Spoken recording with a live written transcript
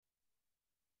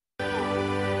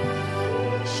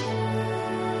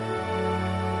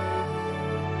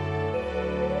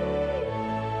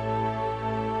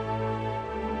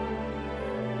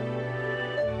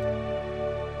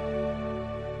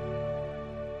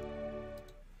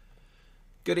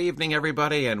Good evening,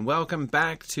 everybody, and welcome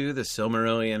back to the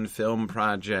Silmarillion Film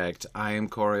Project. I am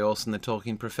Corey Olsen, the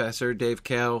Tolkien professor. Dave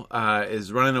Kale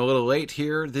is running a little late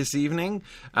here this evening,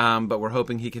 but we're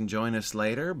hoping he can join us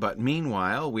later. But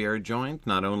meanwhile, we are joined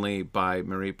not only by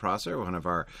Marie Prosser, one of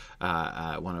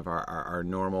our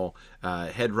normal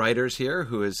head writers here,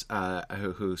 who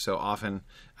so often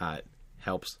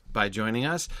helps by joining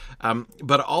us,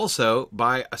 but also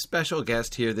by a special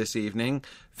guest here this evening,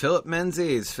 Philip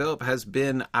Menzies. Philip has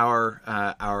been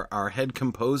our head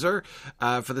composer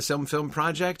for the Film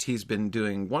Project. He's been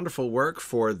doing wonderful work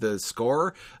for the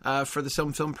score for the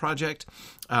Film Project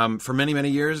for many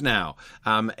years now.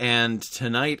 And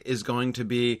tonight is going to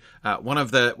be one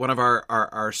of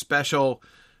our special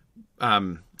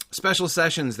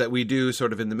sessions that we do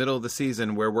sort of in the middle of the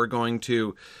season, where we're going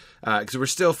to, because we're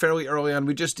still fairly early on.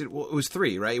 We just did, it was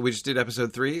 3, right? We just did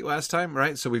episode 3 last time,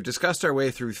 right? So we've discussed our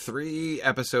way through 3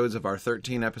 episodes of our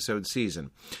 13-episode season.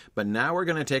 But now we're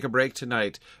going to take a break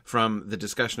tonight from the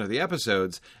discussion of the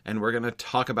episodes, and we're going to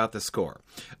talk about the score.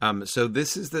 So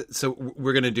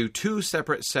we're going to do 2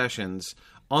 separate sessions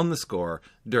on the score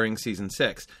during season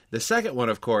 6. The second one,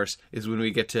 of course, is when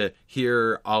we get to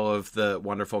hear all of the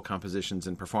wonderful compositions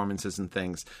and performances and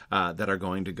things that are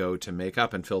going to go to make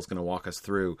up, and Phil's going to walk us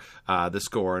through the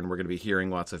score, and we're going to be hearing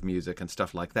lots of music and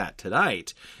stuff like that.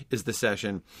 Tonight is the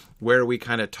session where we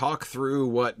kind of talk through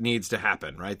what needs to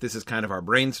happen, right? This is kind of our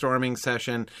brainstorming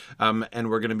session, and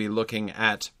we're going to be looking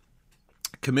at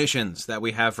commissions that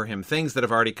we have for him, things that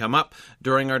have already come up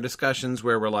during our discussions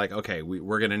where we're like, okay,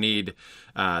 we're going to need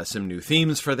some new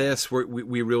themes for this.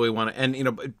 We really want to,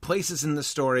 and places in the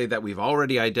story that we've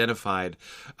already identified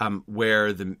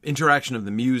where the interaction of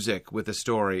the music with the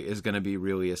story is going to be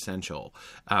really essential.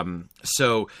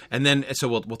 So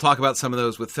we'll talk about some of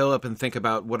those with Philip and think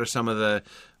about what are some of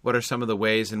the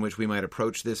ways in which we might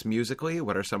approach this musically?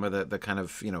 What are some of the kind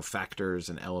of, factors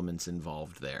and elements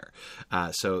involved there?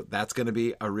 So that's going to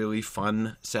be a really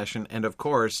fun session. And of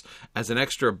course, as an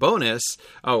extra bonus,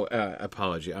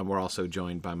 apology, we're also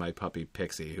joined by my puppy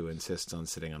Pixie, who insists on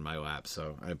sitting on my lap.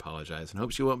 So I apologize and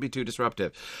hope she won't be too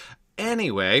disruptive.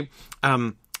 Anyway,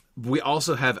 we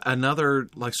also have another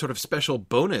sort of special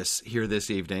bonus here this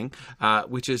evening,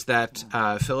 which is that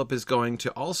Philip is going to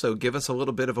also give us a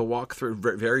little bit of a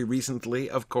walkthrough. Very recently,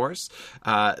 of course,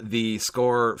 the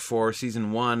score for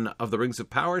season 1 of the Rings of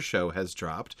Power show has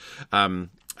dropped,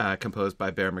 composed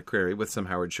by Bear McCreary with some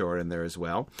Howard Shore in there as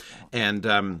well. And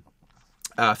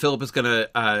Philip is going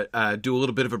to do a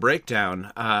little bit of a breakdown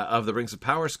of the Rings of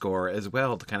Power score as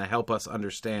well, to kind of help us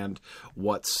understand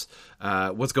what's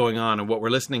going on and what we're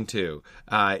listening to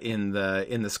in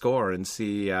the score, and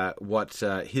see what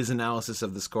his analysis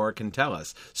of the score can tell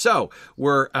us. So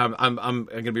I'm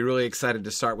going to be really excited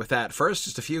to start with that. First,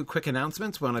 just a few quick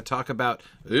announcements. We want to talk about.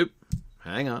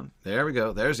 Hang on. There we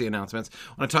go. There's the announcements.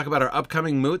 I want to talk about our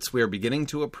upcoming moots. We are beginning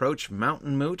to approach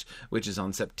Mountain Moot, which is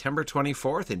on September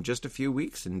 24th in just a few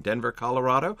weeks in Denver,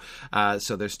 Colorado.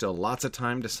 So there's still lots of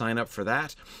time to sign up for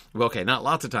that. Well, okay, not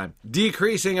lots of time.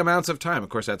 Decreasing amounts of time. Of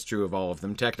course, that's true of all of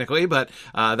them technically, but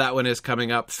that one is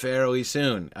coming up fairly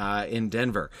soon in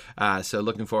Denver. So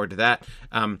looking forward to that.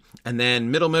 And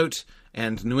then Middle Moot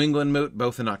and New England Moot,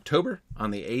 both in October, on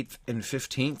the 8th and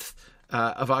 15th.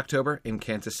 Of October in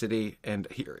Kansas City and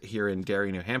here in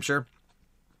Derry, New Hampshire,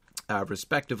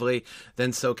 respectively.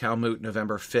 Then SoCal Moot,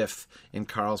 November 5th in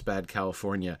Carlsbad,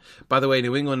 California. By the way,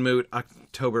 New England Moot,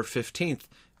 October 15th,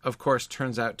 of course,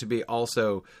 turns out to be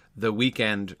also the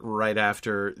weekend right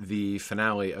after the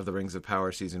finale of the Rings of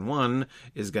Power Season 1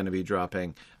 is going to be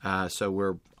dropping. So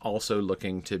we're also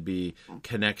looking to be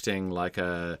connecting like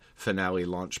a finale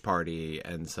launch party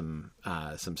and some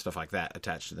stuff like that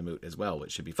attached to the moot as well,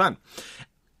 which should be fun.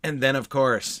 And then, of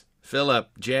course, Philip,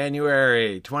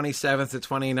 January 27th to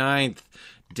 29th,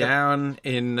 down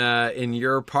in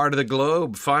your part of the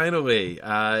globe, finally,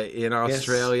 in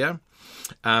Australia.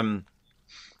 Yes.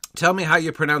 Tell me how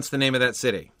you pronounce the name of that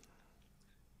city.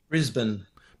 Brisbane.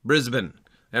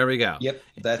 There we go. Yep,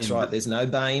 that's right. There's no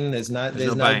Bane. There's no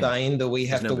Bane that we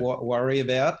have to worry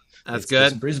about. That's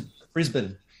good.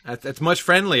 Brisbane. That's much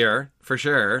friendlier, for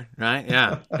sure, right?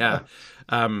 Yeah.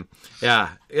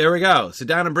 There we go. So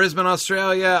down in Brisbane,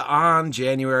 Australia on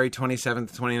January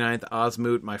 27th to 29th,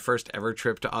 Osmoot, my first ever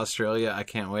trip to Australia. I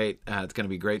can't wait. It's going to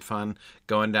be great fun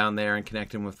going down there and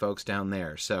connecting with folks down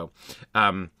there. So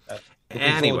looking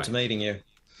forward to meeting you.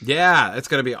 Yeah, it's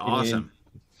going to be awesome.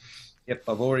 Yep,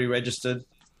 I've already registered.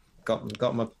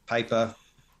 Got my paper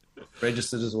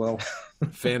registered as well.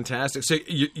 Fantastic. So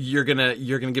you're gonna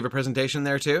give a presentation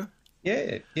there too?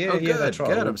 Yeah, good, that's right.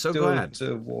 Good. I'm so glad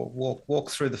to walk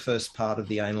through the first part of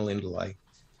the anal indolay.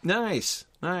 Nice.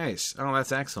 Oh,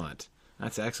 that's excellent.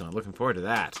 Looking forward to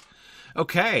that.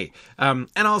 Okay. And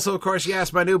also, of course,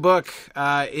 yes, my new book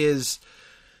is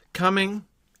coming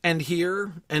and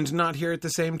here and not here at the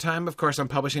same time. Of course, I'm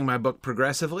publishing my book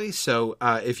progressively. So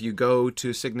if you go to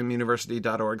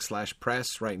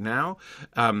signumuniversity.org/press right now,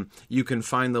 you can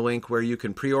find the link where you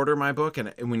can pre-order my book.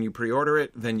 And when you pre-order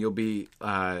it, then you'll be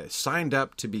signed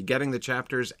up to be getting the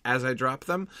chapters as I drop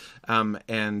them.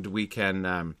 And we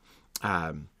can...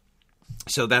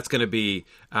 so that's going to be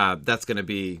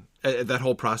that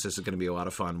whole process is going to be a lot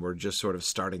of fun. We're just sort of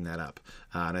starting that up,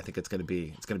 and I think it's going to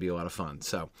be a lot of fun.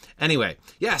 So anyway,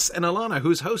 yes, and Alana,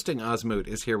 who's hosting Osmoot,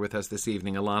 is here with us this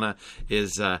evening. Alana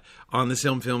is on the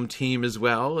Film team as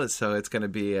well, so it's going to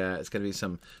be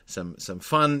some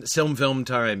fun film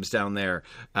times down there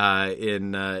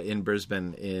in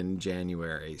Brisbane in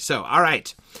January. So all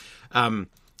right,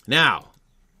 now,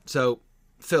 so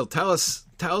Phil, tell us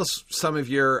some of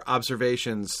your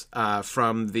observations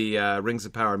from the Rings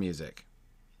of Power music.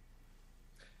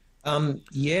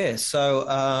 So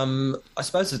I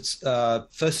suppose it's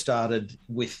first started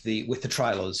with the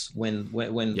trailers when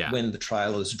the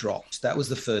trailers dropped. That was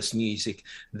the first music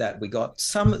that we got.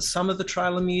 Some of the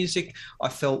trailer music I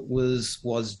felt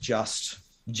was just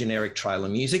generic trailer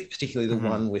music, particularly the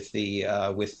one with the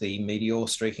meteor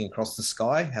streaking across the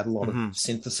sky. Had a lot of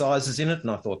synthesizers in it, and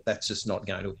I thought that's just not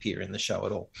going to appear in the show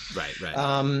at all. Right.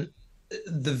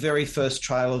 The very first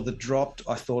trailer that dropped,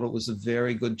 I thought it was a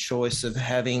very good choice of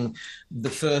having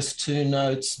the first two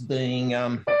notes being,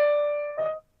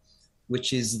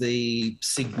 which is the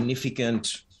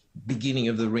significant beginning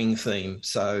of the Ring theme.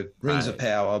 So Rings of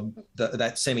Power,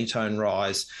 that semitone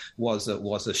rise was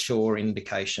a sure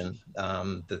indication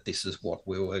that this is what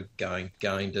we were going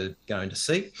to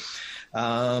see.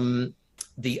 The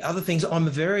other things,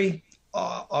 I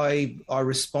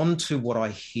respond to what I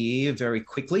hear very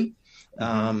quickly.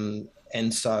 And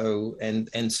so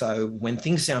when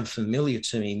things sound familiar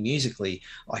to me musically,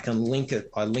 I link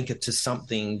it to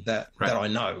something that I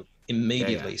know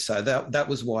immediately. So that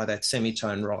was why that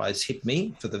semitone rise hit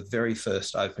me for the very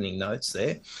first opening notes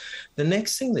there. The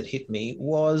next thing that hit me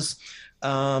was,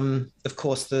 of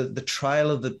course, the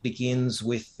trailer that begins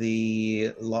with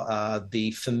the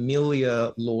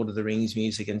familiar Lord of the Rings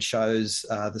music and shows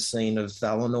the scene of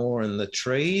Valinor and the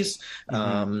trees,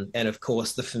 and of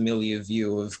course the familiar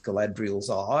view of Galadriel's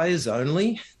eyes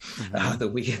only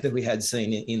that we had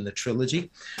seen in the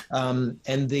trilogy,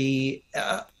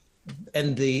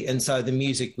 so the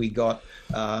music we got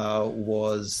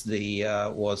was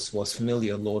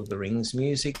familiar Lord of the Rings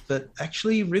music, but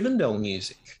actually Rivendell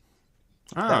music.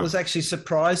 That was actually a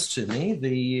surprise to me.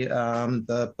 The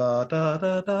ba da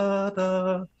da da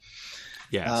da.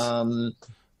 Yes.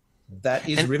 That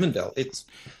is Rivendell.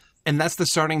 And that's the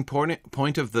starting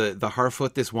point of the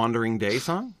Harfoot This Wandering Day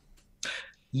song?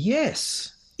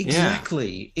 Yes.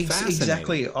 Exactly.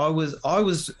 Exactly.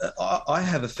 I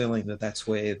have a feeling that's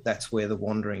where the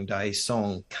Wandering Day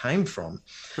song came from.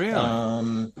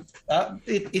 Really?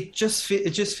 It just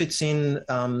fits in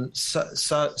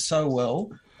so well.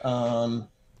 I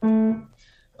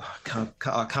can't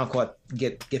quite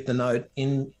get the note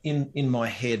in my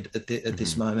head at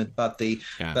this moment, but I'm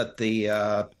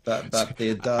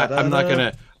not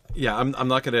gonna. Yeah, I'm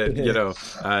not going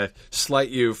to, slight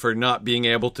you for not being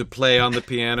able to play on the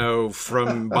piano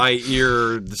by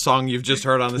ear the song you've just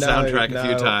heard on the soundtrack a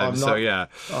few times.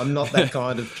 I'm not that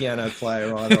kind of piano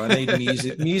player either. I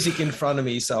need music in front of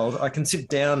me, so I can sit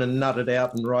down and nut it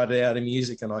out and write it out in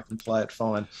music, and I can play it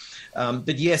fine.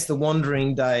 But yes, the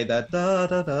Wandering Day, that da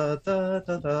da da da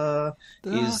da da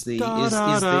is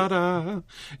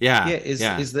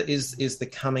the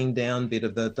coming down bit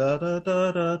of the da da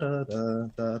da da da da.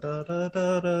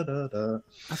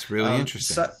 That's really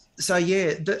interesting.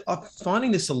 I'm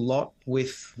finding this a lot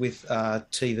with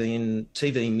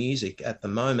TV music at the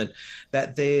moment,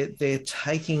 that they're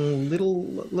taking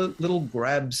little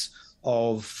grabs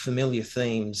of familiar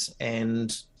themes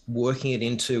and working it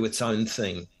into its own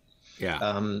theme. Yeah.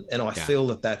 And I feel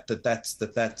that's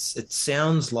it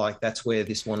sounds like that's where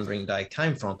this Wandering Day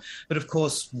came from. But of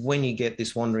course, when you get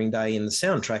this Wandering Day in the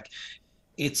soundtrack,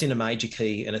 it's in a major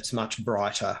key and it's much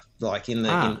brighter. Like in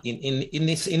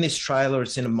this trailer,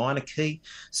 it's in a minor key,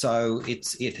 so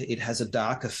it has a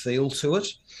darker feel to it.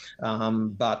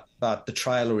 But the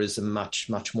trailer is a much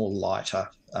more lighter.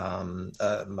 So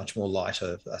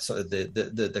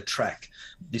the track,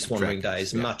 this Wandering Day,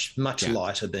 is much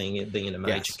lighter, being in a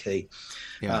major key.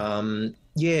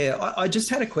 I just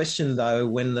had a question though,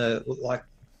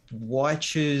 why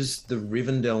choose the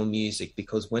Rivendell music?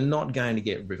 Because we're not going to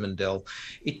get Rivendell.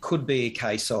 It could be a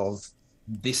case of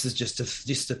this is just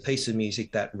a piece of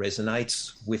music that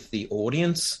resonates with the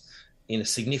audience in a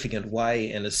significant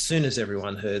way. And as soon as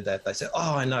everyone heard that, they said,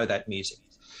 "Oh, I know that music,"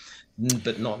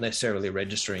 but not necessarily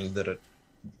registering that it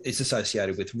is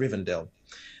associated with Rivendell.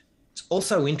 It's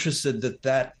also interested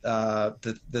that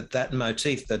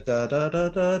motif, that da da da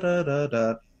da da da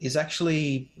da, is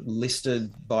actually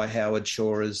listed by Howard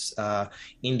Shore as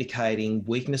indicating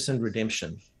weakness and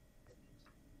redemption.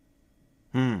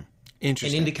 Interesting.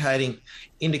 And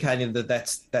indicating that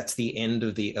that's the end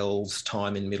of the elves'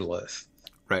 time in Middle Earth.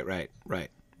 Right.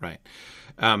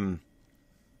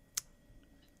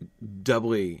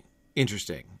 Doubly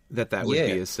interesting that would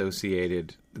be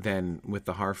associated then with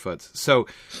the Harfoots. So,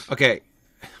 okay.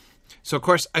 So, of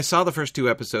course, I saw the first 2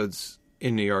 episodes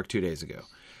in New York 2 days ago.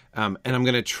 And I'm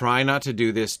going to try not to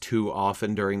do this too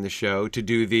often during the show, to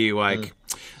do the,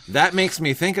 that makes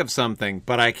me think of something,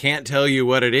 but I can't tell you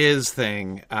what it is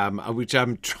thing, which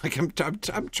I'm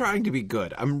trying to be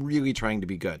good. I'm really trying to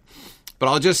be good. But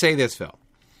I'll just say this, Phil.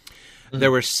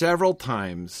 There were several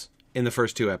times in the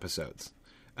first 2 episodes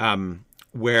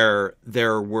where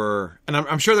there were, and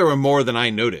I'm sure there were more than I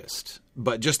noticed,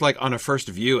 but just like on a first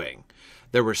viewing,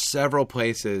 there were several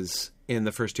places in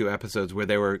the first 2 episodes where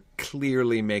they were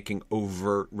clearly making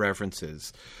overt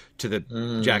references to the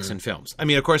Jackson films. I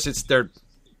mean, of course, they're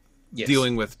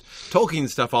dealing with Tolkien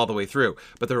stuff all the way through,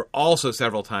 but there were also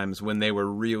several times when they were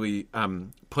really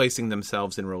placing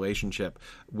themselves in relationship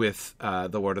with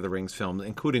the Lord of the Rings films,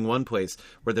 including one place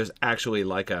where there's actually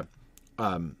like a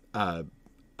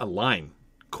line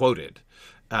quoted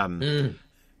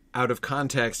out of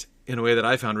context in a way that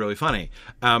I found really funny.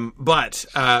 But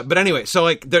anyway, so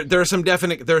like there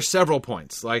are several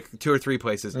points, like 2 or 3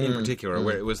 places in particular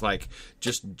where it was like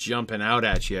just jumping out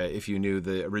at you if you knew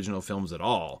the original films at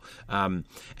all. And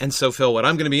so, Phil, what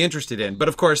I'm going to be interested in, but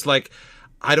of course, like,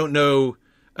 I don't know,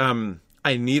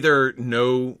 I neither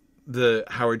know the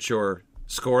Howard Shore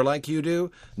score like you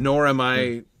do, nor am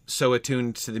I so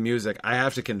attuned to the music. I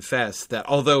have to confess that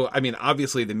although, I mean,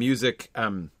 obviously the music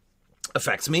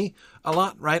affects me a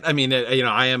lot, right? I mean,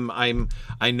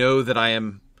 I know that I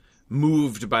am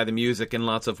moved by the music in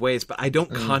lots of ways, but I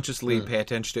don't consciously pay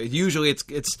attention to it. Usually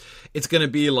it's going to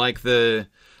be like the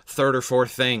 3rd or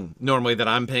 4th thing normally that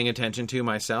I'm paying attention to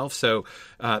myself. So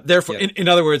therefore, in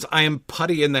other words, I am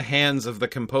putty in the hands of the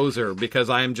composer because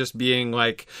I am just being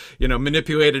like,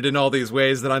 manipulated in all these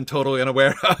ways that I'm totally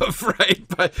unaware of, right?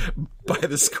 By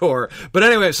the score. But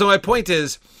anyway, so my point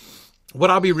is, what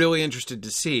I'll be really interested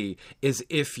to see is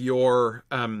if you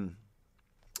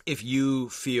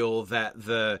feel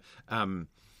that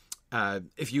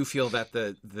if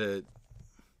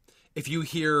you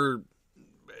hear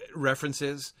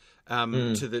references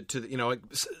to the like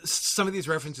some of these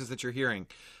references that you're hearing,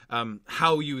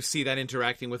 how you see that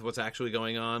interacting with what's actually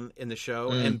going on in the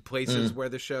show and places where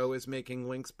the show is making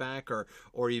links back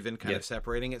or even kind of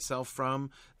separating itself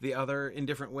from the other in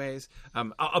different ways.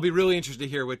 I'll be really interested to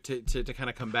hear what to kind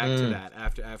of come back to that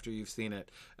after you've seen it.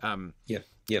 And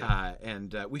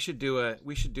we should do a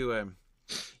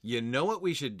you know what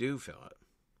we should do, Philip?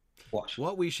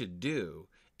 What we should do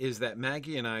is that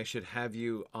Maggie and I should have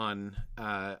you on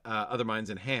Other Minds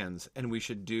and Hands, and we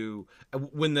should do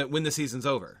when the season's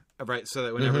over, right? So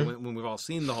that when we've all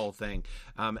seen the whole thing,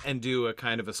 and do a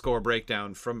kind of a score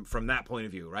breakdown from that point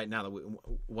of view, right? Now that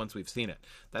once we've seen it,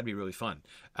 that'd be really fun.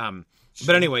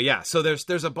 But anyway, yeah. So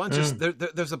there's a bunch of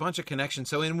there's a bunch of connections.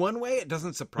 So in one way, it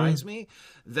doesn't surprise me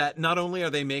that not only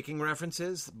are they making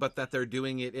references, but that they're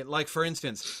doing it. Like, for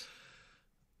instance,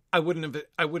 I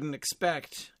wouldn't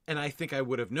expect, and I think I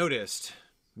would have noticed,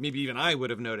 maybe even I would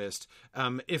have noticed,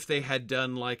 if they had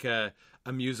done like a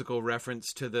musical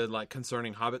reference to the like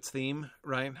Concerning Hobbits theme,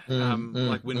 right?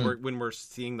 Like when we're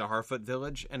seeing the Harfoot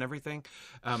village and everything.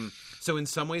 So in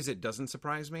some ways, it doesn't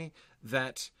surprise me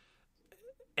that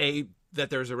that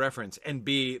there's a reference, and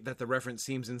B, that the reference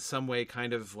seems in some way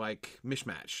kind of like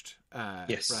mishmatched.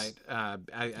 Right.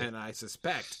 And I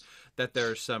suspect that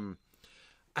there's some.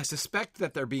 I suspect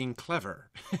that they're being clever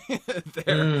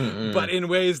there, but in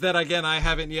ways that, again, I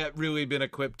haven't yet really been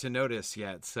equipped to notice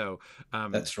yet. So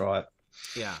that's right.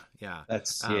 Yeah.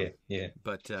 That's yeah.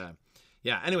 But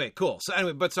anyway, cool. So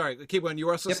anyway, but sorry, keep going. You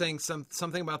were also saying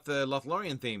something about the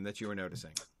Lothlorien theme that you were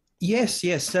noticing. Yes.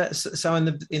 So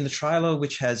in the trailer,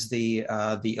 which has the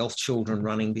elf children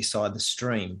running beside the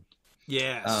stream.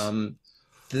 Yes.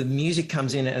 The music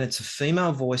comes in and it's a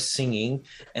female voice singing,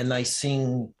 and they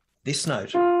sing this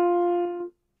note,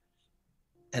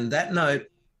 and that note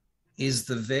is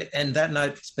that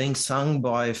note being sung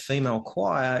by a female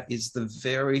choir is the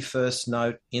very first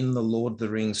note in the Lord of the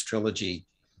Rings trilogy.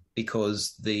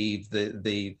 because the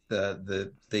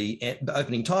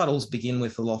opening titles begin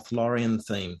with the Lothlorien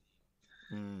theme.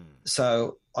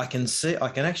 So I can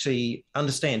actually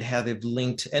understand how they've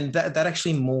linked, and that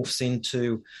actually morphs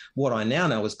into what I now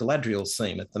know as Galadriel's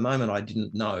theme. At the moment, I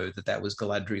didn't know that was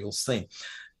Galadriel's theme.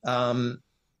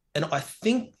 And I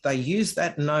think they used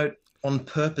that note on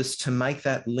purpose to make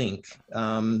that link,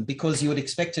 because you would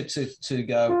expect it to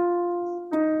go.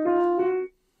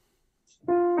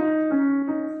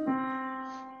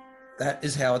 That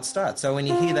is how it starts. So when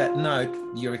you hear that note,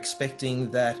 you're expecting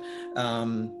that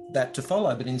that to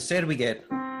follow, but instead we get,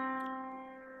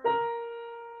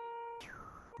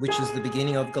 which is the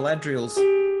beginning of Galadriel's.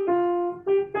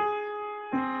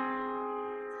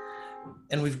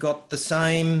 And we've got the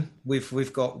same.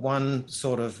 We've got one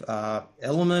sort of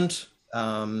element,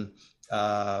 a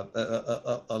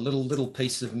little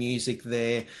piece of music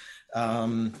there,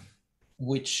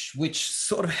 which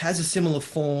sort of has a similar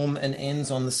form and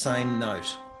ends on the same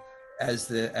note as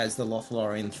the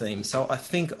Lothlorien theme. So I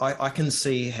think I can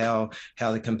see how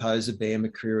the composer Bear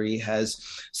McCreary has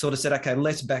sort of said, okay,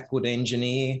 let's backward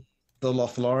engineer the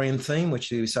Lothlorien theme,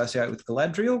 which you associate with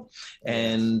Galadriel,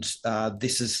 and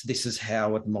this is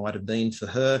how it might have been for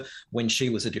her when she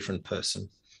was a different person.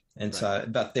 And so,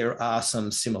 but there are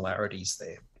some similarities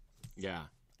there. Yeah,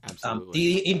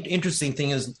 absolutely. The interesting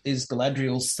thing is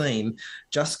Galadriel's theme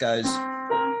just goes.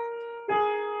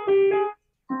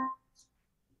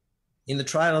 In the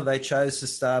trailer, they chose to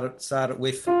start it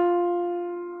with.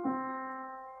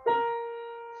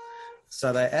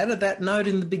 So they added that note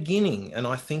in the beginning, and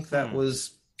I think that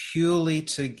was purely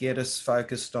to get us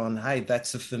focused on, hey,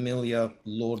 that's a familiar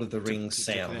Lord of the Rings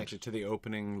sound. Connected to the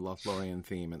opening Lothlorien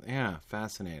theme. And yeah,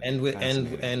 fascinating. And with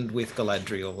with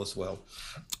Galadriel as well.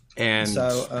 And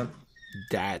so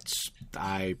that's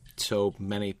so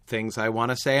many things I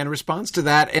want to say in response to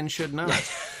that and should not.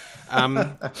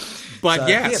 But so,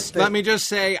 yes, let me just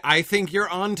say, I think you're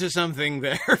onto something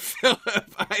there, Philip.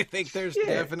 I think there's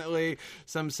definitely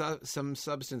some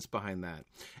substance behind that.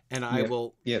 And I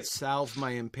will salve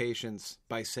my impatience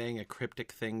by saying a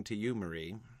cryptic thing to you,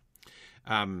 Marie.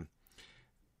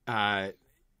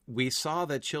 We saw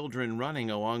the children running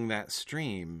along that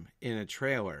stream in a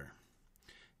trailer.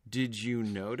 Did you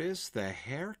notice the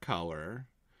hair color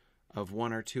of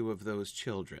one or two of those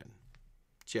children?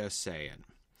 Just saying.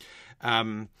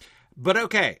 But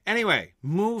okay, anyway,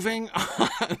 moving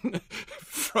on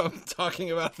from talking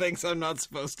about things I'm not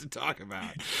supposed to talk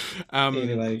about.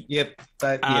 Anyway, So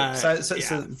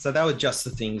that were just the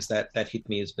things that hit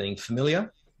me as being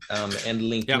familiar, and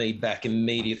linked me back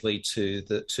immediately to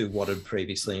what had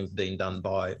previously been done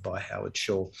by Howard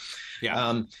Shore.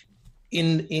 Yeah.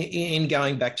 In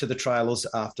going back to the trailers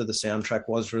after the soundtrack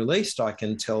was released, I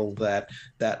can tell that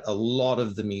a lot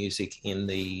of the music in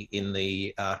the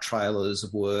trailers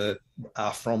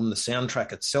are from the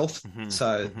soundtrack itself.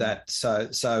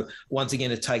 So once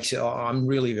again, it takes you. I'm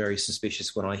really very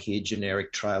suspicious when I hear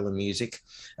generic trailer music,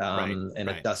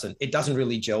 it doesn't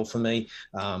really gel for me.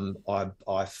 I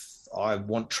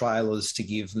want trailers to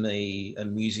give me a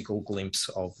musical glimpse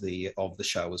of the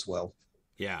show as well.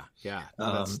 Yeah.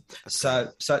 No,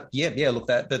 look,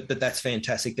 but that's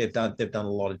fantastic. They've done a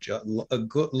lot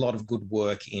of good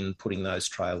work in putting those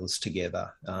trailers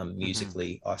together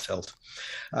musically. I felt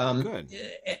good.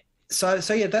 So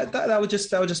that were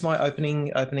just my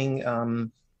opening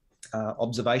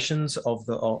observations of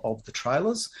the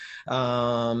trailers.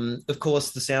 Of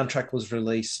course, the soundtrack was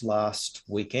released last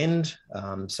weekend,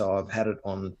 so I've had it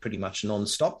on pretty much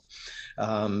non-stop.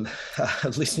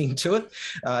 Listening to it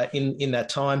in that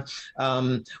time,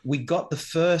 we got the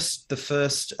first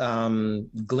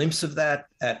glimpse of that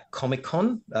at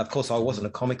Comic-Con. Of course, I wasn't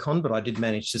at Comic-Con, but I did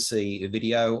manage to see a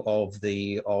video of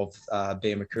Bear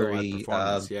McCreary.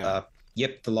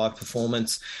 The live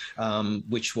performance,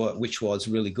 which was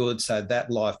really good. So that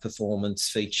live performance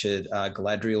featured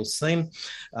Galadriel's theme,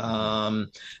 and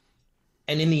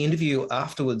in the interview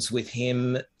afterwards with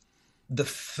him, the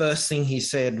first thing he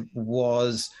said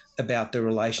was about the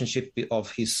relationship of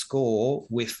his score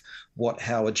with what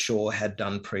Howard Shore had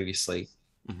done previously.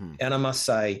 And I must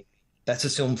say, that's a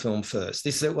film first.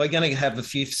 We're going to have a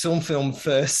few film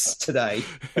firsts today,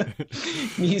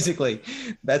 musically.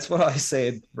 That's what I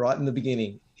said right in the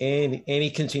beginning. And any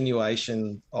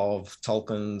continuation of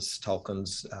Tolkien's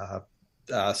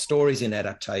stories in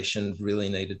adaptation really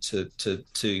needed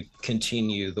to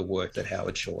continue the work that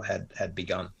Howard Shore had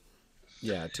begun.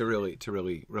 Yeah, to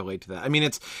really relate to that. I mean,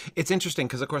 it's interesting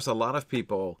because, of course, a lot of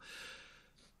people,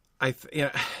 as you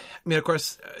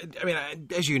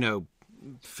know,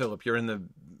 Philip, you're in the,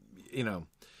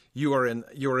 you are in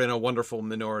a wonderful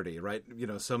minority, right? You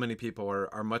know, so many people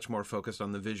are much more focused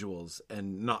on the visuals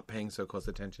and not paying so close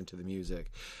attention to the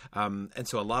music, and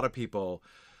so a lot of people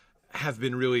have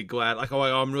been really glad, like, oh,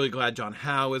 I'm really glad John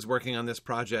Howe is working on this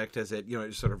project, as it, you know,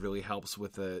 it sort of really helps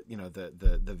with the, you know,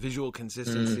 the visual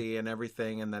consistency and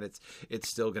everything, and that it's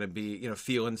still going to be, you know,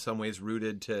 feel in some ways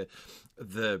rooted to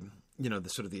the, you know, the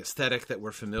sort of the aesthetic that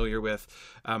we're familiar with.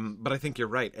 But I think you're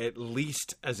right. At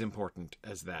least as important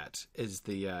as that is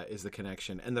the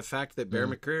connection, and the fact that Bear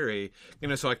McCreary, you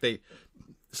know, so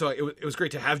it was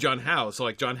great to have John Howe. So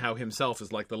like John Howe himself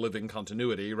is like the living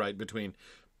continuity, right, between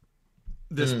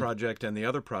this project and the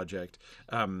other project.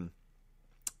 And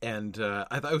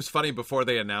I thought it was funny before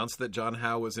they announced that John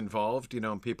Howe was involved, you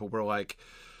know, and people were like,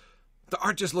 the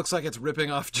art just looks like it's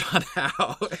ripping off John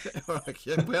Howe. We're like,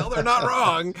 yeah, well, they're not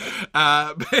wrong.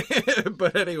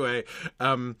 But anyway,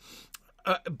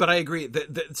 but I agree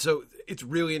that so it's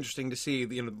really interesting to see,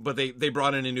 you know, but they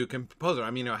brought in a new composer.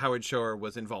 I mean, you know, Howard Shore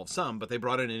was involved some, but they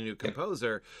brought in a new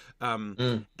composer.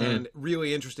 And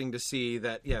really interesting to see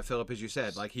that, yeah, Philip, as you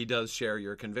said, like, he does share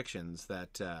your convictions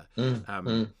that,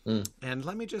 and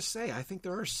let me just say, I think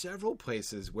there are several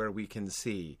places where we can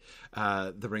see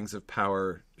the Rings of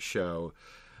Power show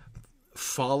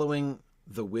following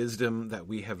the wisdom that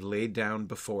we have laid down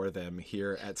before them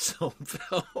here at Silm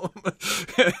Film.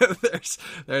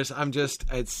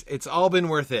 It's all been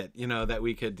worth it, you know, that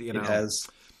we could, you know,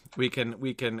 we can,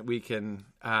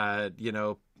 you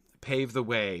know, pave the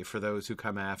way for those who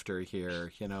come after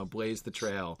here, you know, blaze the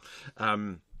trail.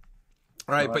 All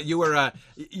right, but you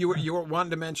were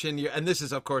wanting to mention, and this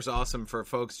is of course awesome for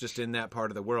folks just in that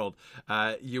part of the world.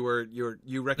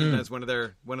 You recognize one of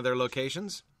their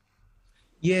locations?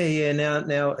 Yeah.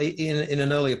 Now, in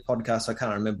an earlier podcast, I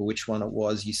can't remember which one it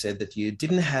was, you said that you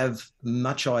didn't have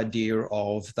much idea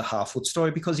of the Harfoot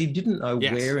story because you didn't know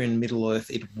where in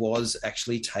Middle-earth it was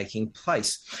actually taking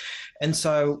place. And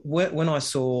so when I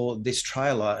saw this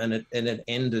trailer and it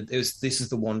ended, this is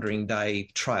the Wandering Day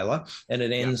trailer, and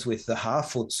it ends with the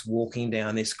Harfoots walking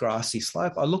down this grassy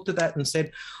slope, I looked at that and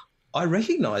said, I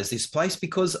recognise this place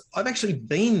because I've actually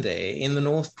been there in the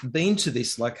north, been to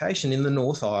this location in the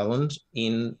North Island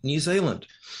in New Zealand.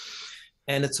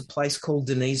 And it's a place called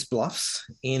Denise Bluffs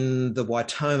in the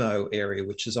Waitomo area,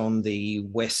 which is on the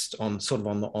west, on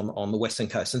the western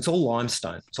coast. And it's all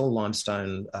limestone. It's all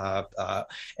limestone,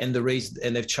 and the reason,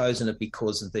 and they've chosen it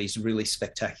because of these really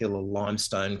spectacular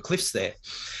limestone cliffs there.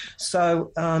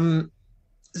 So,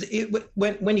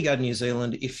 when you go to New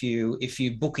Zealand, if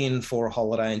you book in for a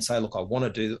holiday and say, look, I want to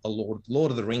do a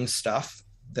Lord of the Rings stuff,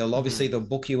 they'll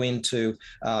book you into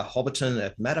Hobbiton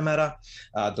at Matamata.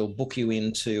 They'll book you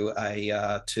into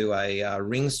a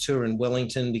Rings tour in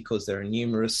Wellington because there are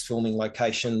numerous filming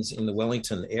locations in the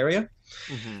Wellington area.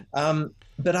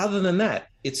 But other than that,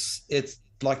 it's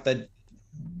like the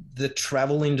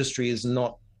travel industry is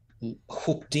not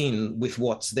hooked in with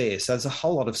what's there. So there's a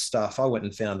whole lot of stuff. I went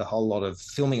and found a whole lot of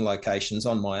filming locations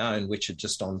on my own, which are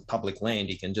just on public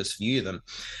land. You can just view them.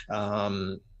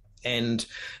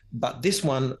 But this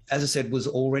one, as I said, was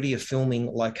already a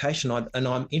filming location. And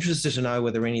I'm interested to know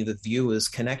whether any of the viewers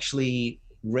can actually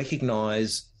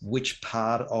recognize which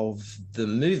part of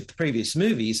the previous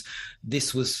movies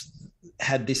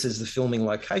had this as the filming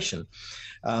location.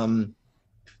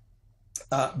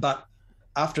 But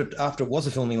after it was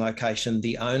a filming location,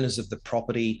 the owners of the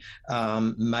property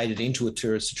made it into a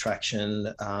tourist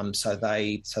attraction. So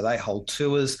they hold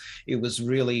tours. It was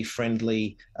really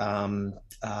friendly,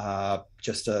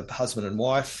 just a husband and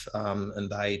wife, and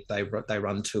they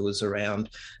run tours around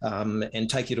and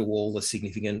take you to all the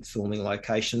significant filming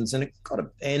locations. And it got to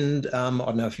end. I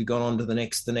don't know if you've gone on to the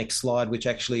next slide, which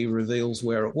actually reveals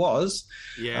where it was.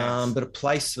 Yes. But a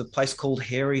place called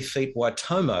Hairy Feet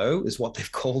Waitomo is what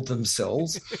they've called themselves.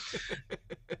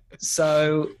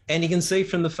 So, and you can see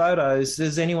from the photos,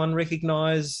 does anyone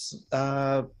recognise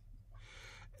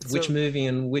which movie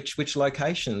and which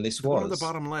location this was? On the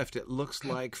bottom left, it looks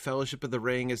like Fellowship of the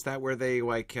Ring. Is that where they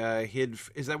hid?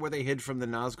 Is that where they hid from the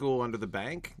Nazgul under the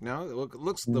bank? No, it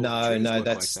looks. No,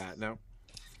 that's like that. No.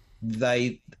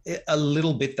 They a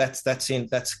little bit. That's in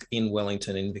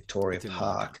Wellington in Victoria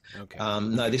Park. Okay.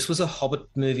 No, this was a Hobbit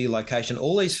movie location.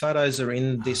 All these photos are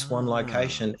in this one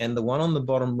location, and the one on the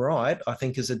bottom right, I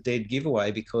think, is a dead giveaway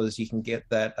because you can get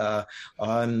that.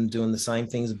 I'm doing the same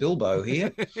thing as Bilbo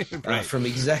here, right. From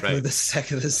exactly the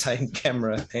same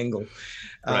camera angle.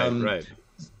 Right.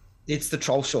 It's the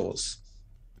Troll Shores.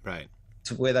 Right. It's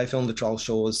where they filmed the Troll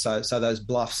Shores. So those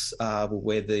bluffs were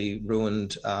where the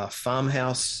ruined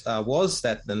farmhouse was.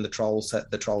 Then the trolls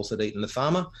had eaten the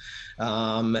farmer,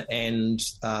 and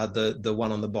the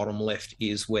one on the bottom left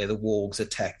is where the wargs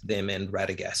attacked them and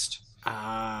Radagast.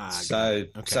 So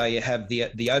you have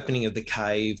the opening of the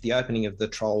cave, the opening of the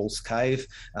trolls' cave,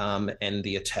 and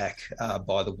the attack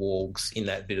by the wargs in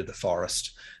that bit of the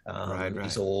forest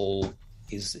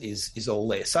is all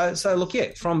there. So look,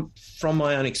 yeah, from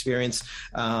my own experience,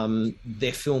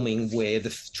 they're filming where the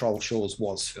Troll Shores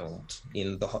was filmed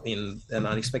in An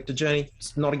Unexpected Journey.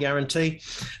 It's not a guarantee,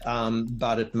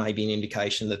 but it may be an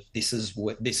indication that this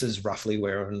is roughly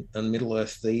where in Middle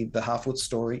Earth the Halfwood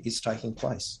story is taking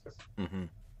place. Mm-hmm.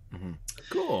 Mm-hmm.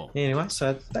 Cool. Anyway,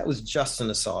 so that was just an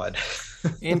aside.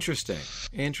 Interesting.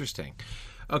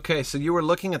 Okay, so you were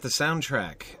looking at the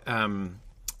soundtrack.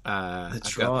 That's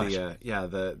I've right. got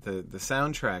the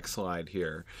soundtrack slide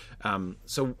here.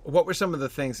 So what were some of the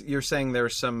things you're saying? There were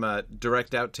some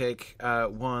direct outtake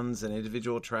ones and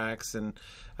individual tracks and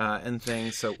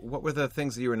things. So what were the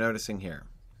things that you were noticing here?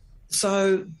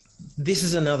 So this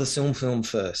is another film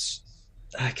first.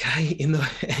 Okay,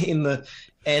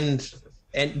 and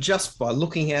just by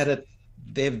looking at it,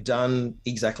 they've done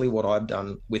exactly what I've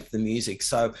done with the music.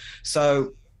 So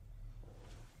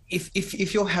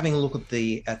if you're having a look at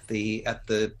the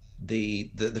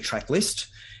track list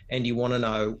and you want to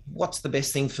know what's the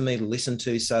best thing for me to listen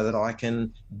to so that I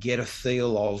can get a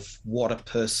feel of what a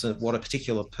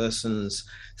particular person's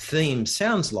theme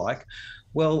sounds like,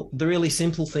 well, the really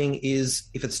simple thing is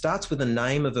if it starts with a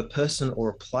name of a person or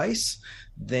a place,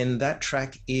 then that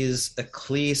track is a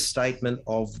clear statement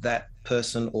of that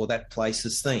person or that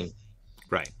place's theme.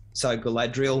 Right. So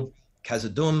Galadriel,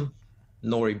 Khazad-dûm,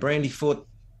 Nori Brandyfoot,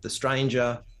 The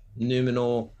Stranger,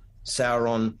 Numenor,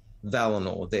 Sauron,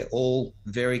 Valinor. They're all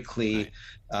very clear,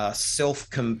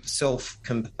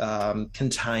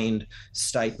 self-contained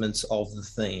statements of the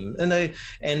theme. And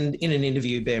in an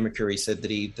interview, Bear McCreary said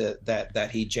that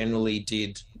he generally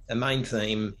did a main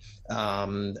theme,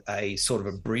 a sort of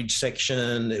a bridge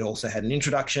section. It also had an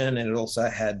introduction, and it also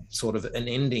had sort of an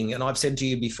ending. And I've said to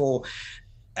you before,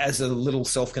 as a little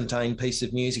self-contained piece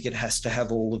of music, it has to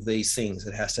have all of these things.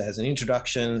 It has to have an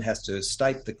introduction, has to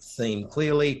state the theme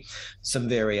clearly, some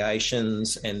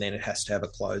variations, and then it has to have a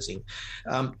closing.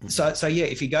 So yeah,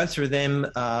 if you go through them,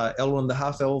 Elrond the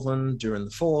Half-Elven, Durin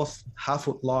the Fourth,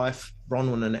 Halfwood Life,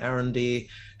 Bronwyn and Arondir,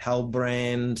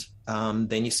 Halbrand,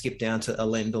 then you skip down to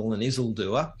Elendil and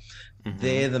Isildur. Mm-hmm.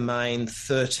 They're the main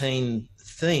 13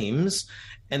 themes,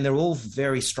 and they're all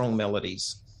very strong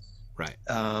melodies. Right.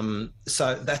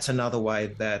 So that's another way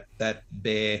that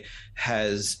Bear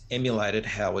has emulated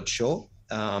Howard Shore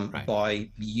by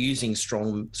using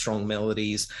strong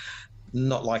melodies,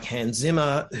 not like Hans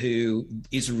Zimmer, who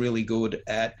is really good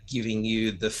at giving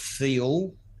you the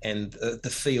feel and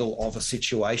the feel of a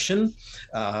situation.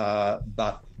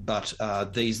 But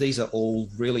these are all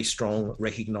really strong,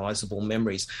 recognizable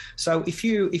memories. So if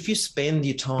you spend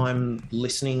your time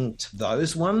listening to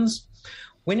those ones,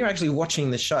 when you're actually watching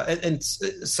the show, and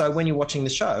so when you're watching the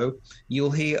show,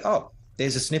 you'll hear, oh,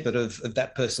 there's a snippet of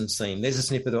that person's theme. There's a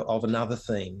snippet of another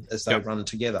theme as they run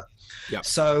together. Yep.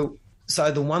 So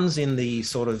the ones in the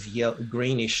sort of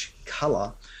greenish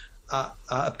colour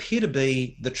appear to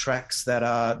be the tracks that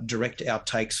are direct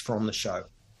outtakes from the show.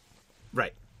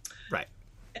 Right.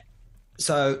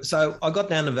 So I got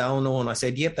down to Valinor and I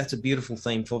said, yep, that's a beautiful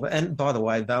theme for it. And by the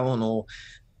way, Valinor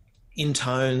in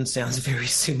tone sounds very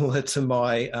similar to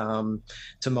one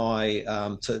of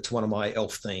my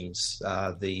elf themes.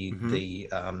 Sorry,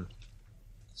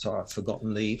 I've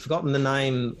forgotten the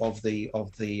name of the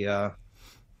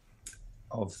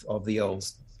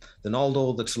elves. The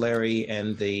Noldor, the Teleri,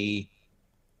 and the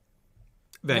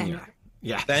Vanyar.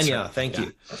 Yeah. Vanyar, thank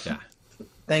you. Yeah.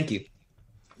 Thank you.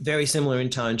 Very similar in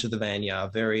tone to the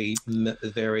Vanyar. Very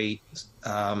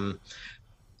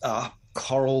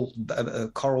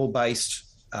choral-based,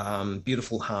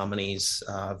 beautiful harmonies,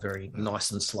 very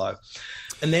nice and slow.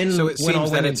 And then, so it seems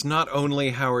that it's not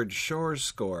only Howard Shore's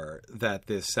score that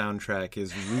this soundtrack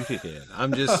is rooted in.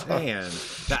 I'm just saying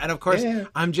that, and of course,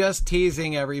 I'm just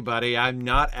teasing everybody. I'm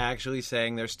not actually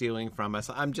saying they're stealing from us.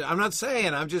 I'm not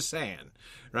saying. I'm just saying.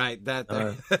 Right, that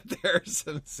there are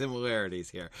some similarities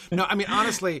here. No, I mean,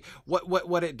 honestly,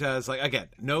 what it does, like, again,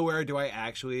 nowhere do I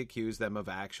actually accuse them of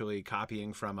actually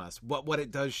copying from us. What it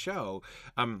does show,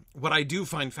 what I do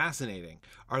find fascinating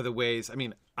are the ways, I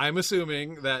mean, I'm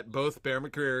assuming that both Bear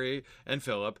McCreary and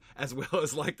Philip, as well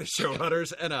as like the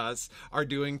showrunners and us, are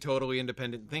doing totally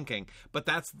independent thinking. But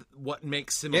that's what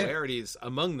makes similarities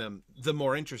among them the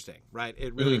more interesting, right?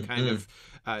 It really kind of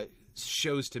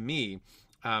shows to me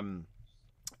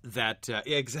Yeah,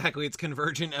 exactly. It's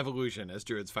convergent evolution, as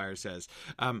Druid's Fire says.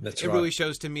 That's it right. really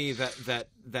shows to me that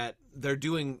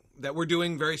we're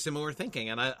doing very similar thinking,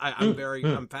 and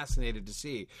I'm fascinated to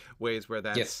see ways where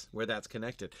that's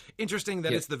connected. Interesting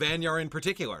that it's the Vanyar in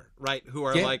particular, right, who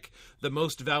are like the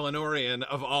most Valinorian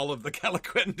of all of the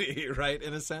Calaquendi, right,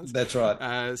 in a sense. That's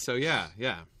right. So yeah.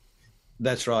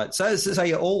 That's right. So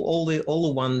yeah, all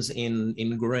the ones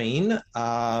in green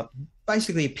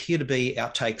basically appear to be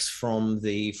outtakes from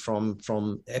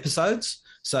episodes.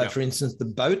 So, for instance, the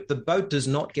boat does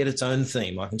not get its own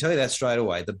theme. I can tell you that straight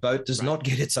away. The boat does not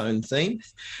get its own theme.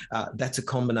 That's a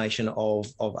combination of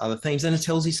other themes, and it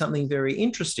tells you something very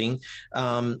interesting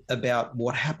about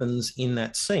what happens in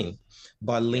that scene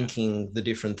by linking the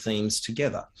different themes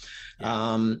together.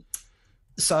 Yeah.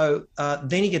 So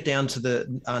then you get down to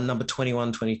the number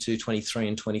 21, 22, 23,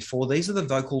 and 24. These are the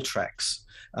vocal tracks,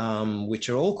 which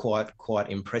are all quite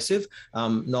impressive.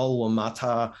 Noel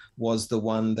Wamata was the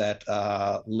one that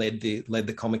led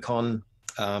the Comic-Con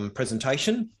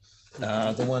presentation.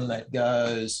 The one that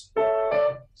goes,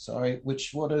 no, sorry,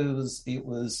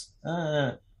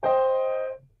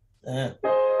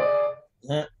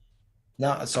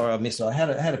 I missed it. I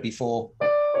had it before.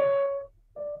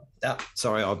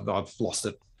 Sorry, I've lost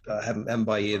it. I haven't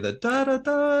by ear the da da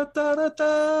da da da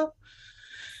da.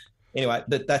 Anyway,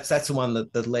 that's the one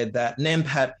that led that.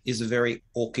 Nampat is a very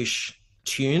orcish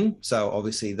tune, so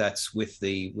obviously that's with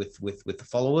the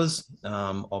followers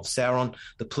of Sauron.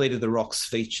 The Plead of the Rocks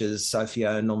features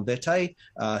Sophia Nombete,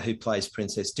 who plays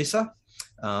Princess Dissa,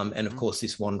 and of course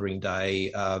this Wandering Day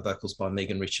vocals by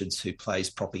Megan Richards, who plays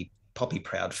Poppy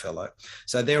Proudfellow.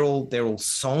 So they're all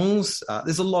songs.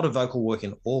 There's a lot of vocal work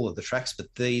in all of the tracks, but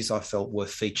these I felt were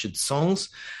featured songs.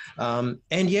 And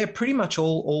yeah, pretty much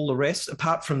all the rest,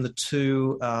 apart from the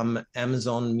two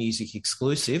Amazon Music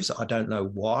exclusives. I don't know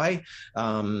why.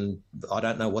 I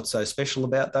don't know what's so special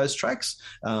about those tracks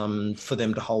for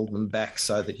them to hold them back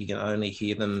so that you can only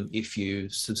hear them if you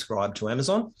subscribe to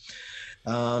Amazon.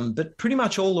 But pretty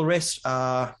much all the rest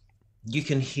are... You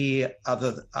can hear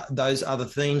those other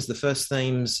themes, the first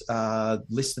themes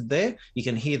listed there. You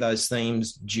can hear those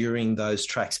themes during those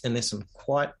tracks, and there's some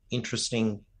quite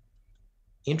interesting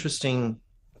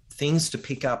things to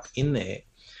pick up in there.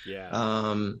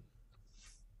 Yeah.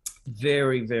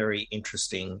 Very, very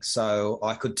interesting. So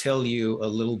I could tell you a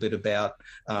little bit about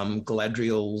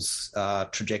Galadriel's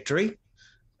trajectory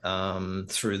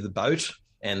through the boat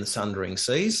and the Sundering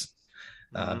Seas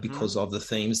because of the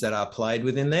themes that are played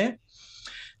within there.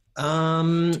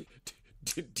 Do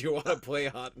you want to play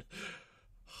hot?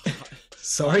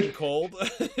 Sorry, hot cold.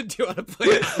 Do you want to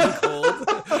play hot cold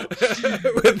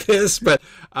with this? But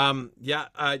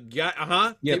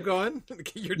Keep going.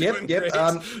 You're doing great.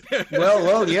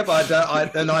 Yep.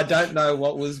 I don't know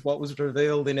what was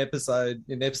revealed in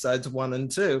episodes 1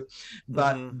 and 2,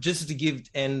 but just to give,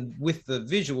 and with the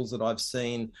visuals that I've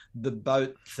seen, the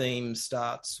boat theme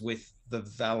starts with the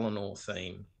Valinor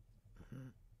theme.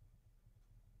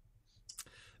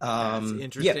 That's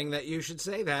interesting that you should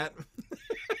say that.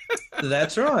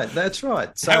 That's right. So,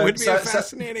 that would be a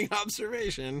fascinating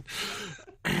observation.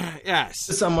 Yes.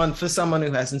 For someone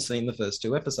who hasn't seen the first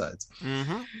 2 episodes.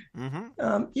 Yeah.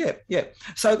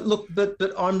 So look, but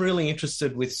I'm really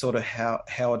interested with sort of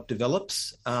how it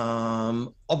develops.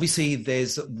 Obviously,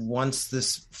 once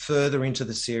this further into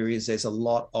the series, there's a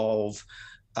lot of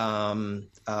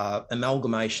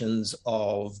amalgamations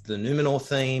of the Numenor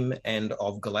theme and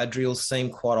of Galadriel's theme.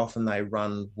 Quite often they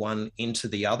run one into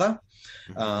the other,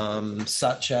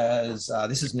 such as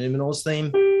this is Numenor's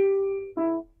theme.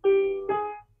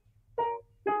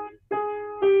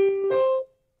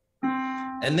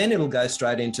 And then it'll go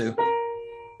straight into...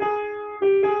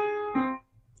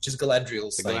 which is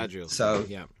Galadriel's theme.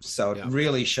 So it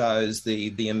really shows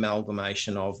the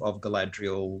amalgamation of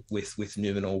Galadriel with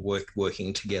Numenor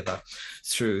working together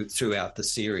throughout the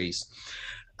series.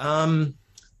 The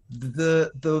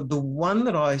one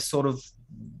that I sort of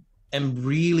am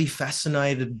really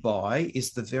fascinated by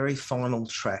is the very final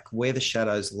track, Where the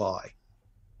Shadows Lie.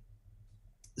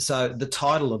 So the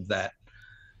title of that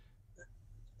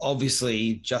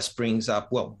obviously just brings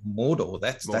up, Mordor.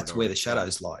 That's where the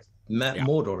shadows lie.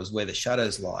 Mordor is where the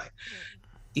shadows lie.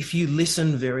 If you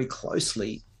listen very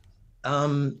closely,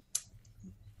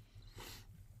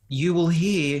 you will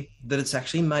hear that it's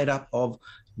actually made up of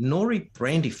Nori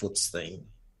Brandyfoot's theme,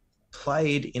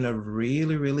 played in a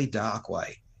really, really dark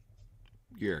way.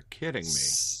 You're kidding me.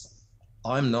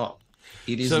 I'm not.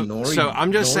 It is Nori. So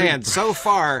I'm just saying, so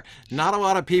far, not a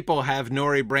lot of people have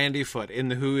Nori Brandyfoot in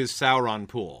the Who is Sauron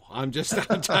pool. I'm just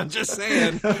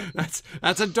saying,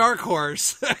 that's a dark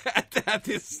horse at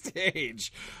this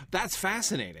stage. That's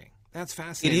fascinating. That's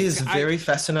fascinating. It is very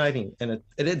fascinating, and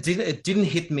it didn't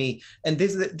hit me. And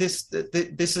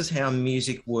this is how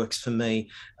music works for me.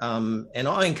 And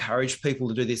I encourage people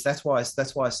to do this. That's why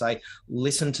I say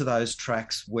listen to those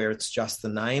tracks where it's just the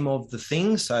name of the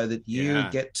thing, so that you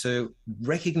get to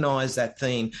recognize that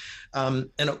theme. And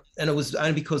it was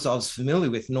only because I was familiar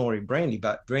with Nori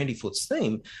Brandyfoot's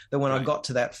theme that when I got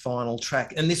to that final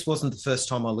track, and this wasn't the first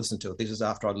time I listened to it. This is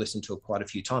after I'd listened to it quite a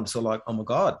few times. So like, oh my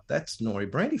God, that's Nori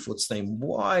Brandyfoot's theme.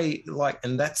 Why,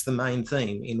 and that's the main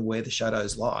theme in Where the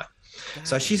Shadows Lie.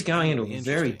 So she's going into a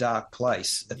very dark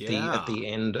place at the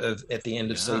end of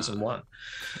season 1.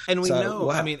 And we know,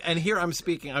 I mean, and here I'm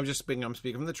speaking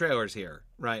from the trailers here,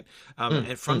 right?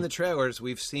 And from the trailers,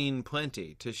 we've seen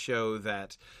plenty to show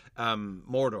that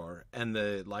Mordor and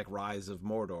the rise of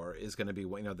Mordor is going to be,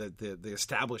 the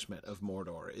establishment of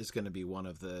Mordor is going to be one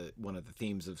of the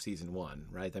themes of season 1,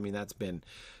 right? I mean,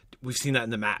 we've seen that in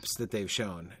the maps that they've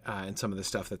shown and some of the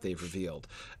stuff that they've revealed.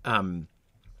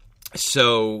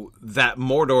 So that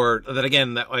Mordor, that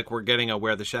again, that we're getting a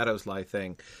Where the Shadows Lie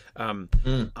thing.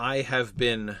 I have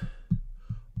been,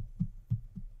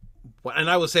 and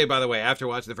I will say, by the way, after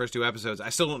watching the first 2 episodes, I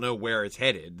still don't know where it's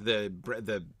headed.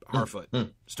 The Harfoot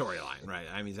storyline, right?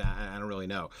 I mean, I don't really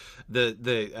know. The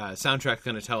soundtrack's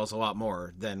going to tell us a lot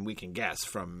more than we can guess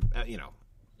from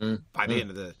by the end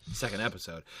of the second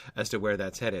episode as to where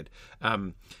that's headed.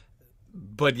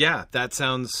 But yeah, that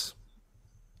sounds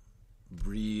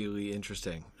really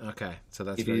interesting. Okay, so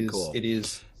that's very cool. It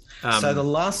is. So the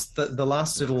last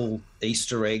little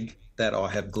Easter egg that I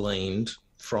have gleaned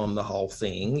from the whole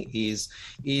thing is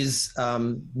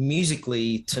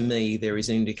musically, to me, there is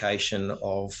an indication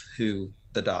of who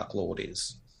the Dark Lord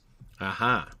is.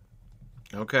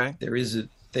 Okay.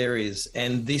 There is,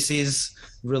 and this is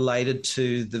related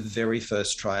to the very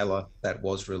first trailer that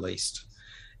was released.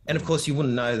 And of course, you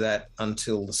wouldn't know that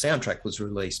until the soundtrack was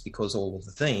released, because all of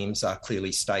the themes are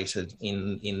clearly stated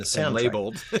in the soundtrack. And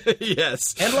labeled.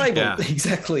 Yes. And labeled.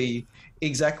 Yeah.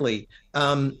 Exactly.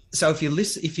 So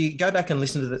if you go back and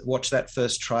listen to watch that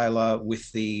first trailer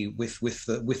with the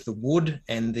wood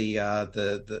and the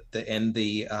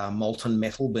molten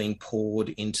metal being poured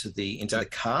into the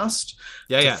cast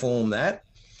to form that.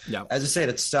 Yeah. As I said,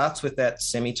 it starts with that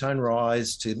semitone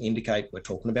rise to indicate we're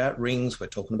talking about rings, we're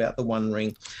talking about the One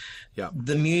Ring. Yeah.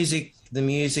 The music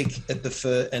at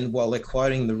the and while they're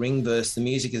quoting the ring verse, the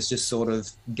music is just sort of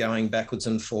going backwards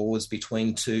and forwards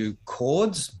between 2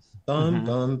 chords. Bum,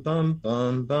 bum, bum,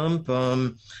 bum, bum,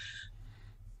 bum.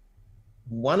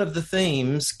 One of the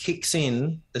themes kicks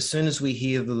in as soon as we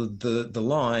hear the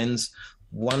lines,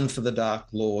 "One for the Dark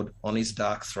Lord on his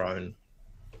dark throne."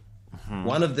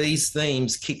 One of these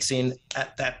themes kicks in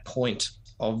at that point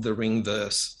of the ring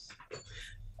verse.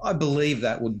 I believe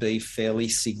that would be fairly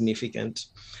significant.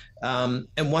 And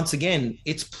once again,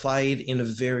 it's played in a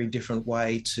very different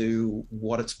way to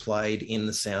what it's played in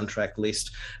the soundtrack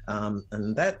list.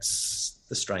 And that's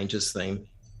the Strangers theme.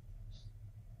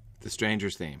 The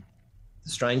Strangers theme.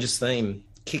 The Strangers theme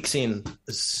kicks in.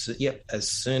 As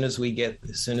soon as we get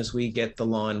the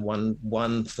line,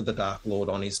 one for the Dark Lord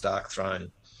on his dark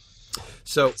throne.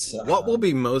 So what will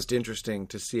be most interesting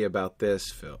to see about this,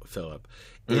 Philip,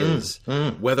 is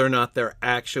whether or not they're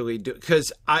actually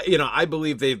because I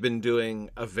believe they've been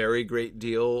doing a very great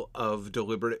deal of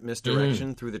deliberate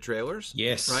misdirection through the trailers.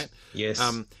 Yes. Right? Yes.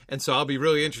 And so I'll be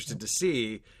really interested to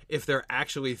see if they're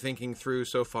actually thinking through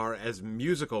so far as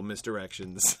musical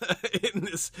misdirections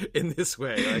in this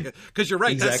way. Because you're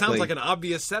right, exactly. That sounds like an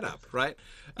obvious setup, right?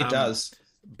 It does.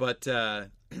 But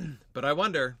I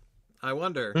wonder. I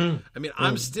mean,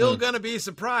 I'm still going to be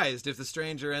surprised if the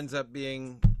stranger ends up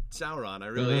being Sauron. I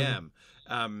really am.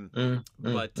 I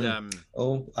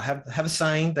have a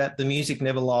saying that the music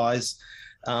never lies.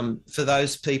 For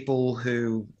those people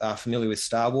who are familiar with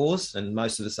Star Wars, and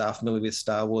most of us are familiar with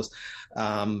Star Wars,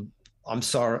 I'm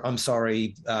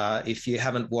sorry if you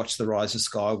haven't watched The Rise of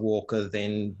Skywalker,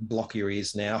 then block your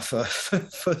ears now for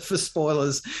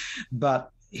spoilers.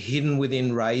 But hidden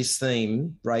within Rey's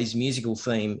musical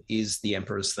theme, is the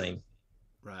Emperor's theme.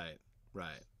 Right.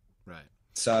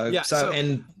 So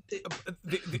the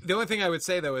only thing I would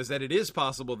say though is that it is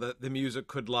possible that the music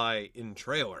could lie in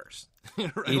trailers.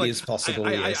 Right? It is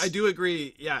possible. Yes. I do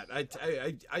agree. Yeah,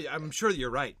 I'm sure that you're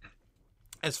right.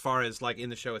 As far as in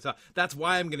the show itself, that's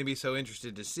why I'm going to be so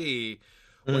interested to see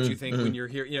what you think when you're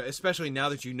here, especially now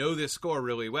that you know this score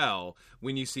really well.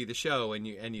 When you see the show and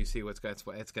you see it's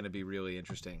going to be really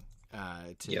interesting.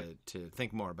 to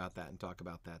think more about that and talk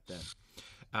about that then.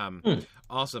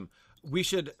 Awesome. We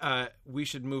should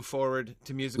move forward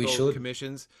to musical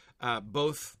commissions,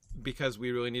 both because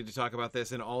we really need to talk about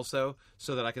this, and also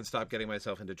so that I can stop getting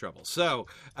myself into trouble. So,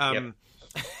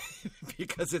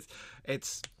 because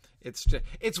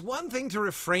it's one thing to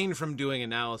refrain from doing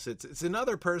analysis. It's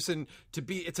another thing to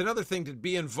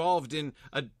be involved in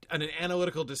an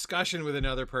analytical discussion with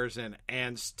another person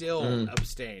and still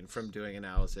abstain from doing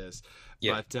analysis.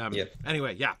 But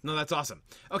anyway, no, that's awesome.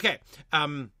 Okay.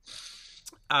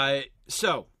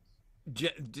 So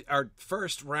our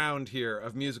first round here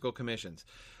of musical commissions.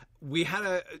 We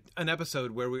had an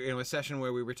episode where a session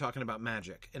where we were talking about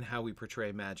magic and how we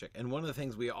portray magic. And one of the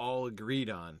things we all agreed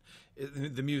on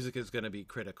is the music is going to be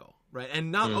critical, right?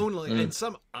 And not only in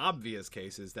some obvious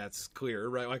cases, that's clear,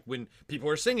 right? Like when people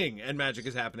are singing and magic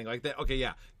is happening like that. Okay,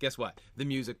 yeah, guess what? The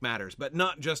music matters, but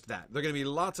not just that. There are going to be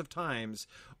lots of times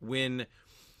when,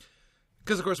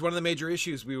 because of course, one of the major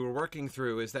issues we were working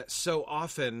through is that so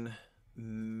often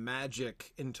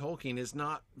magic in Tolkien is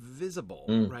not visible,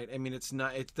 right? I mean,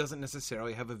 it doesn't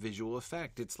necessarily have a visual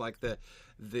effect. It's like the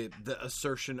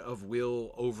assertion of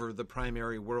will over the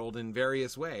primary world in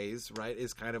various ways, right,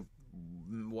 is kind of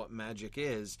what magic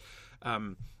is.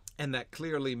 And that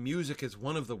clearly music is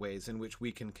one of the ways in which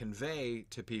we can convey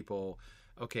to people,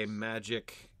 okay,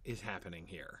 magic is happening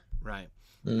here, right?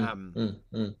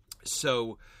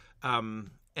 So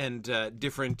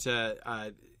different.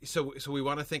 So we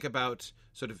want to think about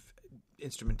sort of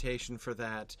instrumentation for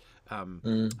that.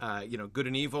 Good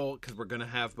and evil, because we're going to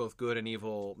have both good and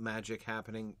evil magic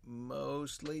happening.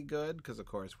 Mostly good, because of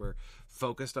course we're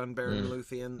focused on Beren and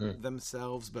Luthien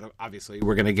themselves. But obviously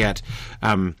we're going to get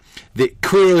the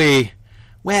clearly.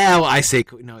 Well, I say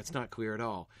no, it's not clear at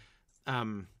all.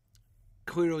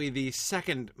 Clearly, the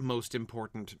second most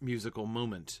important musical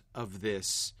moment of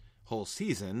this whole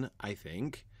season, I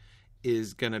think,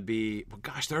 is going to be, well,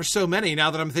 gosh, there are so many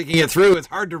now that I'm thinking it through. It's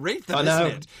hard to rate them,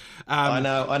 isn't it? I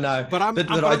know. But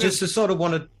I just sort of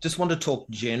want to talk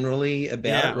generally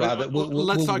about it rather.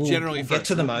 Let's talk generally first. Get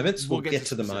to the moments. We'll get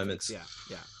to the moments.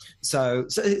 Yeah. So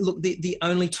look, the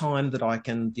only time that I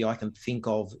can think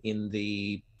of in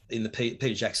the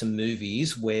Peter Jackson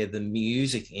movies where the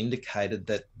music indicated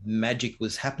that magic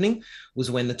was happening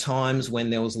was when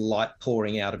there was light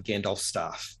pouring out of Gandalf's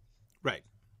staff. Right.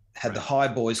 Had the High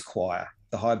Boys Choir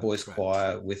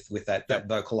with that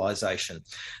vocalization.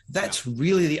 That's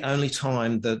really the only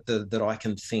time that I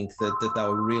can think that they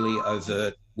were really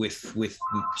overt with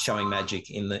showing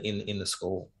magic in the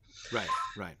score. Right.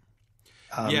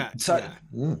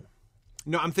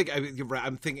 No, I'm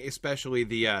thinking especially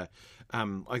the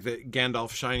like the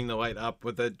Gandalf shining the light up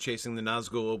with the chasing the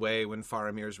Nazgul away when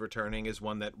Faramir's returning is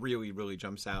one that really, really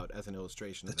jumps out as an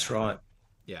illustration. That's right.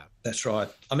 Yeah, that's right.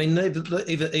 I mean,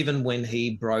 even when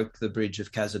he broke the bridge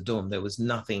of Khazad-dûm, there was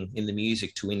nothing in the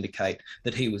music to indicate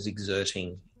that he was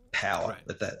exerting power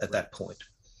at that point.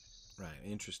 Right.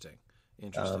 Interesting.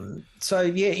 So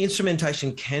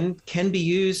instrumentation can be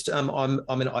used.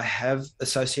 I have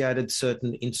associated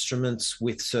certain instruments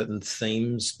with certain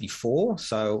themes before,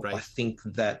 so I think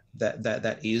that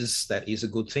is a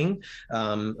good thing,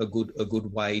 a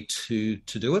good way to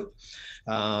do it.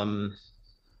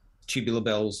 Tubular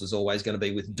bells is always going to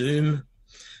be with doom.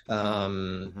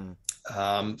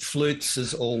 Flutes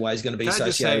is always going to be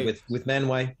associated with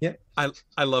Manwë. Yep.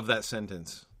 I love that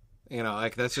sentence.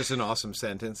 Like that's just an awesome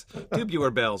sentence.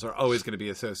 Tubular bells are always going to be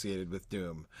associated with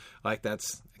doom. Like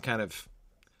that's kind of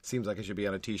seems like it should be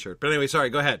on a T-shirt. But anyway, sorry.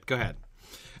 Go ahead.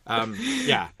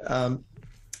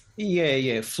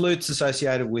 Flutes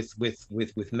associated with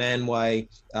Manwë,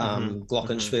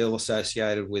 glockenspiel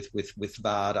associated with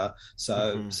Varda.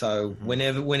 So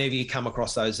whenever you come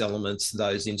across those elements,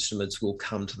 those instruments will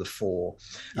come to the fore.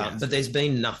 But there's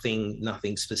been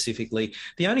nothing specifically.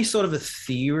 The only sort of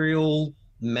ethereal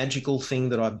magical thing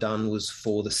that I've done was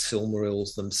for the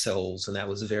Silmarils themselves, and that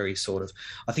was a very sort of,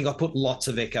 I think I put lots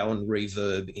of echo and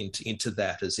reverb into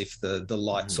that, as if the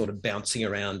light sort of bouncing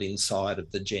around inside of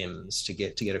the gems to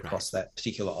get across that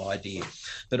particular idea.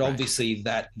 But obviously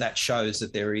that shows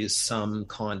that there is some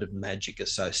kind of magic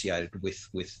associated with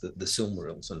the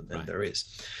Silmarils, and there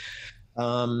is.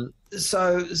 Apart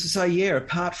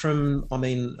from,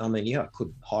 I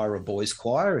could hire a boys'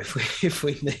 choir if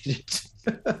we needed to.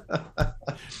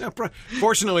 No,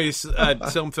 fortunately,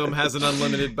 Film has an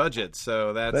unlimited budget,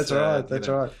 so that's right. That's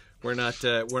right. We're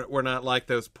not like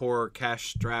those poor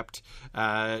cash-strapped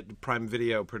Prime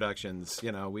Video productions.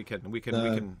 We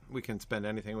can spend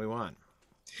anything we want.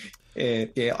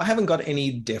 Yeah. I haven't got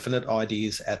any definite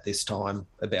ideas at this time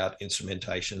about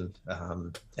instrumentation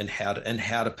and how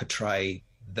to portray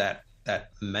that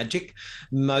magic.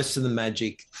 Most of the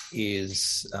magic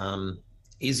is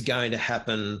going to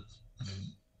happen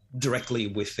directly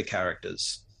with the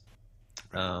characters.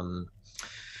 I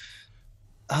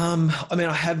mean,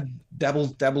 I have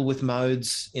dabbled with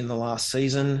modes in the last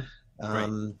season.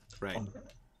 Right. I'm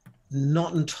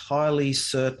not entirely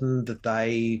certain that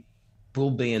they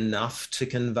will be enough to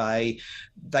convey.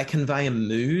 They convey a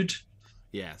mood.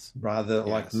 Yes.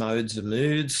 Like modes of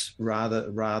moods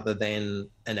rather than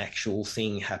an actual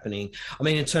thing happening. I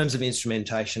mean, in terms of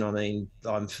instrumentation, I mean,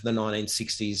 I'm for the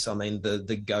 1960s. I mean,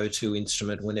 the go-to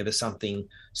instrument whenever something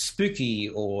spooky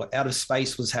or out of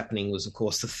space was happening was, of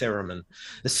course, the theremin.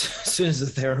 As soon as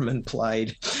the theremin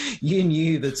played, you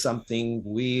knew that something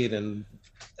weird and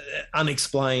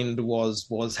unexplained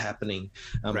was happening.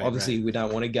 Obviously, we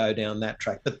don't want to go down that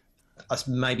track, but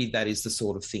maybe that is the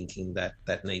sort of thinking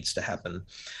that needs to happen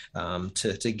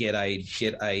to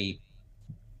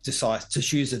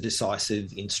choose a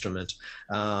decisive instrument.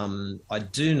 I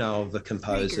do know of a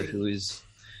composer who is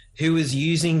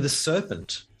using the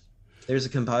serpent. There's a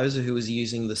composer who is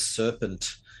using the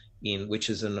serpent which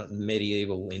is a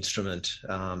medieval instrument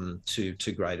to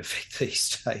great effect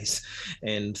these days,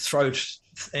 and throat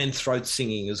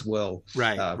singing as well,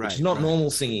 which is not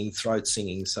normal singing, throat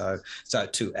singing. So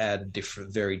to add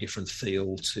very different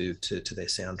feel to their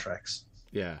soundtracks.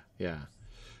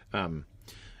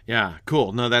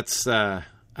 Cool. No, that's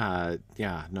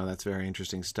that's very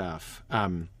interesting stuff.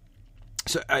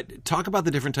 So talk about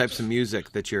the different types of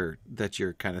music that you're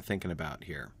kind of thinking about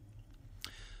here.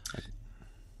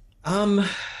 The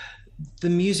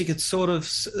music, it's sort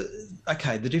of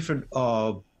okay. The different.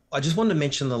 I just wanted to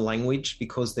mention the language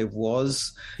because there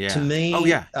was to me. Oh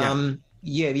yeah. When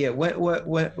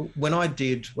I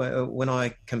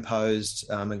composed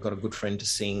and got a good friend to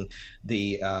sing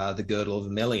the Girdle of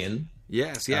Melian.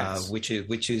 Yes. Which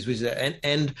is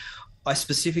and I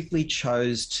specifically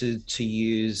chose to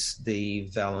use the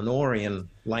Valinorian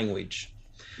language.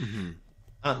 Mm-hmm.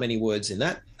 Aren't many words in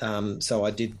that, so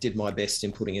I did my best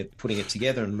in putting it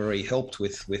together, and Marie helped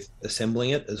with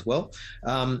assembling it as well.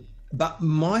 But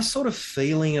my sort of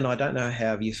feeling, and I don't know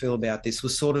how you feel about this,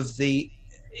 was sort of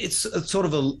it's sort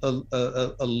of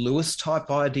a Lewis type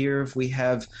idea of we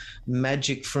have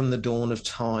magic from the dawn of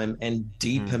time and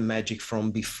deeper magic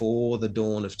from before the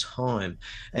dawn of time.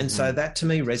 And so that to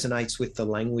me resonates with the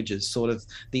languages. Sort of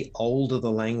the older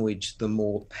the language, the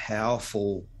more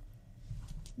powerful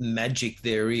magic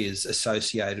there is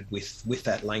associated with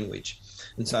that language.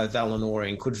 And so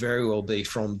Valinorian could very well be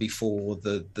from before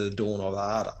the dawn of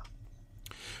Arda.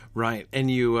 Right. And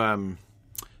you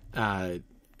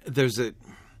there's a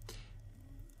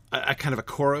kind of a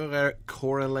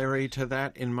corollary to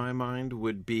that in my mind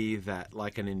would be that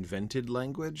like an invented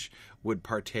language would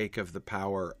partake of the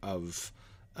power of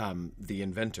the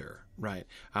inventor, right?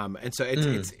 And so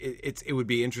it would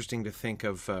be interesting to think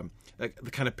of like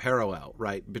the kind of parallel,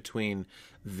 right, between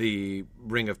the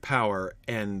Ring of Power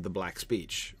and the Black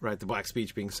Speech, right? The Black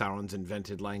Speech being Sauron's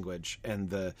invented language,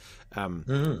 and the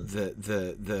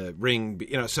ring,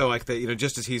 so like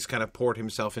just as he's kind of poured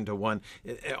himself into one,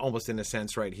 almost in a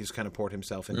sense, right? He's kind of poured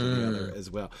himself into the other as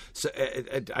well. So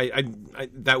I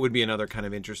that would be another kind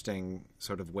of interesting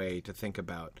sort of way to think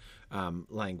about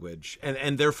language,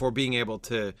 and therefore being able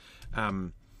to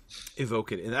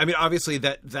evoke it. I mean, obviously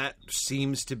that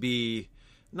seems to be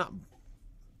not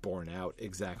borne out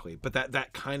exactly, but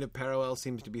that kind of parallel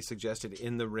seems to be suggested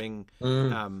in the ring,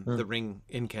 the ring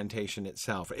incantation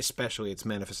itself, especially its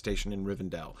manifestation in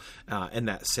Rivendell, and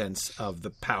that sense of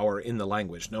the power in the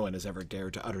language. No one has ever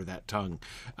dared to utter that tongue,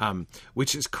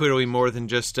 which is clearly more than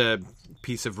just a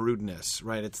piece of rudeness,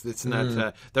 right? It's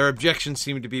not. Their objections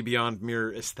seem to be beyond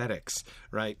mere aesthetics,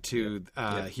 right? To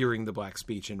hearing the Black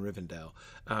Speech in Rivendell.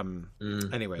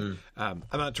 Anyway, I'm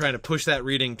not trying to push that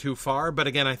reading too far, but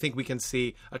again, I think we can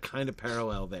see a kind of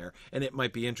parallel there, and it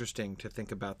might be interesting to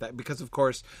think about that because, of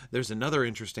course, there's another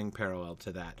interesting parallel to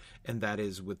that, and that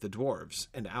is with the dwarves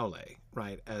and Aule,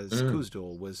 right? As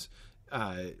Khuzdul was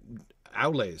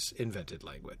Aule's invented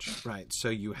language, right? So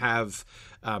you have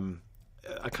a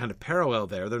kind of parallel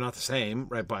there. They're not the same,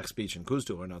 right? Black Speech and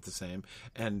Khuzdul are not the same,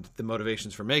 and the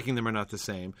motivations for making them are not the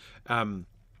same.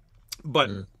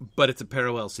 But it's a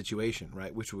parallel situation,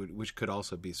 right? Which could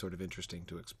also be sort of interesting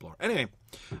to explore. Anyway,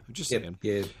 I'm just saying.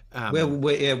 Yeah.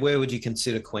 Where would you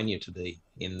consider Quenya to be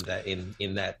in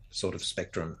that sort of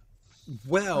spectrum?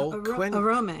 Well,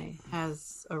 Arome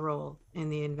has a role in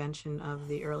the invention of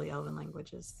the early Elven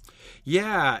languages.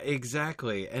 Yeah,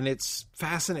 exactly. And it's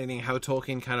fascinating how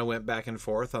Tolkien kind of went back and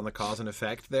forth on the cause and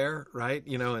effect there, right?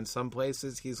 In some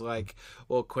places he's like,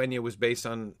 well, Quenya was based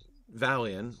on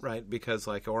Valian, right? Because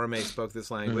like Orome spoke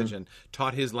this language and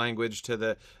taught his language to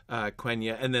the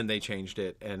Quenya, and then they changed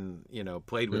it and, you know,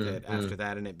 played with it after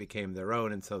that, and it became their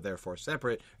own, and so therefore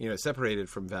separated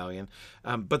from Valian.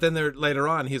 But then later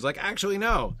on, he's like, actually,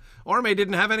 no, Orome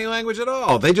didn't have any language at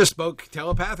all. They just spoke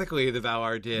telepathically, the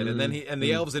Valar did, and then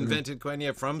the elves invented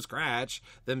Quenya from scratch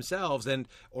themselves, and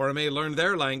Orome learned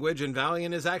their language, and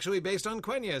Valian is actually based on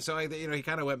Quenya. So he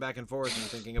kind of went back and forth and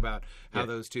thinking about how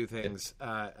those two things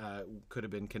could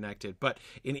have been connected. But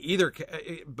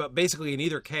basically in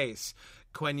either case,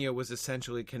 Quenya was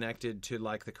essentially connected to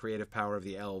like the creative power of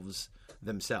the elves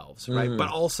themselves, right? But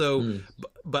also,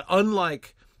 but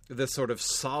unlike the sort of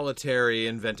solitary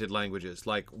invented languages,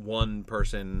 like one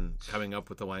person coming up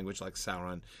with the language, like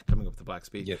Sauron coming up with the Black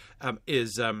Speak,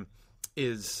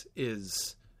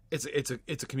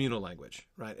 it's a communal language,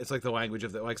 right? It's like the language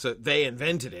of so they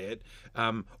invented it,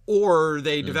 or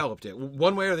they developed it,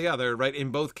 one way or the other, right?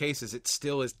 In both cases, it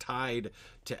still is tied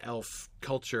to elf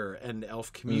culture and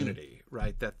elf community,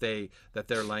 right? That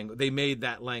their language, they made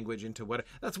that language into what.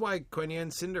 That's why Quenya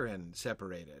and Sindarin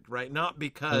separated, right? Not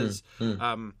because,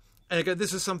 and again,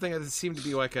 this is something that seemed to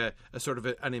be like a sort of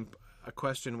a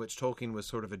question which Tolkien was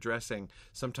sort of addressing,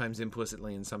 sometimes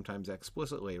implicitly and sometimes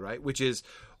explicitly, right? Which is,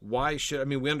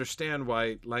 we understand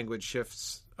why language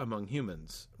shifts among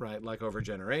humans, right? Like over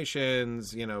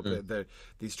generations, you know,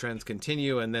 these trends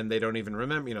continue, and then they don't even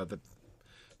remember, you know, the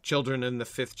children in the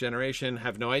fifth generation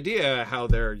have no idea how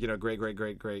their, you know, great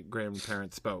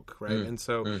grandparents spoke, right? And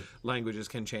so languages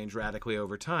can change radically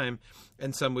over time.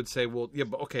 And some would say, well, yeah,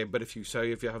 but okay, but if you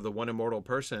have the one immortal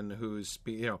person who's,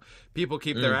 you know, people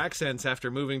keep their accents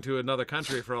after moving to another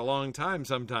country for a long time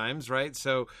sometimes, right?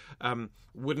 So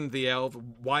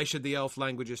why should the elf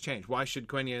languages change? Why should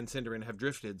Quenya and Sindarin have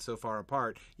drifted so far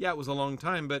apart? Yeah, it was a long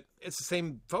time, but it's the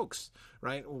same folks,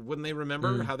 right? Wouldn't they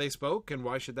remember how they spoke, and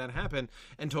why should that happen?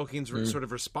 And Tolkien's sort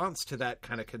of response to that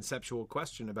kind of conceptual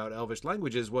question about elvish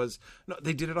languages was, no,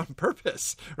 they did it on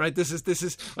purpose, right? This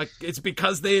is like, it's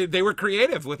because they were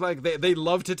creative with, like, they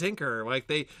love to tinker, like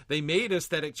they made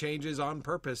aesthetic changes on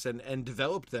purpose and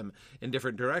developed them in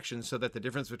different directions, so that the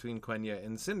difference between Quenya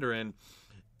and Sindarin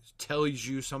tells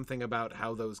you something about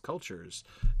how those cultures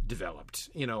developed,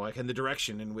 you know, like in the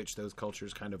direction in which those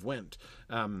cultures kind of went.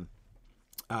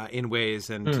 In ways,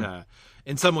 and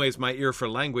in some ways, my ear for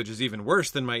language is even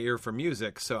worse than my ear for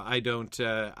music. So I don't.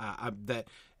 That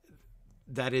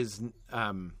is.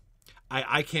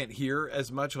 I can't hear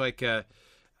as much. Like I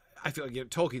feel like, you know,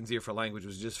 Tolkien's ear for language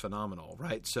was just phenomenal,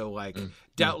 right? So like,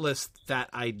 doubtless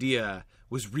that idea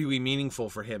was really meaningful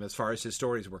for him as far as his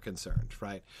stories were concerned,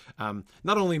 right?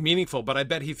 Not only meaningful, but I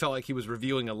bet he felt like he was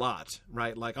revealing a lot,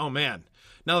 right? Like, oh man,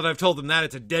 now that I've told them that,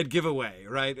 it's a dead giveaway,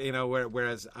 right? You know,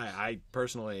 whereas I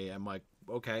personally am like,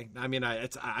 okay, I mean,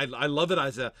 I love it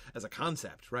as a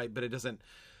concept, right? But it doesn't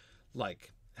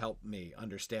like help me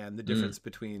understand the difference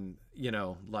between, you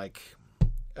know, like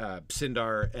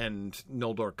Sindar and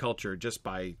Noldor culture just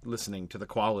by listening to the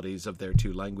qualities of their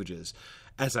two languages,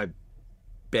 as I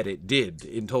bet it did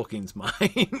in Tolkien's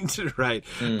mind, right?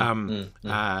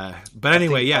 But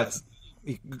anyway, yes.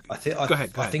 Go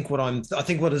ahead. I think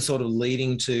what is sort of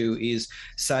leading to is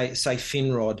say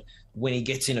Finrod, when he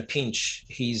gets in a pinch,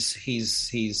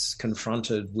 he's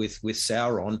confronted with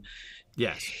Sauron.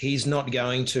 Yes, he's not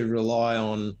going to rely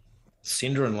on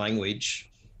Sindarin language.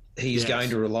 He's going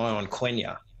to rely on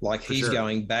Quenya. Like, he's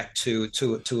going back to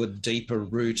a deeper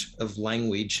root of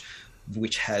language,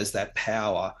 which has that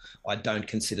power. I don't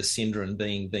consider Sindarin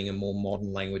being a more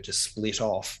modern language, a split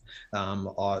off.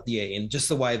 In just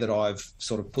the way that I've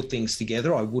sort of put things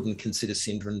together, I wouldn't consider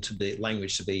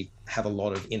Sindarin have a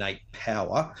lot of innate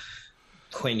power.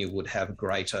 Quenya would have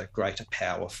greater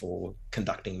power for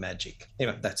conducting magic.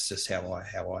 Anyway, that's just how I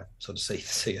sort of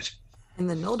see it. And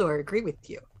the Noldor agree with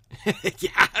you.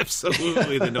 Yeah,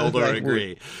 absolutely. The Noldor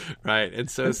agree, right?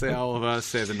 And so say all of us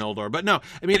say the Noldor, but no,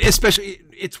 I mean, especially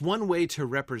it's one way to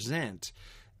represent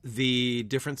the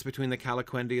difference between the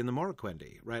Calaquendi and the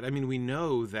Morroquendi, right? I mean, we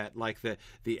know that like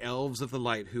the elves of the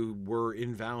light who were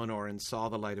in Valinor and saw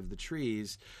the light of the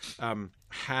trees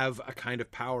have a kind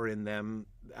of power in them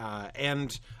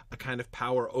and a kind of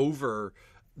power over,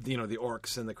 you know, the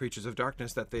orcs and the creatures of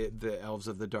darkness that the elves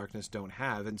of the darkness don't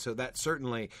have. And so that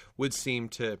certainly would seem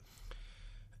to,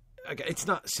 it's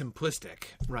not simplistic,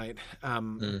 right?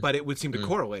 But it would seem to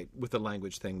correlate with the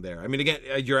language thing there. I mean, again,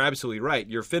 you're absolutely right.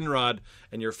 You're Finrod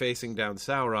and you're facing down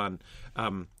Sauron.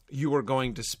 You are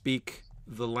going to speak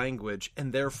the language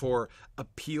and therefore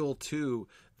appeal to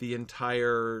the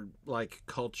entire like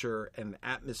culture and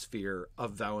atmosphere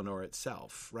of Valinor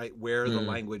itself, right? Where the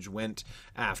language went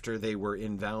after they were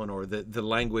in Valinor, the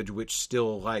language which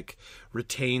still like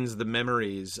retains the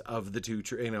memories of the two,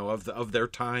 of their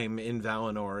time in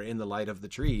Valinor in the light of the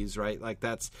trees, right? Like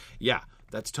that's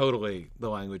totally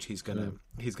the language he's gonna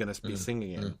be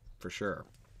singing in for sure.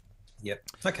 Yep.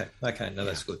 Okay. No,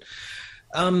 that's good.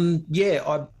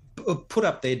 I put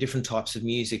up there different types of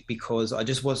music because I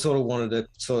just wanted to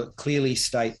sort of clearly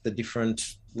state the different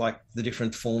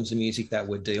forms of music that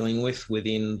we're dealing with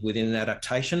within an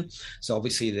adaptation. So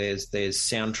obviously there's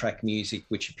soundtrack music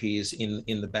which appears in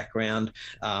the background.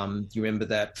 You remember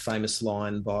that famous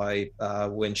line by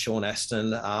when Sean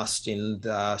Astin asked in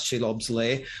Shelob's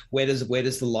Lair, where does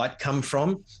the light come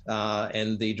from?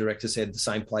 And the director said the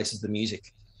same place as the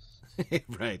music.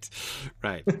 right.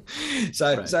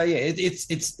 So yeah,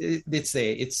 it's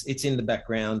there. It's in the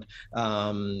background.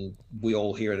 We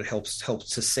all hear it. It helps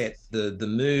to set the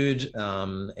mood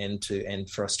and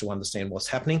for us to understand what's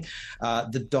happening.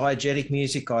 The diegetic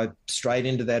music, I strayed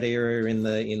into that area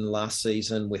in last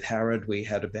season with Harrod. We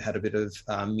had a bit of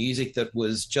music that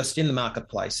was just in the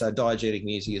marketplace. So diegetic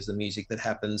music is the music that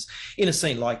happens in a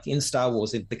scene, like in Star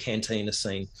Wars, the cantina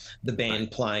scene. The band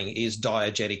playing is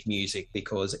diegetic music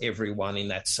because everyone in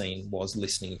that scene was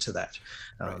listening to that.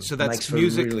 So that's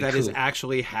music really that cool. is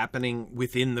actually happening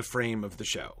within the frame of the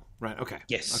show, right? Okay.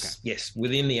 Yes,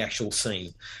 within the actual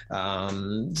scene.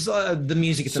 So the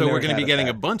music. So we're going to be getting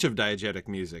a bunch of diegetic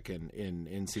music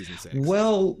in season 6.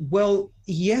 Well,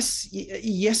 yes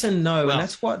and no, and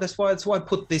that's why I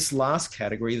put this last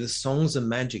category, the songs of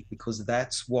magic, because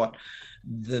that's what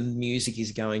the music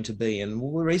is going to be. And the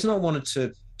reason I wanted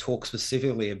to talk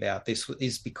specifically about this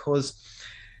is because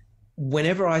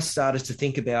whenever I started to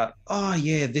think about,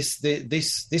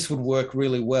 this would work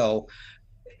really well,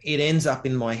 it ends up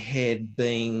in my head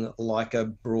being like a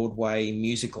Broadway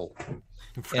musical.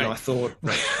 Right. And I thought,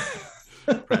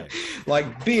 right.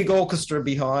 like big orchestra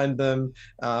behind them.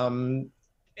 And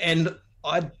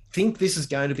I think this is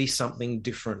going to be something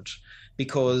different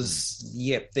because,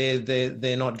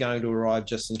 they're not going to arrive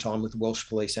just in time with the Welsh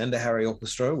Police and the Harry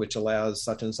Orchestra, which allows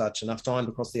such and such enough time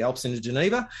to cross the Alps into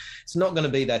Geneva. It's not going to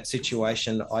be that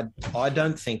situation. I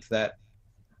don't think that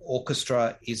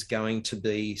orchestra is going to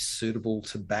be suitable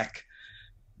to back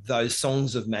those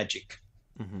songs of magic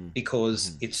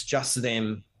because it's just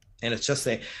them and it's just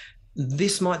there.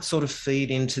 This might sort of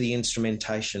feed into the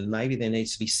instrumentation. Maybe there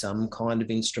needs to be some kind of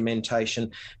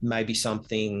instrumentation, maybe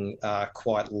something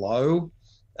quite low,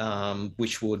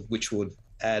 which would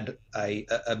add a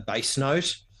bass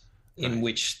note in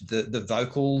which the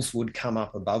vocals would come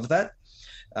up above that,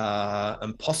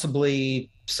 and possibly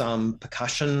some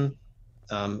percussion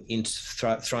thrown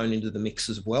into the mix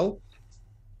as well,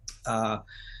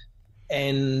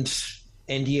 and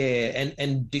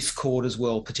discord as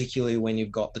well, particularly when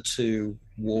you've got the two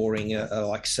warring,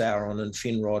 like Sauron and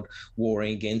Finrod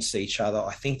warring against each other.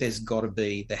 I think there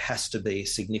has to be a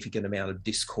significant amount of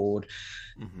discord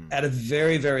at a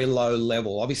very, very low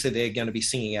level. Obviously, they're going to be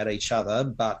singing at each other,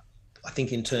 but I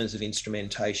think in terms of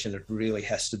instrumentation, it really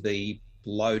has to be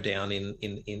low down in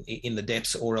the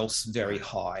depths, or else very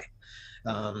high.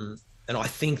 And I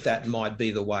think that might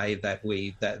be the way that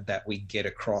we get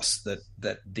across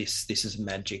that this is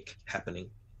magic happening.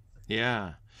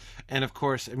 Yeah. And of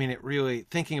course, I mean, it really,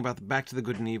 thinking about the Back to the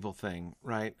Good and Evil thing,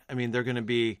 right? I mean, they're going to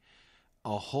be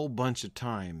a whole bunch of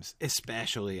times,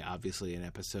 especially obviously in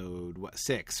episode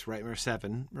 6, right? Or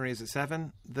 7. Marie, is it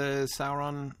 7? The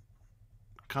Sauron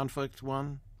conflict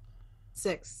one?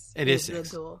 6. It is 6.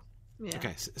 The duel. Yeah.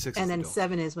 Okay, 6 and is then the duel.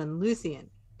 7 is when Luthien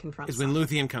confronts. Is when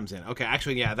Luthien comes in. Okay,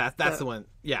 actually, yeah, that's the one.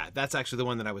 Yeah, that's actually the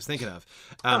one that I was thinking of.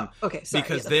 Okay, sorry.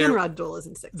 Because the Finrod duel is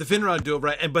in 6. The Finrod duel,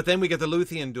 right? But then we get the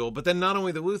Luthien duel. But then not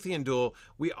only the Luthien duel,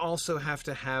 we also have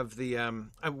to have the.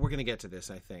 We're going to get to this,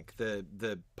 I think.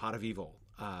 The Pot of Evil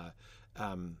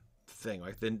thing,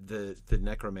 like the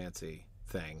necromancy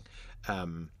thing.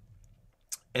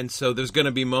 And so there's going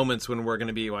to be moments when we're going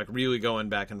to be like really going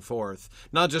back and forth,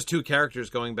 not just two characters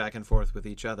going back and forth with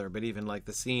each other, but even like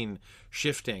the scene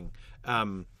shifting.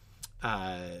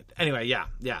 Anyway,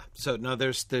 yeah. So no,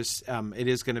 there's it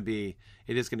is going to be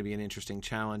an interesting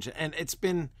challenge, and it's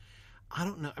been, I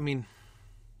don't know. I mean,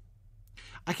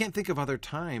 I can't think of other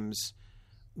times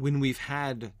when we've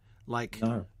had like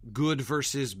good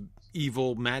versus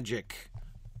evil magic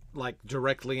like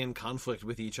directly in conflict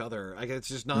with each other. Like it's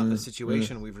just not a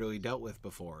situation we've really dealt with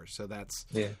before. So that's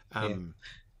And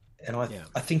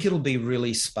I think it'll be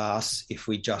really sparse if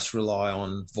we just rely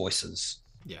on voices.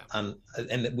 and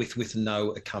with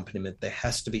no accompaniment. There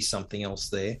has to be something else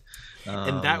there.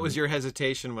 And that was your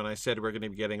hesitation when I said we're going to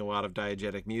be getting a lot of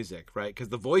diegetic music, right? Because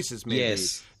the voices may be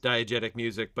diegetic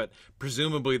music, but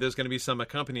presumably there's going to be some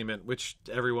accompaniment which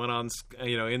everyone on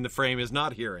in the frame is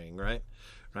not hearing, right?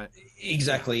 Right.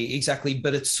 Exactly.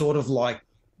 But it's sort of like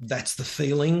that's the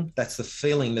feeling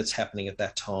that's happening at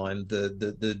that time.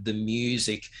 The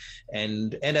music,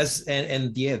 and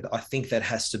I think that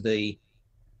has to be.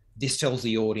 This tells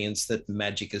the audience that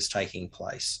magic is taking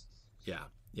place. Yeah.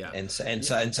 And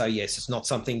so yes, it's not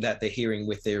something that they're hearing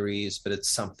with their ears, but it's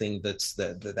something that's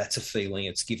a feeling.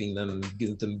 It's giving them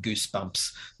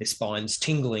goosebumps, their spines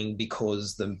tingling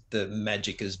because the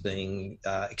magic is being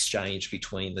exchanged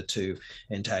between the two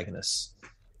antagonists.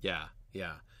 Yeah,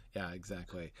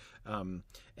 exactly.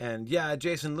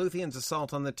 Jason, Luthien's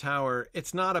assault on the tower,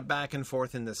 it's not a back and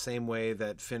forth in the same way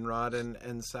that Finrod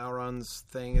and Sauron's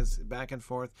thing is back and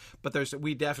forth, but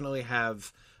we definitely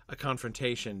have a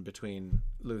confrontation between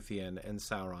Luthien and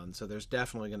Sauron, so there's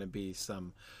definitely going to be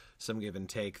some give and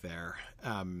take there,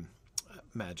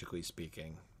 magically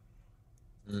speaking.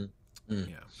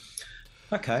 Yeah.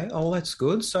 Okay, that's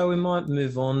good. So we might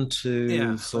move on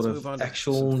to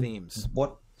actual themes.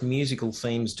 What musical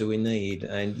themes do we need?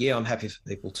 And I'm happy for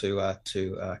people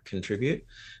to contribute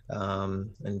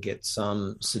and get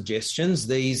some suggestions.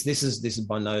 This is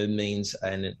by no means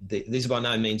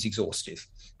exhaustive.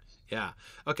 Yeah.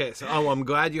 Okay. So, I'm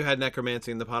glad you had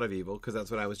necromancy in the Pot of Evil, because that's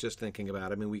what I was just thinking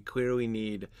about. I mean, we clearly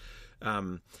need.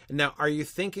 Now, are you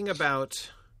thinking about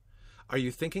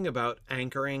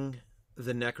anchoring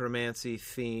the necromancy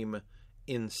theme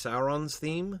in Sauron's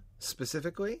theme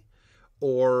specifically,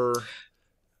 or?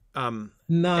 No,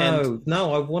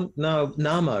 I want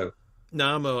Namo.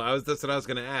 Namo. That's what I was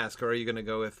going to ask. Or are you going to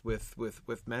go with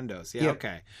Mendos? Yeah.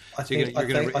 Okay. I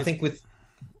think with.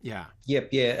 Yeah. Yep.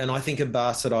 Yeah. And I think a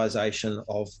bastardization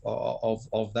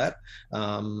of that.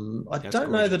 I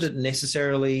don't know that it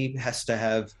necessarily has to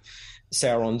have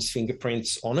Sauron's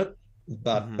fingerprints on it,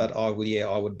 but I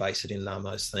would base it in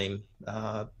Namo's theme,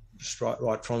 just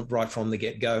right from the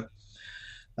get go.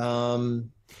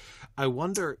 I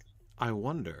wonder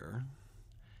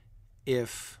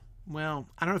if, well,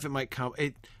 I don't know if it might come.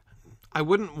 I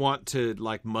wouldn't want to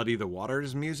muddy the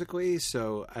waters musically,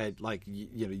 so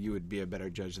you would be a better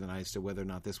judge than I as to whether or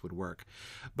not this would work.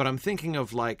 But I'm thinking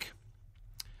of a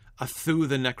Thu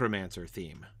the Necromancer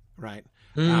theme, right?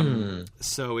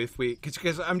 So if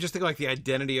because I'm just thinking the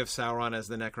identity of Sauron as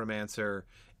the Necromancer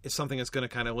is something that's going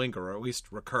to kind of linger, or at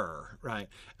least recur, right,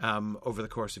 over the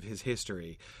course of his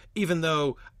history. Even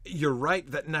though you're right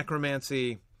that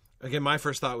necromancy. Again, my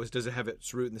first thought was, does it have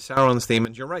its root in the Sauron's theme?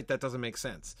 And you're right, that doesn't make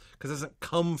sense, because it doesn't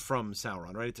come from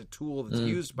Sauron, right? It's a tool that's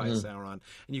used by Sauron,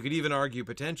 and you could even argue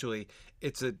potentially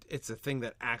it's a thing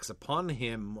that acts upon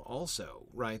him also,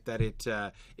 right? That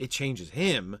it changes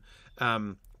him,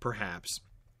 perhaps.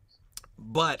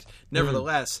 But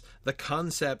nevertheless, the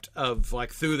concept of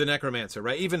Thu the Necromancer,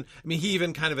 right? He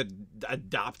even kind of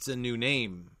adopts a new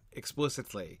name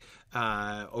explicitly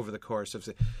over the course of.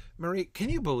 Marie, can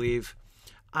you believe?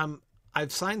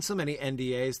 I've signed so many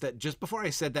NDAs that just before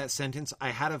I said that sentence,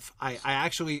 I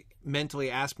actually mentally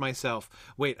asked myself,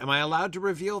 wait, am I allowed to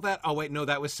reveal that? Oh, wait, no,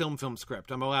 that was film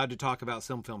script. I'm allowed to talk about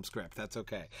film script. That's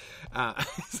okay. I'm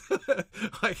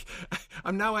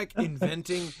now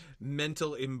inventing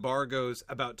mental embargoes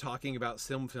about talking about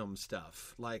film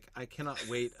stuff. I cannot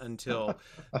wait until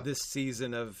this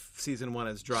season of season 1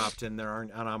 is dropped and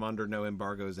I'm under no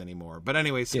embargoes anymore. But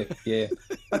anyways, yeah.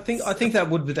 I think that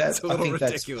would be that. I think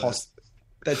ridiculous.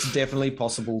 That's definitely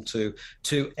possible to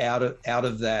out of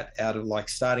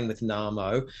starting with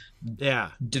Namo.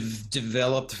 Yeah.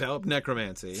 Develop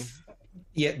necromancy.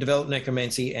 Yeah, develop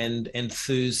necromancy, and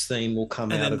Thu's theme will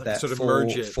come out of that. Sort of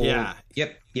merge it. Yeah.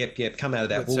 Yep. Come out of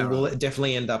that. We'll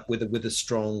definitely end up with a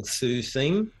strong Thu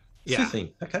theme. Yeah. Thu theme.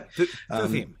 Okay. Thu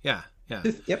theme. Yeah.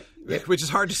 Yep. Which is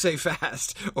hard to say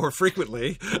fast or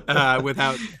frequently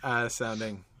without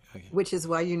sounding. Okay. Which is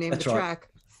why you named the track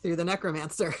Thu the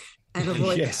Necromancer. And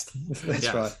avoid That's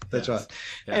right. Yes.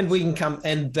 And we can come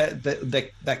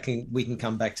we can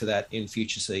come back to that in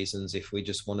future seasons if we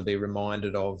just want to be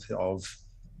reminded of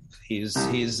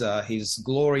his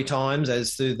glory times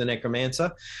as Thu the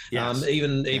Necromancer. Yes.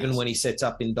 Even when he sets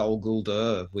up in Dol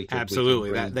Guldur, we could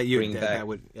absolutely bring back. That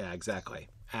would exactly.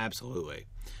 Absolutely.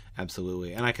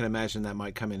 And I can imagine that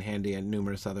might come in handy in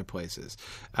numerous other places.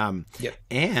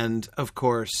 And of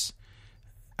course,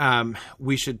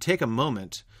 we should take a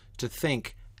moment to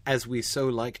think as we so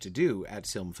like to do at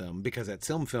Silmfilm, because at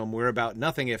Silmfilm we're about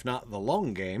nothing if not the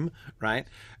long game, right?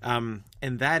 And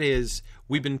that is,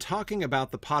 we've been talking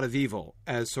about the Pot of Evil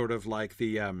as sort of like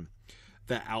the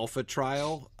alpha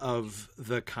trial of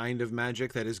the kind of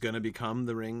magic that is going to become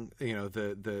the ring. You know,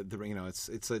 the ring. You know,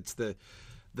 it's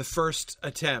the first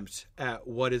attempt at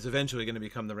what is eventually going to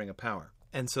become the Ring of Power.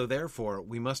 And so, therefore,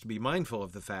 we must be mindful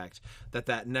of the fact that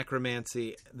the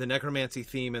necromancy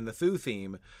theme and the Thu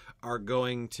theme are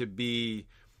going to be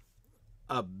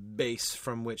a base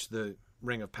from which the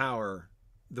Ring of Power,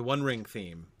 the One Ring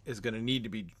theme, is going to need to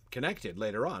be connected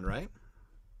later on, right?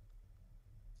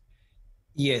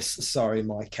 Yes, sorry,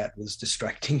 my cat was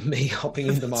distracting me, hopping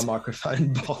into my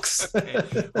microphone box.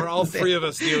 Okay. We're all three of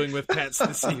us dealing with pets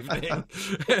this evening,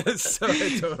 so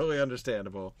it's totally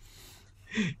understandable.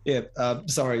 Yeah,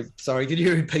 sorry. Could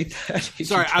you repeat that?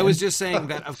 Sorry, I was just saying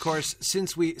that, of course,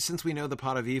 since we know the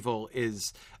Pot of Evil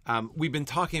is, we've been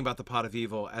talking about the Pot of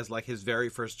Evil as like his very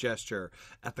first gesture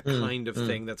at the kind of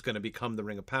thing that's going to become the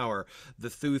Ring of Power. The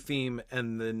Thu theme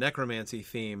and the necromancy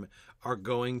theme are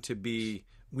going to be.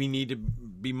 We need to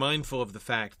be mindful of the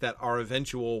fact that our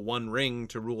eventual One Ring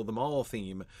to rule them all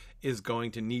theme is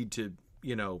going to need to,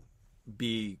 you know,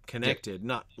 be connected,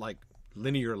 not like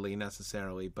linearly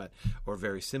necessarily, but or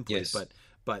very simply,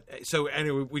 but so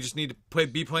anyway, we just need to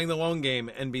be playing the long game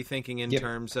and be thinking in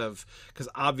terms of, because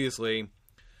obviously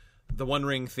the One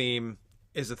Ring theme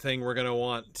is a thing we're going to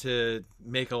want to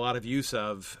make a lot of use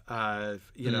of,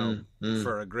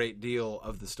 for a great deal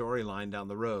of the storyline down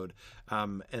the road.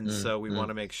 So we want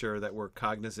to make sure that we're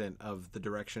cognizant of the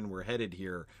direction we're headed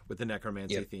here with the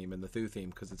necromancy theme and the Thu theme,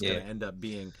 because it's going to end up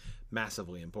being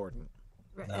massively important.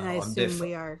 Right. And I assume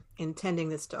we are intending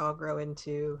this to all grow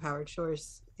into Howard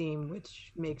Shore's theme,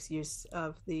 which makes use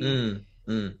of the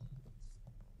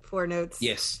 4 notes.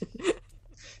 Yes.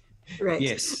 Right.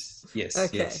 Yes.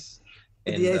 Okay. Yes.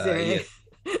 And, okay.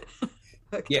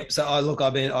 Yeah. So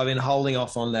I've been holding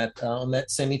off on that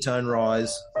semitone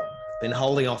rise. Been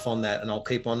holding off on that, and I'll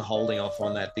keep on holding off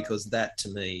on that, because that to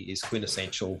me is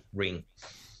quintessential Ring.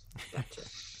 Gotcha.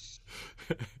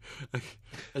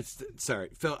 Sorry,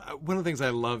 Phil. One of the things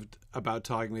I loved about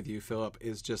talking with you, Philip,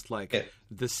 is just like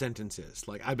the sentences.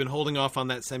 Like, I've been holding off on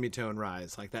that semitone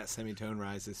rise. Like, that semitone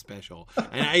rise is special.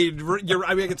 And you're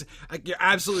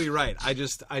absolutely right. I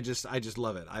just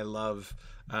love it. I love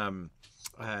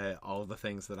all the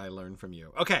things that I learned from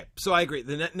you. Okay, so I agree.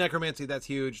 The necromancy, that's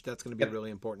huge. That's going to be a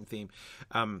really important theme.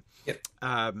 Huan,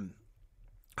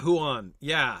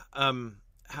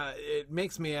 it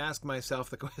makes me ask myself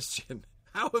the question: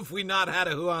 how have we not had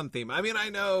a Huan theme? I mean, I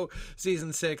know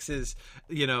season 6 is,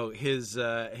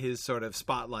 his sort of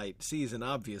spotlight season,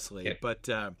 obviously, but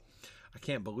I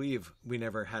can't believe we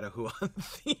never had a Huan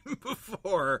theme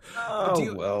before.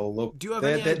 Look. Do you have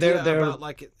any idea about,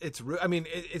 like, it's? I mean,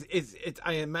 it's.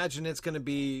 I imagine it's going to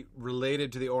be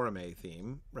related to the Orome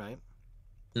theme, right?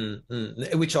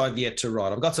 Which I've yet to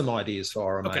write. I've got some ideas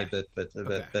for Orome, but oh,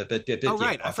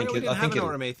 right. I think we didn't have an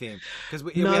Orome theme, because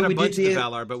we had a bunch of the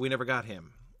Valar, but we never got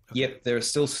him. Okay. Yep, there are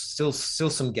still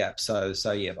some gaps. So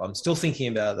yeah, I'm still thinking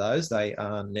about those. They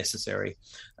are necessary.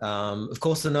 Of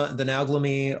course, the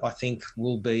Nauglamir, I think,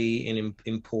 will be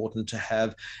important to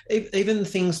have. Even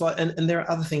things like, and there are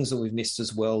other things that we've missed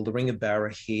as well. The Ring of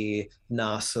Barahir,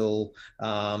 Narsil,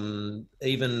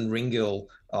 even Ringil.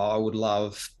 I would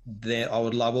love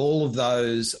all of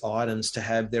those items to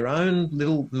have their own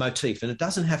little motif, and it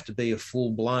doesn't have to be a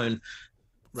full-blown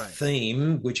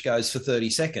theme which goes for 30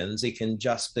 seconds. It can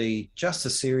just be a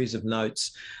series of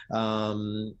notes,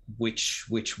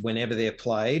 which whenever they're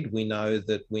played, we know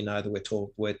that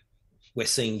we're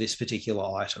seeing this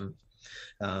particular item.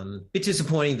 Bit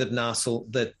disappointing that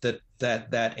Narsil,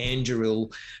 that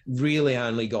Anduril really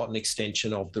only got an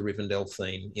extension of the Rivendell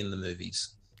theme in the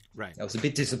movies. Right. That was a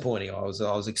bit disappointing. I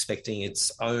was expecting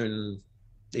its own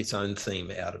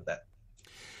theme out of that.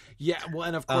 Yeah, well,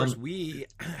 and of course we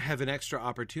have an extra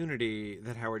opportunity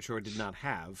that Howard Shore did not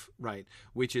have, right?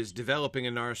 Which is developing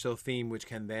a Narsil theme, which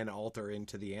can then alter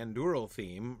into the Anduril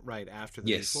theme, right, after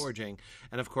the reforging.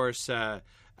 And of course,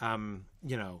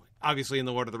 obviously in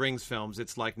the Lord of the Rings films,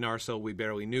 it's like Narsil, we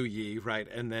barely knew ye, right?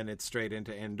 And then it's straight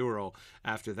into Anduril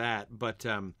after that. But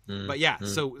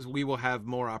so we will have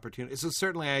more opportunities. So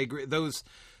certainly I agree. Those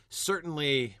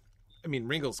certainly, I mean,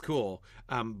 Ringil's cool,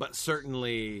 but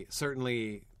certainly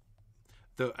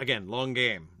again, long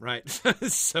game, right?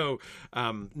 So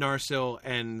Narsil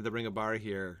and the Ring of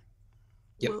Barahir.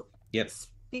 Yep.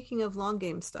 Speaking of long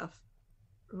game stuff,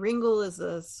 Ringil is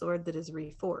a sword that is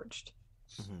reforged.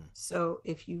 Mm-hmm. So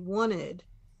if you wanted,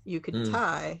 you could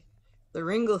tie the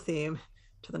Ringil theme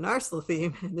to the Narsil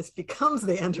theme, and this becomes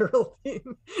the Andoril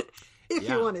theme, if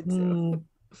you wanted to.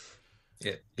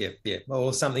 Yeah.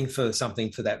 Or something for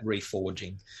that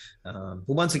reforging. But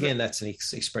once again, that's an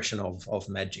expression of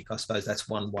magic. I suppose that's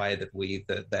one way that we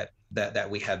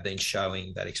have been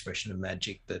showing that expression of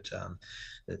magic.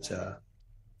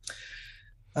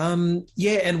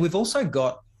 And we've also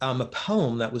got a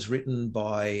poem that was written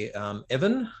by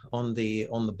Evan on the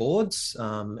boards,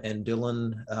 and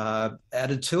Dylan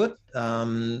added to it,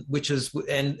 which is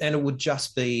and it would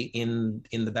just be in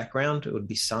the background. It would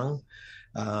be sung.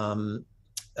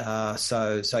 I thought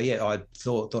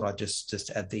I'd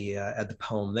just add the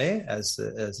poem there as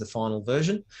the final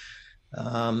version,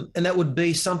 and that would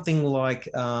be something like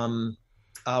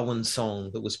Arwen's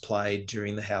song that was played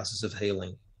during the Houses of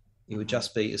Healing. It would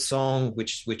just be a song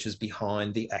which is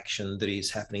behind the action that is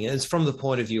happening. And it's from the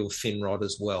point of view of Finrod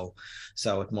as well.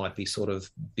 So it might be sort of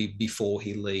before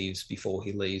he leaves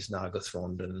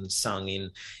Nargothrond, and sung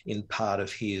in part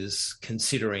of his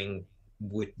considering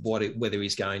whether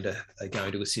he's going to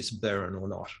assist Beren or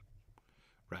not.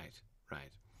 Right.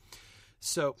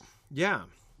 So yeah.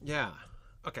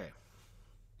 Okay.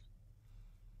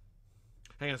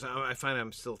 Hang on. So I find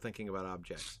I'm still thinking about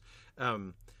objects.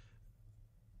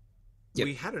 Yep.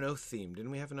 We had an oath theme,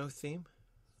 didn't we? Have an oath theme?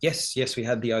 Yes, we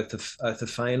had the Oath of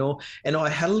Feanor, and I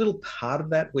had a little part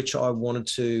of that which I wanted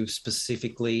to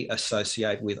specifically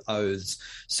associate with oaths,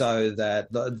 so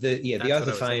that the Oath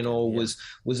of Feanor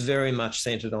was very much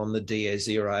centered on the Dies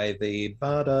Irae, the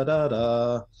ba da da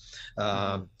da,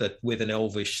 but with an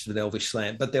elvish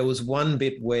slant. But there was one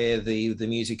bit where the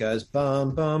music goes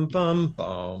bum bum bum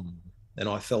bum. And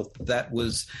I felt that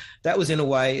was in a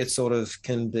way, it sort of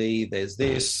can be, there's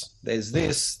this,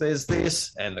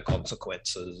 and the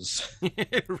consequences.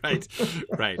 Right.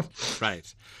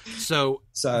 So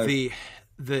the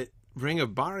Ring of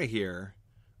Barahir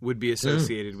would be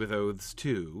associated with oaths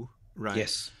too, right?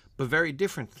 Yes. But very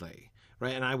differently,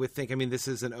 right? And I would think, this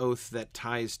is an oath that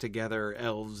ties together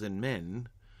elves and men,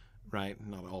 right?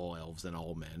 Not all elves and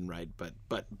all men, right? But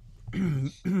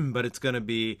but it's going to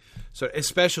be so,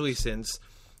 especially since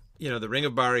the Ring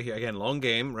of Barahir, again, long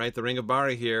game, right? The Ring of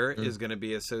Barahir is going to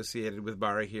be associated with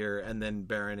Barahir and then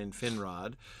Beren and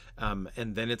Finrod,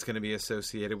 and then it's going to be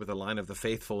associated with the line of the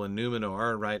faithful in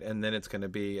Numenor, right? And then it's going to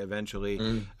be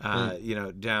eventually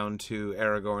down to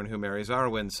Aragorn, who marries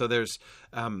Arwen. So there's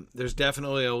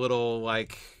definitely a little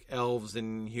like elves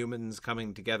and humans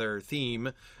coming together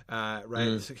theme,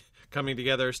 right? Coming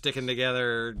together, sticking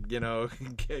together,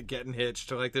 getting hitched.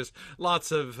 Like there's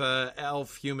lots of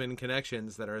elf-human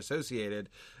connections that are associated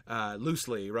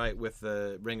loosely, right, with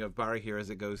the Ring of Barahir as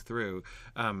it goes through.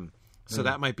 So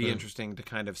that might be interesting to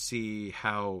kind of see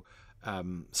how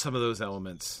some of those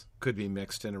elements could be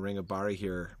mixed in a Ring of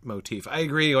Barahir motif. I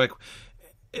agree, like,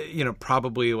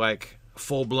 probably like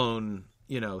full-blown,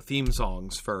 theme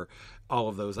songs for all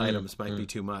of those items might be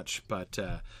too much, but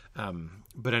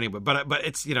anyway, but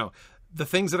it's the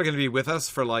things that are going to be with us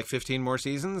for like 15 more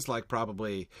seasons, like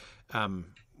probably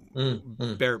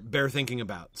bear thinking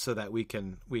about, so that we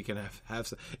can have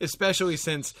some, especially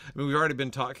since we've already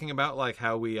been talking about like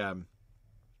how we how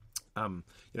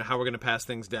we're going to pass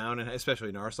things down, and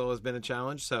especially Narsil has been a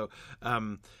challenge. So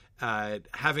having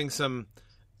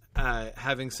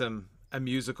a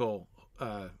musical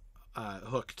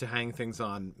hook to hang things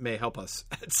on may help us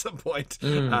at some point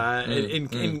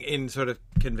in sort of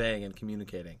conveying and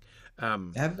communicating.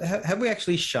 Have we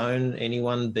actually shown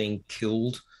anyone being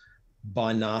killed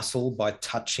by Narsil by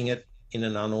touching it in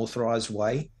an unauthorized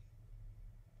way?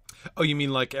 Oh, you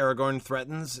mean like Aragorn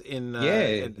threatens in?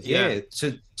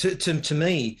 So to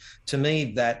me,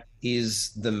 that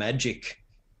is the magic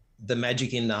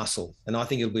in Narsil, and I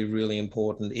think it'll be really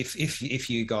important if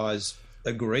you guys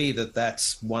agree that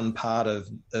that's one part of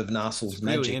Narsil's it's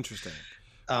magic. Really interesting.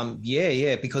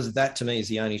 Because that to me is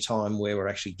the only time where we're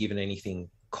actually given anything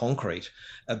concrete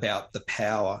about the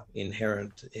power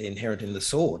inherent in the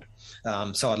sword.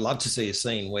 So I'd love to see a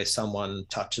scene where someone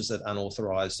touches it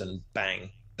unauthorized and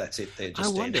bang, that's it. They're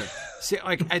just dead. I wonder. See,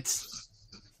 like it's.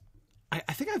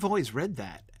 I think I've always read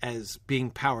that as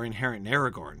being power inherent in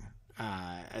Aragorn.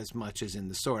 As much as in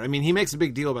the sword. I mean, he makes a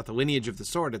big deal about the lineage of the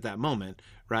sword at that moment,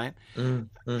 right?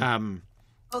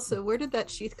 Also, where did that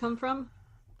sheath come from?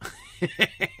 Because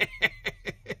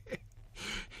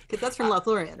that's from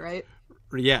Lothlorien, right?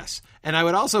 Yes. And I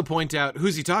would also point out,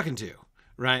 who's he talking to,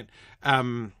 right?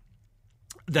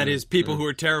 That is people who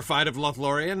are terrified of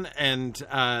Lothlorien and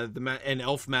and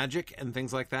elf magic and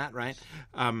things like that, right?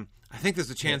 I think there's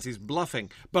a chance he's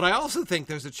bluffing, but I also think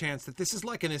there's a chance that this is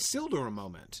like an Isildur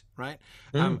moment, right?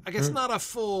 I guess not a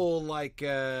full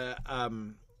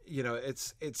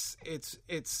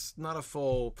it's not a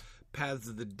full Paths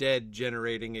of the Dead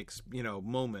generating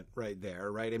moment right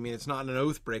there, right? I mean, it's not an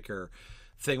Oathbreaker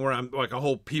thing where I'm like a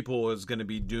whole people is going to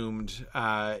be doomed,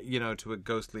 to a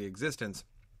ghostly existence.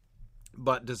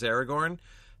 But does Aragorn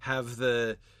have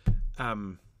the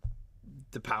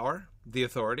power, the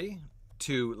authority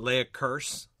to lay a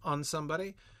curse on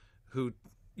somebody who,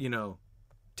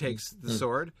 takes the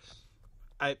sword?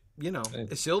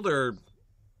 Isildur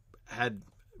had,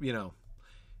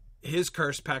 his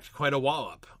curse packed quite a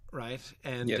wallop, right?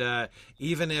 And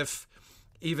even if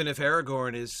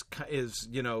Aragorn is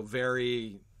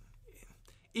very,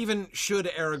 even should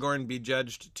Aragorn be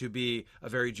judged to be a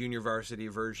very junior varsity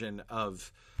version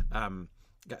of,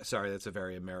 sorry, that's a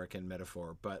very American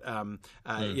metaphor, but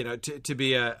to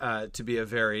be a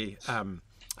very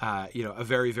a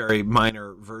very, very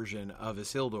minor version of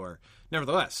Isildur.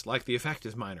 Nevertheless, like, the effect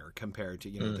is minor compared to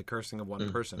the cursing of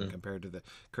one person compared to the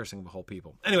cursing of a whole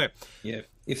people. Anyway,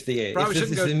 if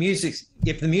the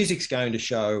music's going to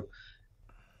show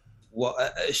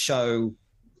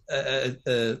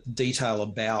detail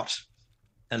about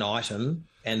an item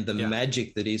and the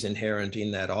magic that is inherent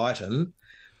in that item,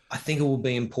 I think it will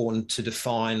be important to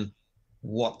define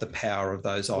what the power of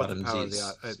those items is.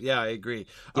 I agree.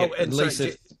 And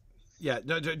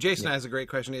Jason has a great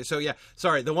question. So,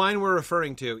 sorry, the wine we're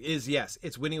referring to is, yes,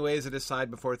 it's when he lays it aside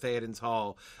before Theoden's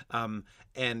Hall,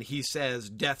 and he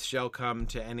says, "Death shall come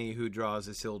to any who draws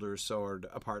Isildur's sword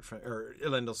or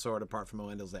Elendil's sword apart from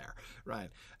Elendil's heir."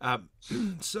 Right.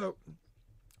 So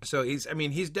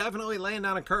he's definitely laying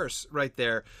down a curse right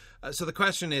there. So the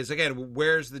question is, again,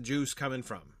 where's the juice coming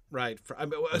from? Right.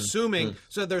 Assuming,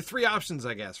 so there are three options,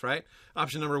 I guess, right?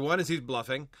 Option number one is he's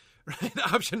bluffing. Right.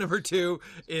 Option number two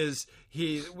is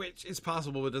which is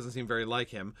possible, but doesn't seem very like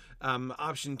him.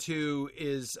 Option two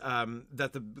is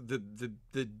that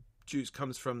the juice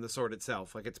comes from the sword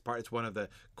itself, like it's one of the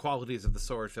qualities of the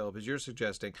sword, Philip, as you're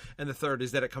suggesting. And the third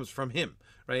is that it comes from him,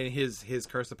 right? And his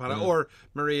curse upon it, or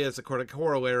Maria's a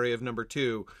corollary of number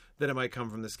two, that it might come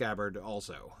from the scabbard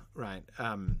also, right?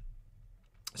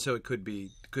 So it could be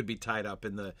tied up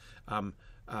in the.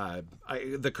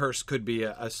 The curse could be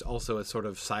also a sort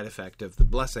of side effect of the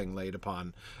blessing laid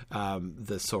upon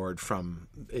the sword from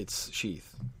its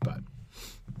sheath. But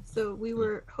so we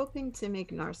were hoping to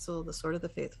make Narsil the Sword of the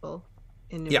Faithful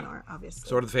in Numenor, obviously.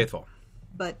 Sword of the Faithful.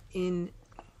 But in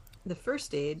the first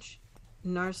stage,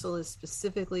 Narsil is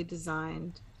specifically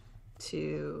designed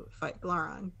to fight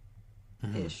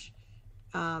Glaurung-ish.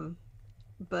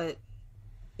 But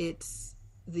it's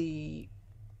the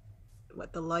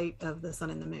light of the sun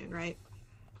and the moon, right?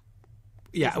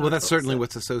 Yeah, well, that's certainly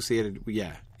what's associated.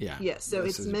 Yeah. So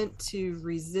it's meant to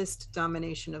resist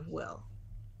domination of will,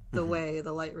 the way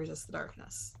the light resists the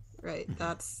darkness, right?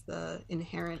 That's the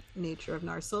inherent nature of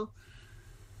Narsil.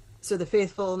 So the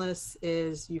faithfulness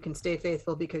is you can stay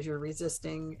faithful because you're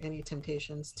resisting any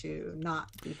temptations to not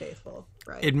be faithful,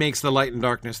 right? It makes the light and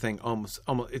darkness thing almost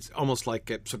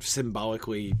like it sort of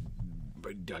symbolically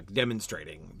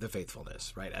demonstrating the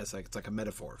faithfulness, right? As it's like a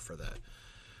metaphor for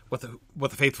what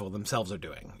the faithful themselves are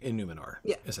doing in Numenor,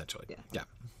 essentially. Yeah.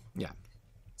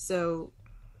 So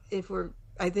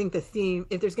I think the theme,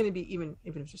 if there's going to be even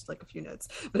if it's just like a few notes,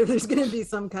 but if there's going to be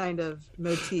some kind of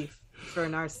motif for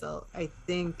Narsil, I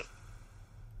think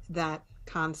that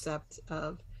concept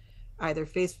of either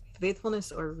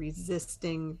faithfulness or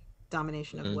resisting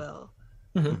domination of will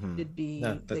should be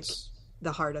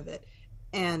the heart of it.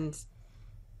 And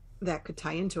that could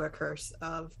tie into a curse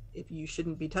of, if you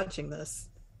shouldn't be touching this,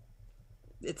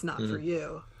 it's not for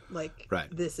you. Like,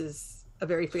 this is a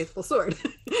very faithful sword.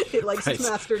 It likes its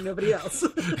master, nobody else.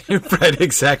 Right,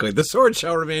 exactly. The sword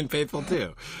shall remain faithful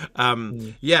too.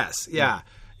 Yes, yeah.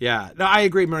 No, I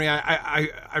agree, Maria.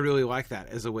 I really like that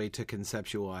as a way to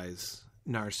conceptualize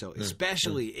Narsil,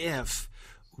 especially if.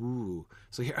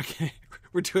 So here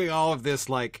we're doing all of this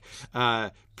like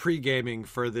pre-gaming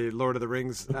for the Lord of the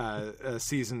Rings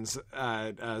season's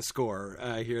score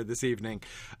here this evening.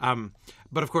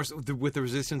 But of course, with the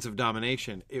resistance of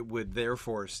domination, it would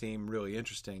therefore seem really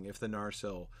interesting if the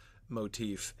Narsil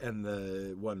motif and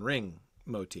the One Ring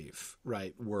motif,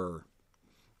 right, were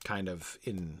kind of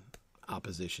in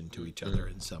opposition to each other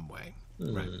in some way,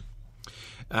 right?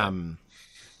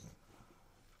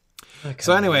 Okay.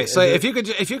 So anyway, if you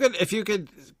could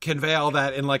convey all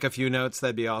that in like a few notes,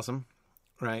 that'd be awesome,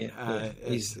 right?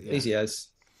 Easy as,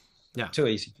 too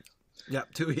easy. Yeah,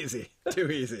 too easy.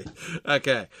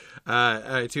 Okay, all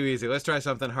right, too easy. Let's try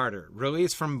something harder.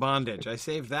 Release from bondage. I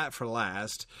saved that for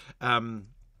last,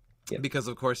 because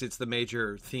of course it's the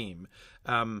major theme,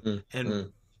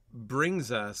 and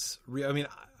brings us.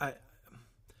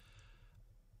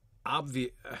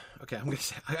 obvious. Okay, I'm gonna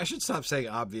say I should stop saying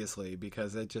obviously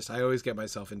because I always get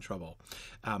myself in trouble.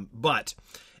 But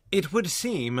it would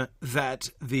seem that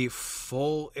the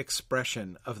full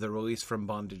expression of the Release from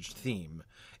Bondage theme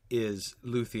is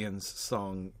Luthien's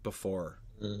song before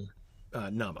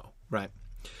Namo, right?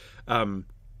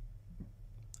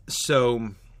 So,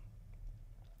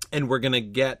 and we're gonna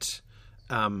get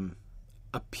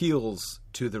appeals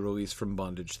to the Release from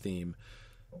Bondage theme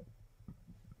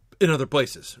in other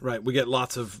places, right? We get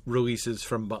lots of releases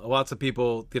from lots of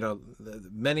people,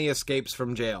 many escapes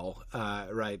from jail,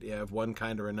 right, of one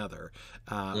kind or another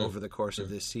over the course of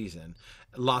this season.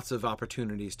 Lots of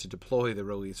opportunities to deploy the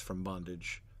Release from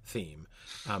Bondage theme,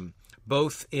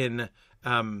 both in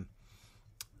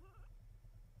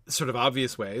sort of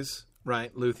obvious ways,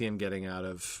 right? Luthien getting out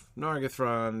of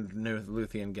Nargothrond,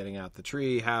 Luthien getting out the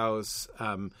tree house,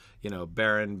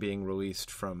 Beren being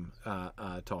released from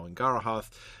Tol Garahoth,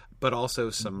 but also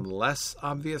some less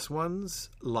obvious ones,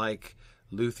 like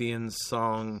Luthien's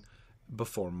song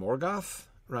before Morgoth,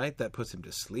 right? That puts him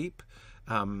to sleep.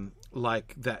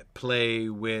 Like that play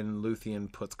when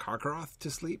Luthien puts Karkaroth to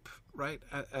sleep, right?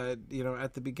 At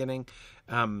the beginning.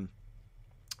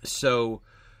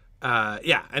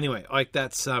 Anyway, like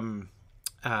that's there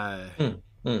are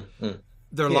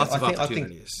lots of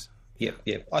opportunities.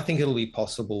 I think it'll be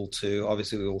possible to.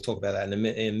 Obviously, we will talk about that in a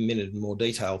minute in more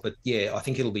detail. But I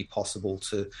think it'll be possible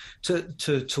to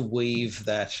weave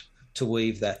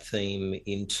that theme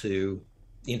into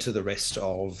the rest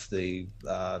of the.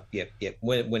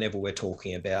 Whenever we're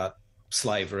talking about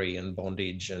slavery and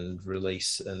bondage and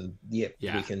release, and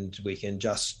we can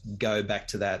just go back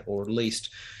to that, or at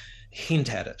least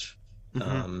hint at it.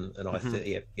 And I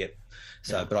think,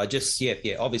 So, but I just,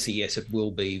 obviously, yes, it will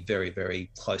be very,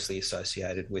 very closely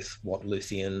associated with what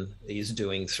Luthien is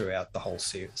doing throughout the whole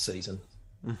season,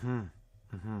 and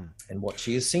what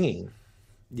she is singing.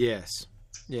 Yes,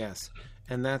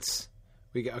 and that's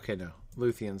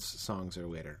Luthien's songs are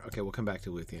later. Okay, we'll come back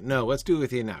to Luthien. No, let's do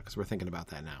Luthien now because we're thinking about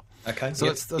that now. Okay, so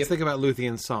let's think about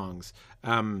Luthien's songs.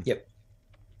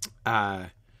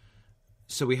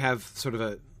 So we have sort of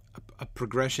a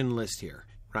progression list here,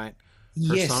 right?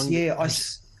 Go ahead.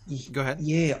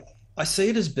 Yeah, I see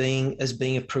it as being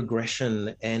a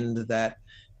progression, and that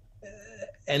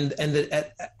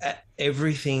at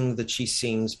everything that she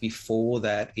sings before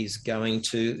that is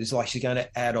like she's going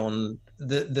to add on.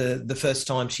 The first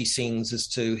time she sings is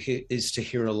to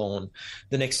Hirulon.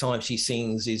 The next time she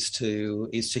sings is to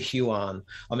Huan.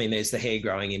 I mean, there's the hair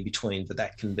growing in between, but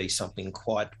that can be something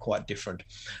quite different.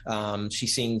 She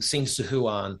sings to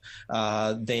Huan.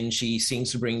 Then she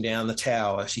sings to bring down the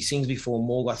tower. She sings before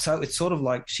Morgoth. So it's sort of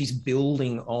like she's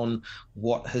building on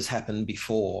what has happened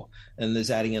before, and there's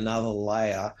adding another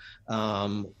layer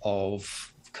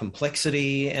of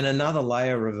complexity and another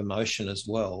layer of emotion as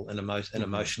well, and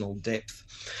emotional depth.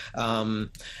 And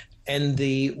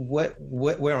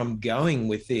where I'm going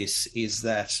with this is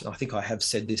that I think I have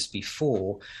said this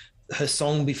before. Her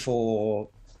song before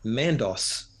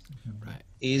Mandos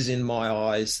is, in my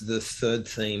eyes, the third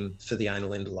theme for the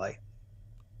Ainulindalë,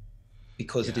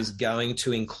 because it is going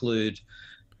to include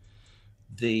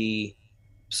the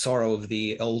sorrow of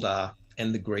the Eldar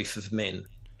and the grief of men.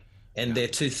 And they're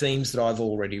two themes that I've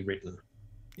already written.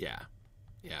 Yeah.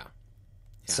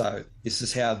 So this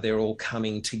is how they're all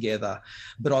coming together.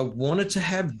 But I wanted to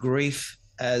have grief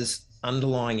as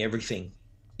underlying everything,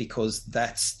 because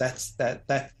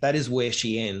that is where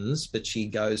she ends, but she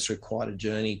goes through quite a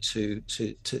journey to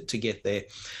get there.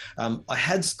 I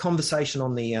had conversation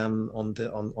on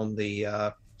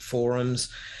the forums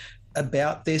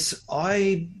about this.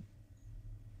 I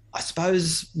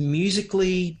suppose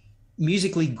musically,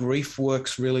 grief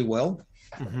works really well.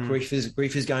 Grief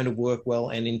is going to work well,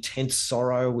 and intense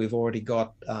sorrow. We've already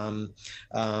got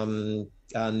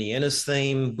Nienna's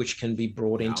theme, which can be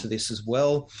brought into this as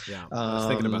well. Yeah, I was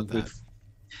thinking about that.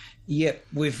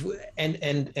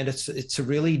 It's a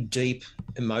really deep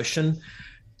emotion.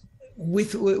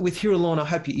 With Hirulon, I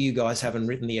hope you guys haven't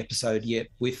written the episode yet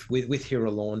with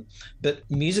Hirulon, but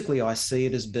musically, I see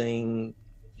it as being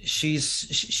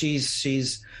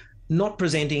she's not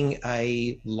presenting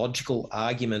a logical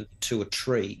argument to a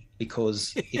tree,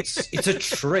 because it's a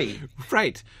tree.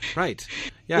 Right.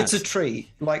 Yeah, it's a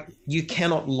tree. Like, you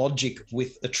cannot logic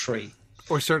with a tree.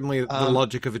 Or certainly the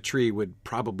logic of a tree would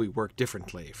probably work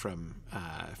differently from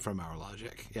our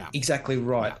logic. Yeah, exactly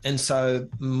right. Yeah. And so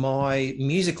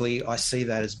musically, I see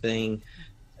that as being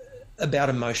about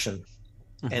emotion,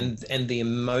 and the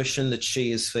emotion that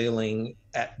she is feeling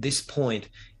at this point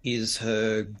is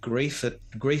her grief at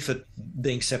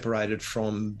being separated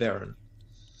from Beren.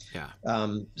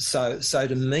 So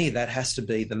to me, that has to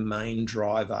be the main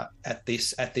driver at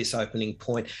this opening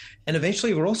point. And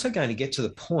eventually we're also going to get to the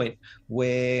point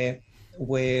where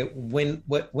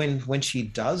when she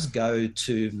does go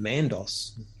to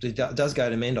Mandos,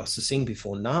 to sing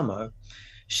before Namo,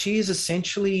 she is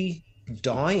essentially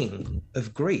dying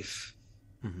of grief.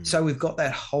 Mm-hmm. So we've got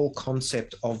that whole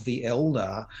concept of the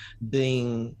elder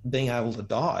being able to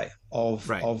die of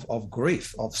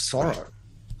grief, of sorrow.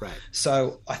 Right.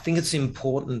 So I think it's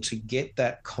important to get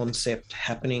that concept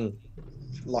happening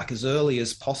like as early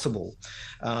as possible.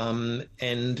 And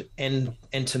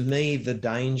to me, the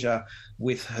danger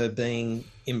with her being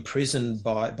imprisoned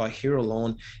by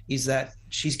Hirulon is that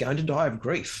she's going to die of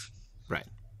grief. Right.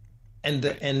 And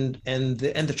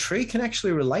the tree can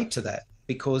actually relate to that,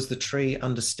 because the tree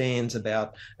understands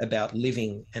about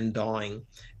living and dying,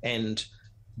 and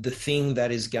the thing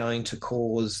that is going to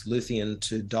cause Luthien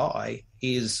to die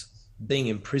is being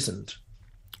imprisoned.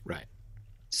 Right.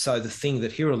 So the thing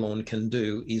that Hirulon can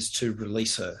do is to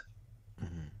release her.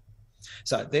 Mm-hmm.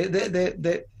 So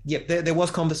there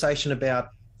was conversation about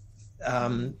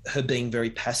her being very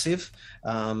passive,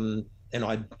 and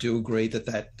I do agree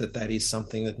that is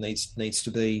something that needs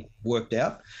to be worked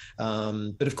out.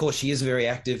 But of course, she is very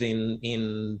active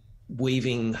in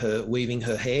weaving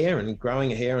her hair and growing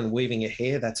her hair and weaving her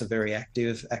hair. That's a very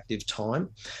active time.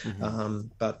 Mm-hmm.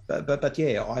 But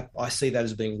yeah, I see that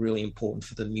as being really important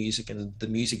for the music and the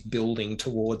music building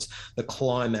towards the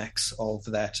climax of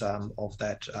that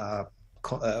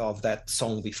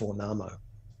song before Namo.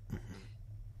 Mm-hmm.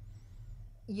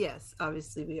 Yes,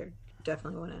 obviously we are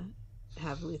definitely want to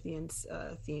have Luthien's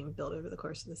theme built over the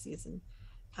course of the season.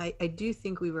 I do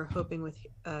think we were hoping with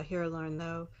Hirulon,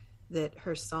 though, that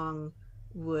her song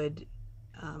would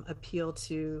appeal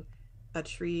to a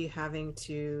tree having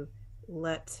to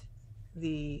let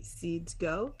the seeds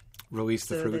go, release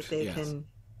the fruit, that they can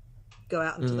go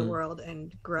out into the world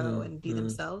and grow and be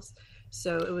themselves.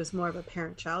 So it was more of a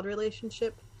parent-child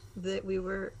relationship that we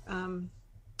were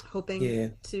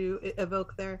hoping to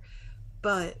evoke there.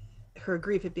 But her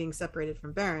grief at being separated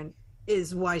from Beren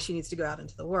is why she needs to go out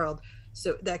into the world.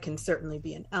 So that can certainly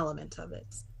be an element of it.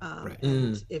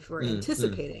 And if we're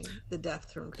anticipating the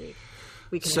death from grief,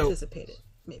 we can anticipate it.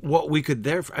 Maybe. What we could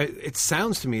it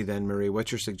sounds to me then, Marie,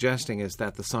 what you're suggesting is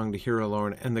that the song to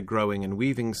Hirulon and the growing and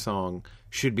weaving song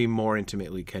should be more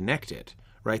intimately connected,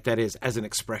 right? That is, as an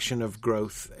expression of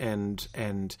growth and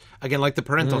again, like the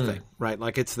parental thing, right?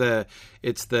 Like it's the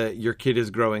your kid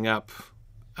is growing up,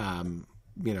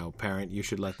 parent, you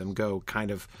should let them go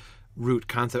kind of root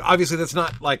concept. Obviously, that's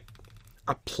not like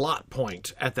a plot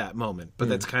point at that moment, but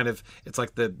that's kind of, it's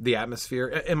like the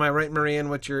atmosphere. Am I right, Marie, in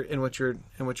what you're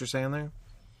saying there?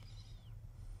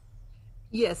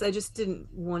 Yes, I just didn't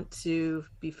want to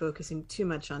be focusing too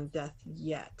much on death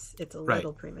yet. It's a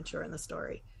little premature in the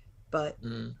story, but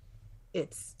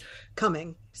it's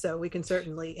coming, so we can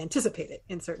certainly anticipate it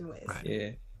in certain ways.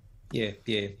 Right. Yeah.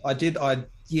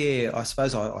 I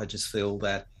suppose I just feel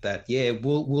that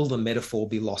will the metaphor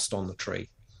be lost on the tree?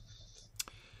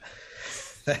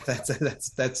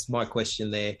 That's my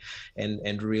question there,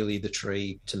 and really the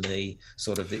tree to me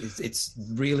sort of it's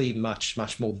really much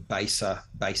more baser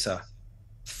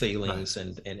feelings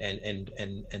and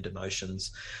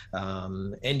emotions,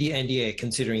 and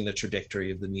considering the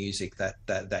trajectory of the music,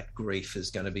 that grief is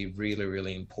going to be really,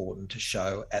 really important to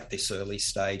show at this early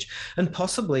stage. And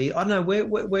possibly, I don't know,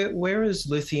 where is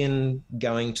Luthien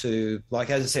going to, like,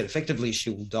 as I said, effectively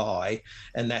she will die,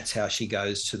 and that's how she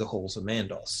goes to the halls of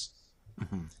Mandos.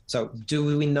 Mm-hmm. So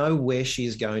do we know where she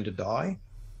is going to die?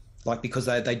 Like, because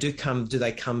they do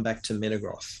they come back to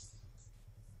Menegroth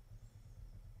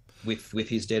with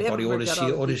his dead body, or does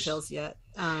she? Yet.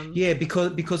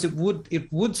 Because it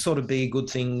would sort of be a good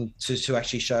thing to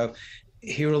actually show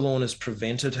Hirulon has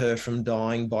prevented her from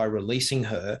dying by releasing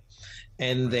her,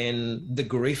 and then the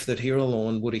grief that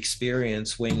Hirulon would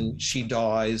experience when she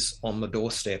dies on the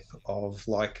doorstep of,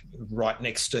 like, right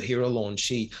next to Hirulon.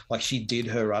 She did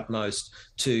her utmost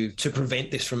to prevent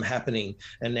this from happening,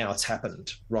 and now it's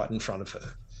happened right in front of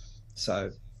her.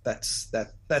 So that's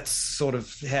sort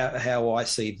of how I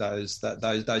see those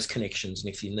connections.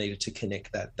 And if you needed to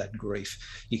connect that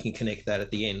grief, you can connect that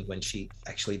at the end when she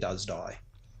actually does die.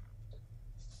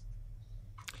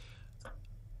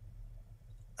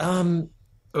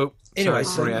 Anyway,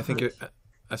 sorry, I think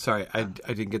sorry, I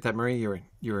didn't get that, Marie.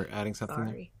 You were adding something.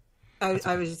 Sorry,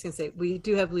 I was just gonna say we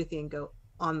do have Luthien go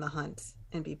on the hunt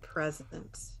and be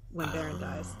present when Beren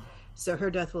dies. So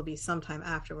her death will be sometime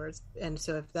afterwards, and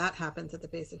so if that happens at the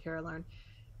base of Hirulon,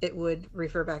 it would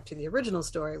refer back to the original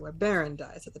story where Beren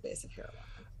dies at the base of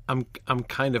Hirulon. I'm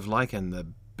kind of liking the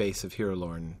base of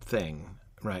Hiralorn thing,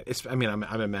 right? I mean,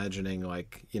 I'm imagining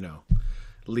like, you know,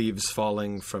 leaves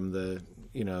falling from the,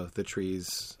 you know, the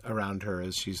trees around her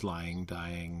as she's lying,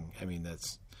 dying. I mean,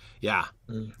 that's, yeah.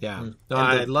 No,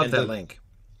 I love that link.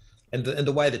 And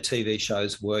the way the TV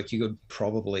shows work, you could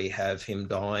probably have him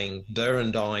dying,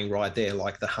 Durin dying right there,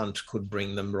 like the hunt could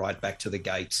bring them right back to the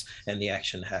gates, and the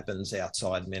action happens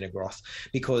outside Menegroth,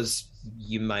 because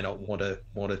you may not want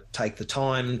to take the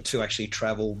time to actually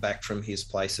travel back from his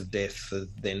place of death.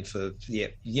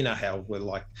 You know how we're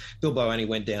like, Bilbo only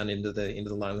went down into the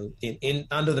lonely in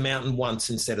under the mountain once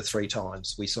instead of 3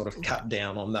 times. We sort of cut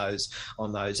down on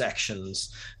those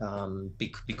actions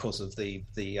because of the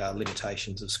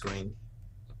limitations of screen.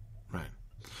 Right.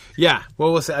 Yeah.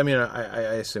 Well, we'll see. I mean,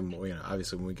 I assume, you know,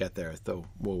 obviously when we get there, though,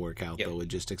 we'll work out the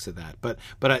logistics of that. But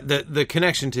the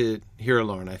connection to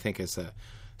Hiralorn, I think, is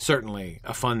certainly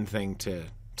a fun thing to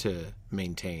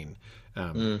maintain.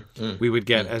 We would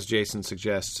get, as Jason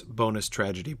suggests, bonus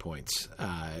tragedy points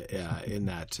in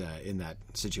that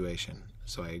situation.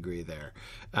 So I agree there.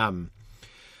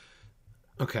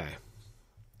 Okay.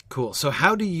 Cool. So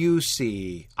how do you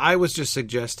see... I was just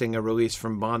suggesting a release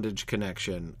from bondage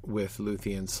connection with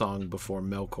Lúthien's song before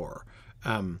Melkor.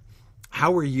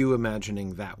 How are you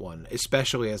imagining that one,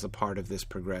 especially as a part of this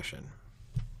progression?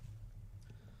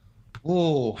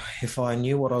 Oh, if I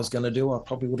knew what I was going to do, I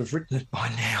probably would have written it by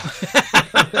now.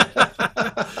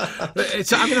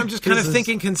 So, I mean, I'm just kind of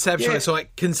thinking conceptually. Yeah. So,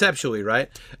 like, conceptually, right?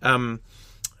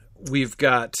 We've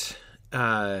got...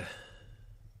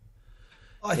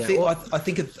 I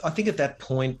think at that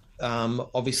point,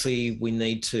 obviously, we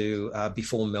need to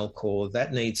before Melkor.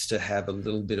 That needs to have a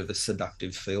little bit of a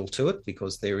seductive feel to it,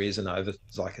 because there is a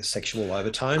sexual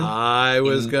overtone. I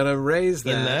was going to raise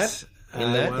that.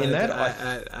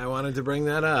 I wanted to bring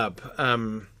that up.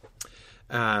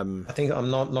 I think I'm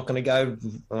not going to go.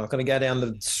 I'm not going to go down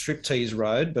the striptease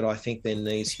road, but I think there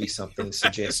needs to be something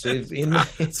suggestive in.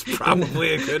 It's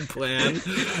probably a good plan.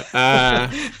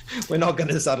 We're not going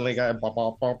to suddenly go.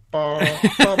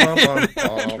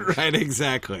 Right,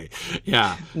 exactly.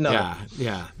 Yeah. No.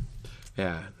 Yeah.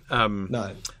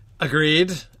 No.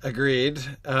 Agreed.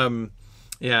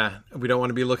 Yeah, we don't want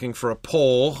to be looking for a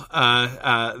pole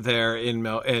there in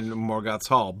Morgoth's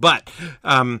Hall, but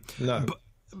no.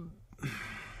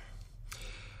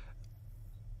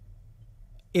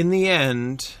 In the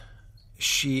end,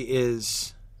 she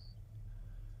is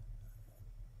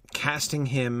casting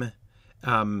him.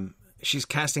 She's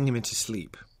casting him into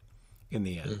sleep. In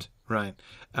the end, right?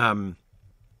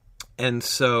 And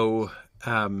so.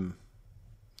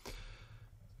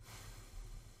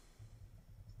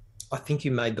 I think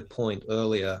you made the point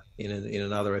earlier in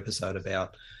another episode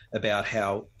about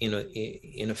how in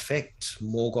effect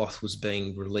Morgoth was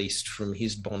being released from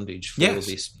his bondage for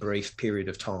this brief period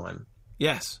of time.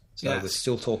 Yes. So we're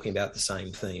still talking about the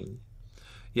same theme.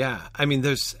 Yeah, I mean,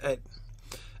 there's.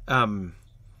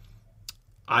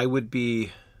 I would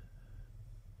be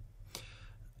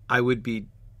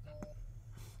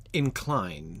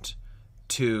inclined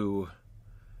to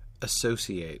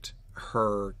associate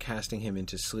her casting him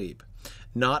into sleep,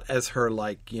 not as her,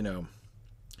 like, you know,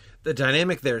 the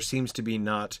dynamic there seems to be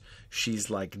not she's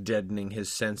like deadening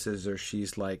his senses, or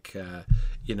she's like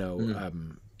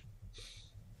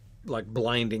like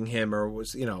blinding him, or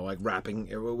was, you know, like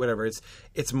wrapping or whatever.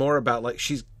 It's more about like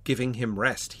she's giving him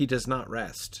rest. He does not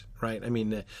rest, right? I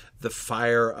mean, the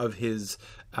fire of his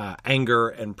anger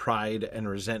and pride and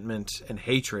resentment and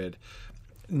hatred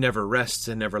never rests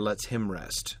and never lets him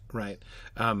rest, right?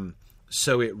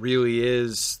 So it really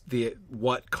is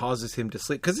what causes him to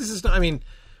sleep. Because this is not, I mean,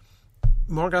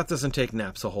 Morgoth doesn't take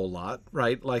naps a whole lot,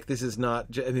 right? Like, this is not,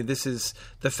 I mean, this is,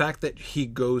 the fact that he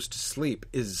goes to sleep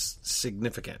is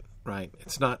significant, right?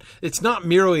 It's not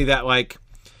merely that, like,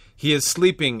 he is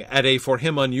sleeping at a, for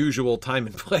him, unusual time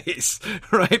and place,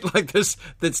 right? Like this,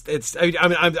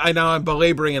 I know I'm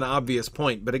belaboring an obvious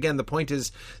point, but again, the point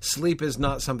is sleep is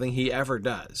not something he ever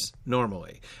does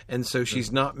normally. And so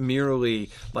she's not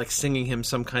merely like singing him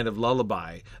some kind of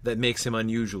lullaby that makes him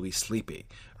unusually sleepy,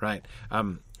 right?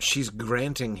 She's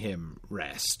granting him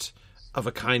rest of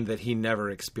a kind that he never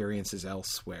experiences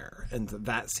elsewhere. And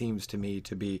that seems to me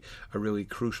to be a really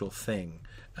crucial thing.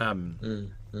 I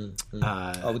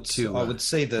would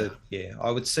see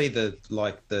it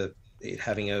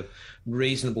having a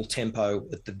reasonable tempo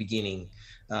at the beginning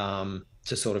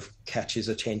to sort of catch his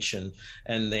attention,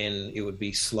 and then it would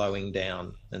be slowing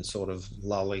down and sort of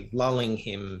lulling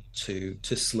him to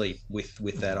sleep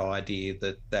with that idea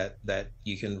that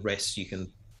you can rest, you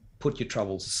can put your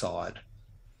troubles aside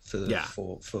for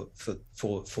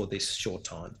this short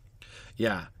time.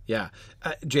 Yeah.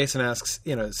 Jason asks,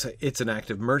 it's an act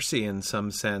of mercy in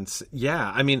some sense.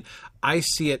 Yeah. I mean, I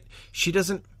see it.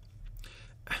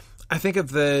 I think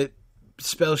of the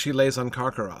spell she lays on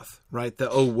Karkaroth, right? The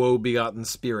 "oh woe begotten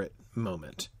spirit"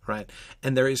 moment, right?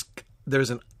 And there's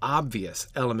an obvious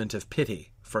element of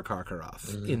pity for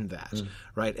Karkaroth in that,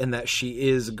 right? And that she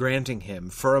is granting him,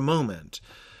 for a moment,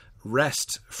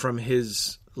 rest from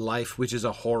his life, which is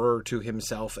a horror to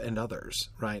himself and others,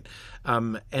 right?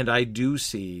 And I do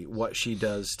see what she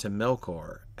does to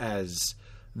Melkor as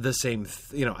the same,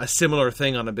 a similar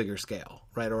thing on a bigger scale,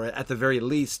 right? Or at the very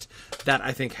least, that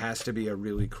I think has to be a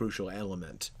really crucial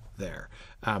element there.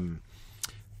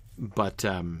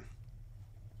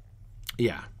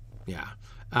 Yeah.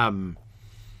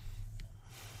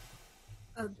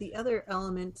 The other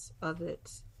element of it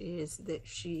is that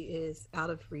she is out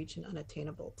of reach and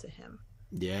unattainable to him.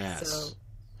 Yes. So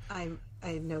I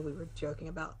know we were joking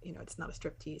about, it's not a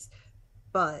striptease,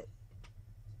 but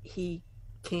he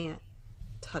can't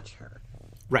touch her.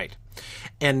 Right.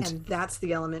 And that's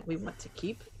the element we want to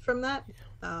keep from that.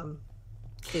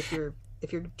 If you're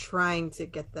trying to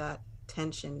get that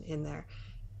tension in there,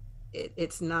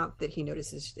 it's not that he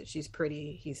notices that she's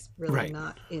pretty. He's really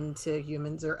not into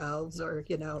humans or elves or,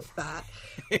 that.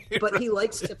 But he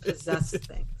likes to possess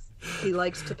things. He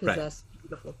likes to possess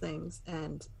beautiful things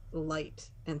and light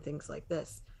and things like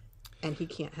this. And he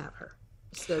can't have her.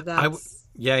 So that's...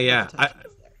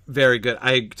 Very good.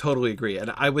 I totally agree.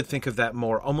 And I would think of that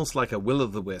more almost like a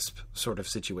will-o'-the-wisp sort of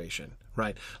situation,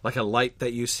 right? Like a light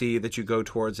that you see that you go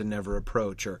towards and never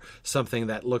approach, or something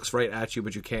that looks right at you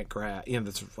but you can't grab,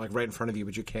 that's like right in front of you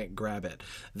but you can't grab it.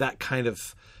 That kind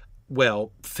of,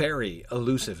 fairy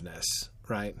elusiveness,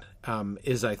 right,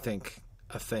 is, I think,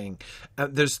 a thing.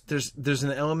 There's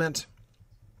an element,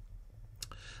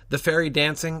 the fairy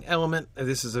dancing element,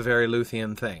 this is a very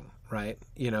Luthien thing, right?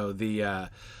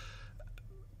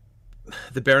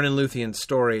 The Beren and Luthien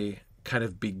story kind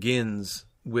of begins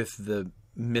with the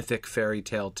mythic fairy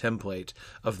tale template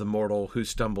of the mortal who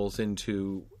stumbles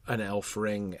into an elf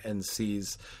ring and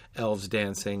sees elves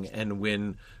dancing, and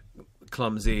when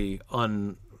clumsy,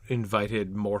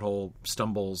 uninvited mortal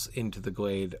stumbles into the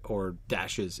glade or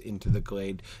dashes into the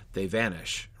glade, they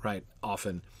vanish, right?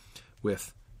 Often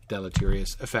with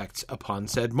deleterious effects upon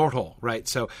said mortal, right?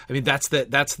 So, I mean, that's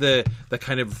the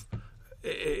kind of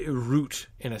root,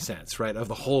 in a sense, right, of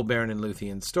the whole Beren and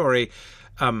Luthien story,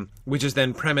 which is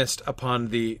then premised upon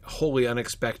the wholly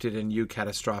unexpected and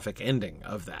catastrophic ending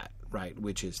of that, right,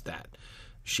 which is that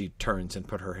she turns and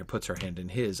puts her hand in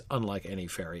his, unlike any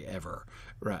fairy ever,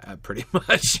 right, pretty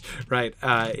much, right,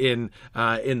 in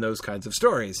those kinds of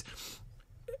stories.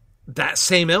 That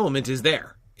same element is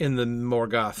there in the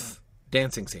Morgoth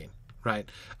dancing scene, right,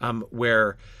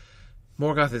 where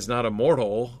Morgoth is not a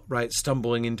mortal, right,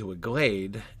 stumbling into a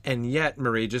glade, and yet,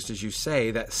 Marie, just as you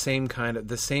say, the same kind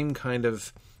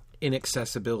of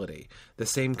inaccessibility, the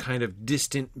same kind of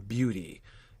distant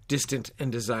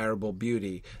and desirable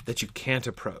beauty that you can't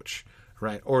approach,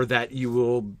 right, or that you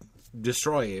will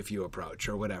destroy if you approach,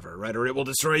 or whatever, right, or it will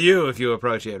destroy you if you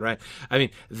approach it, right? I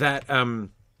mean, that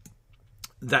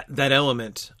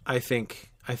element, I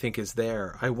think is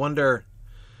there. I wonder,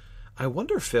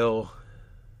 Phil.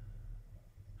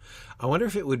 I wonder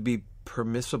if it would be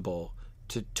permissible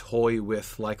to toy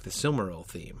with, like, the Silmaril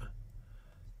theme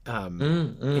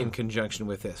in conjunction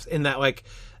with this. In that, like,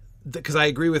 because I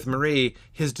agree with Marie,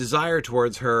 his desire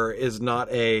towards her is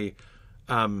not a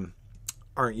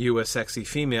aren't you a sexy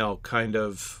female kind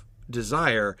of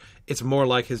desire. It's more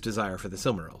like his desire for the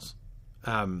Silmarils.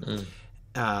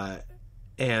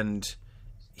 And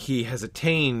he has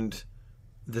attained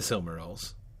the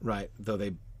Silmarils, right, though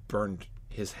they burned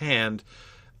his hand.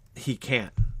 He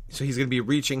can't. So he's going to be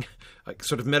reaching, like,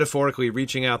 sort of metaphorically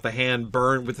reaching out the hand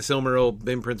burned with the Silmaril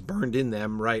imprints burned in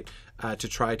them, right, to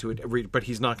try to reach, but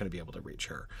he's not going to be able to reach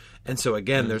her. And so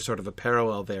again, there's sort of a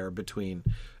parallel there between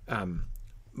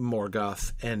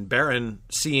Morgoth and Beren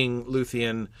seeing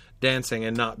Luthien dancing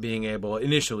and not being able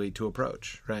initially to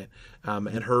approach, right,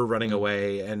 and her running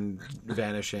away and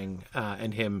vanishing,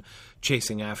 and him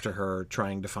chasing after her,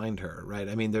 trying to find her, right.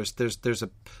 I mean, there's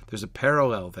a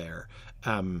parallel there.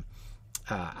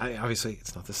 Obviously,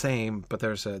 it's not the same, but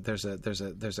there's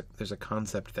a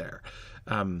concept there.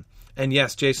 And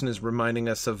yes, Jason is reminding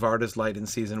us of Varda's light in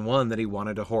season 1 that he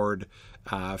wanted to hoard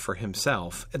for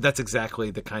himself. That's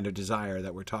exactly the kind of desire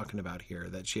that we're talking about here.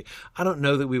 I don't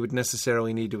know that we would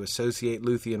necessarily need to associate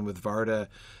Luthien with Varda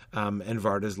and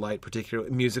Varda's light,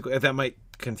 particularly musically. That might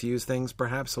confuse things,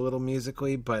 perhaps a little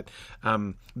musically, but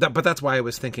that's why I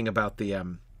was thinking about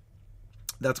the.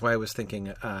 That's why I was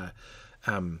thinking.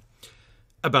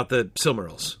 about the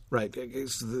Silmarils, right?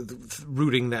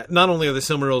 Rooting that. Not only are the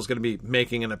Silmarils going to be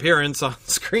making an appearance on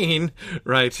screen,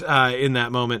 right, in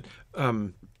that moment,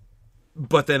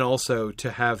 but then also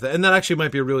to have that, and that actually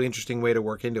might be a really interesting way to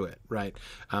work into it, right?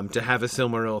 To have a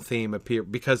Silmaril theme appear,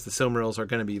 because the Silmarils are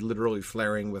going to be literally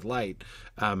flaring with light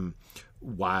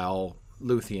while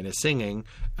Luthien is singing,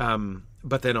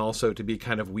 but then also to be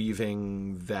kind of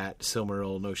weaving that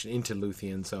Silmaril notion into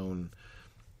Luthien's own,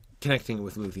 connecting it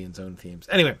with Luthien's own themes.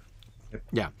 Anyway,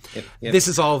 yeah. Yep. This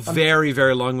is all very,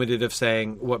 very long-winded of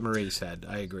saying what Marie said.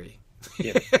 I agree.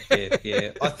 Yeah.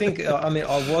 I think, I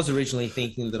was originally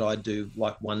thinking that I'd do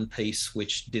like one piece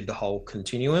which did the whole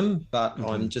continuum, but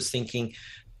I'm just thinking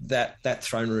that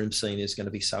throne room scene is going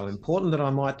to be so important that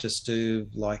I might just do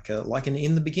like an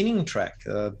in the beginning track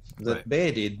that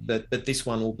Bear did, but this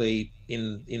one will be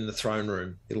in the throne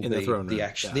room. It'll be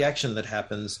the action that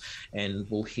happens, and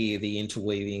we'll hear the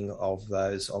interweaving of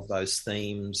those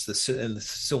themes. And the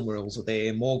Silmarils are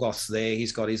there, Morgoth's there.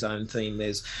 He's got his own theme.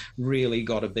 There's really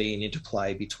got to be an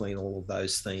interplay between all of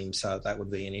those themes. So that would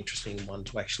be an interesting one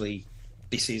to actually.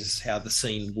 This is how the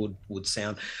scene would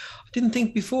sound. I didn't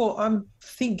think before. I'm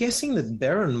guessing that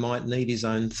Beren might need his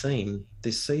own theme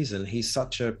this season. He's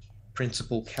such a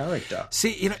principal character.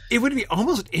 See, it would be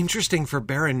almost interesting for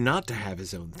Beren not to have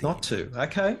his own theme. Not to.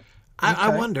 Okay.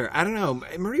 I wonder. I don't know.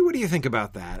 Marie, what do you think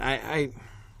about that?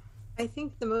 I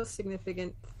think the most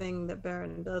significant thing that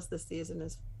Beren does this season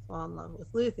is fall in love with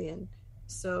Luthien.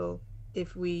 So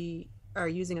if we are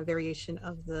using a variation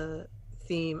of the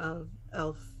theme of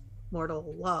elf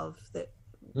mortal love that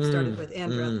started with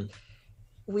Andreth,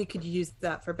 we could use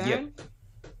that for Beren,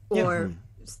 or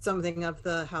something of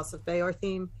the House of Bayor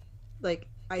theme. Like,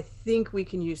 I think we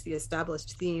can use the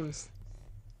established themes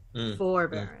for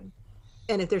Beren,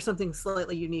 and if there's something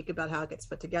slightly unique about how it gets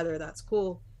put together, that's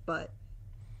cool. But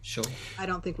sure, I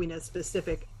don't think we know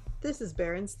specific. This is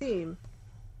Beren's theme.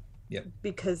 Yep.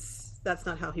 Because that's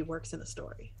not how he works in a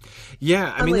story.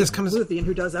 Yeah, I mean, this comes Luthien,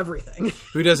 who does everything.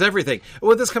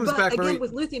 Well, this comes back again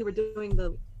with Luthien. We're doing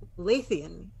the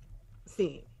Lathian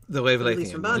theme, the Way of Lathian,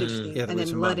 Release from Bondage theme, and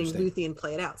then letting Luthien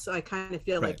play it out. So I kind of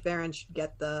feel like Beren should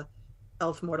get the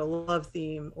Elf Mortal Love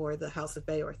theme or the House of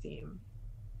Bayor theme.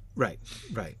 Right,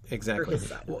 exactly.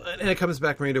 Well, and it comes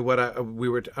back, Marie, to what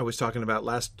I was talking about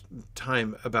last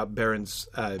time about Beren's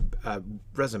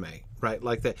resume, right?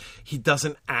 Like that he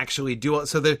doesn't actually do it.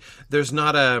 So there's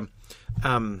not a,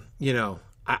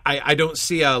 I don't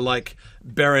see a like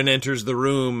Beren enters the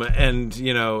room and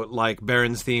like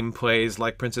Beren's theme plays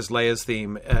like Princess Leia's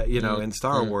theme, in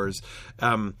Star Wars.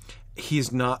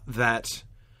 He's not that.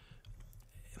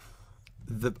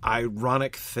 The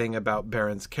ironic thing about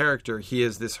Beren's character, he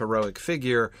is this heroic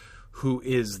figure who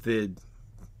is the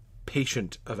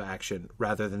patient of action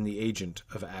rather than the agent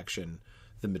of action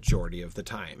the majority of the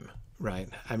time, right?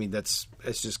 I mean, it's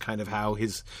just kind of how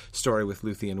his story with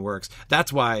Luthien works.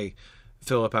 That's why,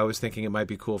 Philip, I was thinking it might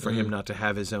be cool for him not to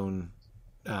have his own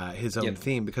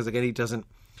theme, because again, he doesn't.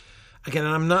 Again,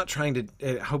 and I'm not trying to.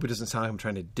 I hope it doesn't sound like I'm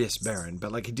trying to diss Beren,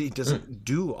 but like he doesn't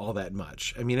do all that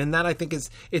much. I mean, and that I think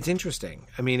it's interesting.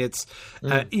 I mean, it's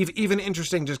even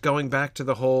interesting just going back to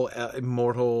the whole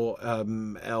immortal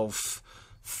elf,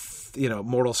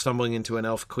 mortal stumbling into an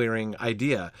elf clearing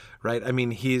idea, right? I mean,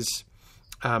 he's.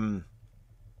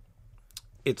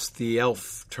 It's the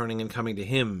elf turning and coming to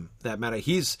him that matter.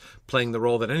 He's playing the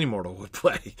role that any mortal would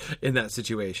play in that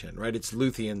situation, right? It's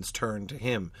Luthien's turn to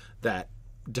him that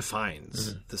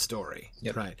defines the story,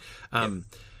 right?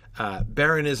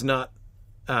 Beren is not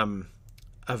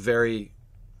a very.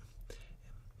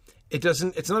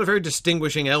 It's not a very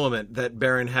distinguishing element that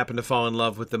Beren happened to fall in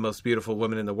love with the most beautiful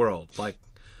woman in the world. Like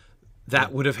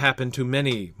that would have happened to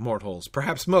many mortals,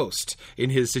 perhaps most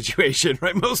in his situation,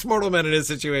 right? Most mortal men in his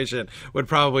situation would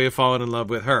probably have fallen in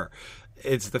love with her.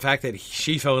 It's the fact that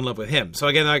she fell in love with him. So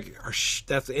again, like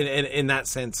that's in that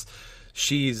sense,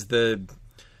 she's the.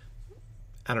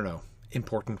 I don't know,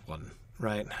 important one,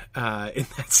 right? In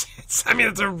that sense. I mean,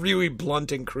 it's a really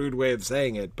blunt and crude way of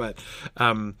saying it, but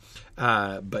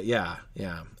yeah.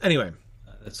 Anyway.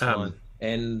 That's fine.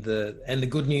 And the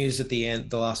good news at the end,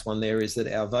 the last one there, is that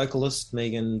our vocalist,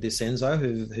 Megan DiCenzo,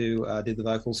 who did the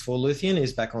vocals for Luthien,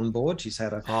 is back on board. She's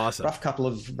had a rough couple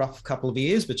of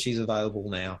years, but she's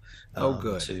available now.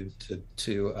 Good. To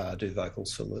do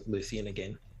vocals for Luthien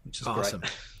again, which is awesome.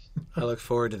 Great. I look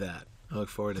forward to that.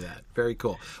 Very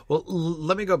cool. Well,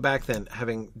 let me go back then,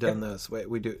 having done this. Wait,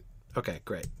 we do. Okay,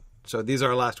 great. So these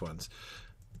are our last ones,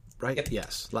 right? Yep.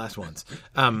 Yes, last ones.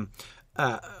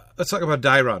 Let's talk about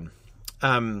Daeron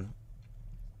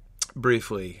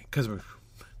briefly, because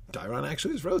Daeron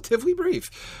actually is relatively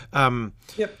brief.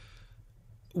 Yep.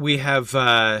 we have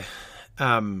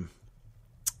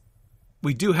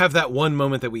we do have that one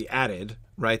moment that we added,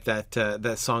 right?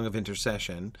 That song of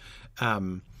intercession,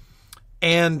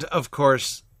 and of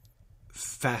course,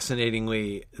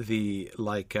 fascinatingly, the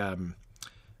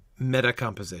meta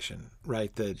composition,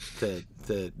 right?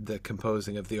 The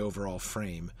composing of the overall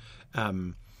frame.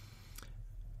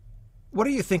 What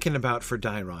are you thinking about for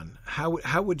Dairon?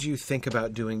 How would you think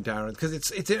about doing Dairon? Because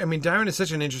Dairon is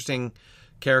such an interesting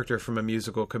character from a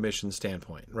musical commission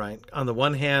standpoint, right? On the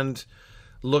one hand,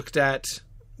 looked at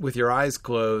with your eyes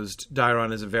closed,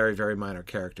 Dairon is a very, very minor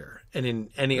character. And in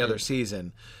any other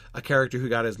season, a character who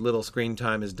got as little screen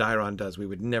time as Dairon does, we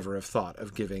would never have thought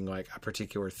of giving like a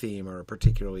particular theme or a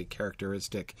particularly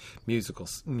characteristic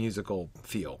musical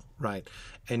feel, right?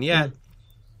 And yet,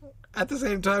 at the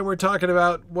same time, we're talking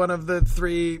about one of the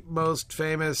three most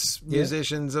famous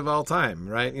musicians of all time,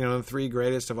 right? The three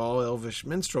greatest of all Elvish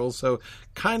minstrels. So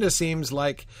kind of seems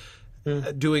like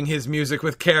doing his music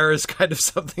with care is kind of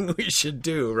something we should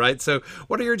do, right? So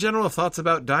what are your general thoughts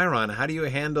about Dairon? How do you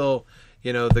handle,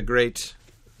 the great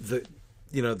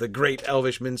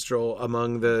Elvish minstrel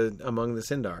among the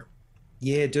Sindar?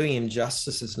 Yeah, doing him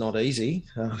justice is not easy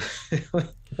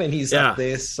when he's up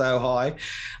there so high.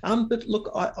 But look,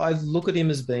 I look at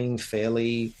him as being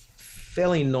fairly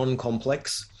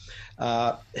non-complex.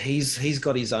 He's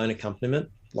got his own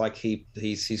accompaniment. Like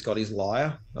he's got his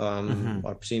lyre.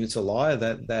 I presume it's a lyre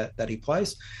that he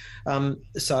plays.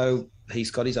 So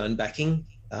he's got his own backing.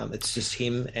 It's just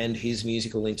him and his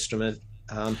musical instrument.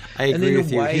 I agree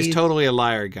with you. He's totally a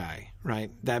lyre guy,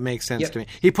 right? That makes sense to me.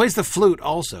 He plays the flute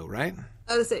also, right?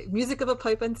 I would say music of a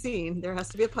pipe unseen. There has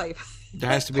to be a pipe. There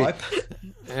has to be.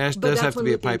 There does have to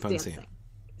be a pipe unseen.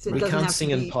 So we can't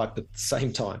sing and pipe at the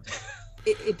same time.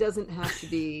 It doesn't have to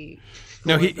be.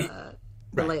 No, the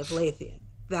Lay of Leithian.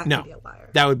 That could be a lyre.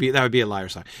 That would be a lyre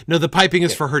song. No, the piping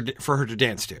is for her to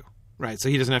dance to, right? So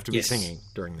he doesn't have to be singing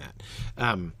during that.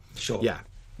 Sure. Yeah.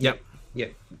 Yep. Yeah.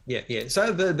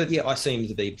 So, but I seem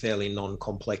to be fairly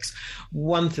non-complex.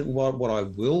 One thing, what I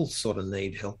will sort of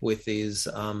need help with is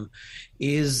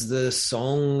the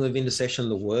song of intercession,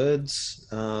 the words.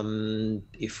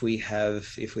 If we have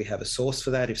a source for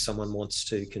that, if someone wants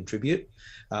to contribute,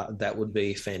 that would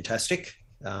be fantastic.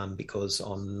 Because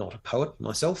I'm not a poet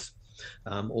myself.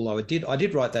 Although I did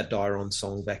write that Dairon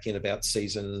song back in about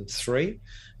season 3,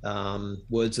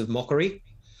 Words of Mockery.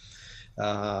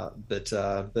 But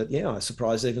I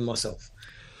surprised even myself.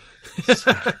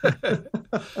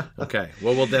 Okay.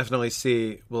 Well, we'll definitely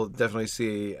see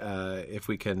if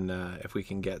we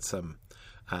can get some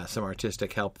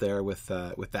artistic help there with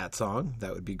that song.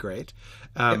 That would be great.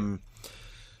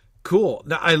 Cool.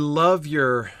 Now, I love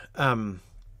your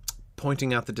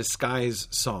pointing out the disguise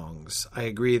songs. I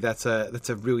agree that's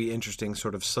a really interesting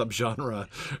sort of subgenre,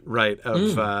 right,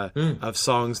 of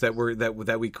songs that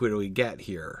we clearly get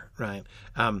here, right?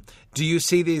 Do you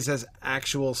see these as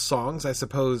actual songs? I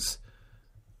suppose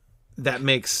that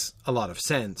makes a lot of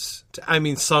sense.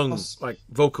 Sung, like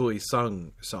vocally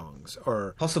sung songs,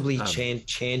 or possibly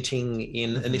chanting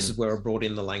in. And this is where I brought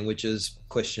in the languages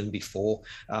question before.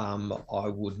 I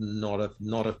would not have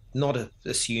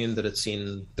assumed that it's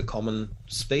in the common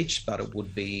speech, but it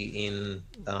would be in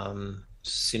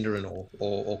Sindarin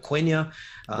or Quenya.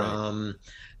 Right.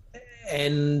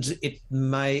 And it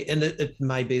may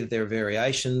be that there are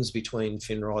variations between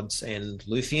Finrods and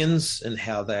Luthians and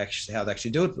how they actually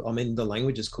do it. The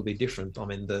languages could be different.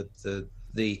 The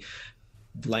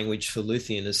language for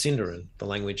Luthien is Sindarin. The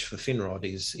language for Finrod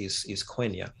is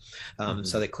Quenya.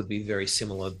 So they could be very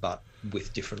similar, but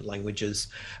with different languages.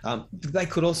 They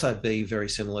could also be very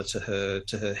similar to her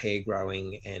hair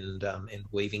growing and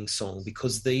weaving song,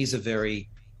 because these are very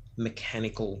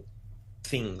mechanical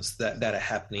things that are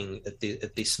happening at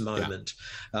this moment.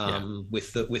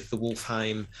 With the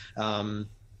Wolfheim,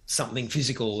 something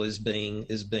physical is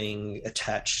being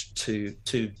attached to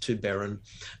Beren,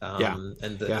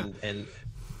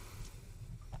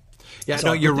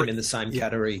 so you're in the same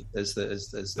category as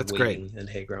the weaving and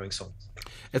hair growing song.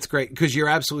 It's great, because you're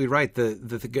absolutely right.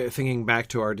 The thinking back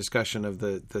to our discussion of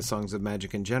the songs of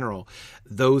magic in general,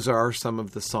 those are some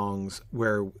of the songs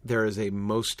where there is a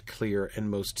most clear and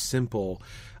most simple,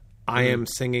 I am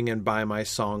singing and by my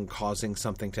song causing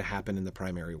something to happen in the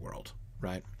primary world,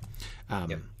 right?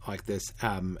 Like this.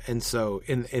 And so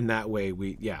in that way,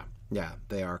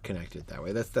 they are connected that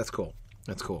way. That's cool.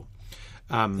 That's cool.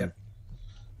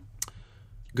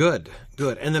 Good.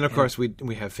 And then, of course,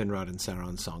 we have Finrod and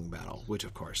Sauron Song Battle, which,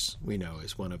 of course, we know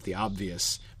is one of the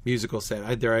obvious musical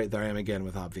set. There I am again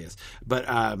with obvious, but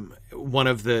one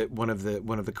of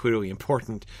the clearly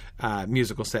important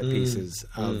musical set pieces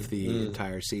of the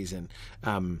entire season.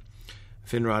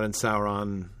 Finrod and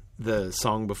Sauron, the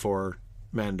song before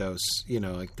Mandos,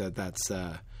 like that. That's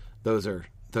those are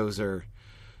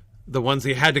the ones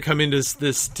he had to come into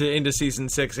season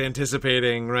 6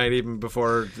 anticipating, right, even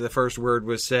before the first word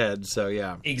was said. So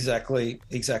yeah, exactly,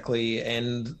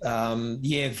 and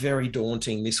very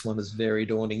daunting. This one is very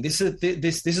daunting. This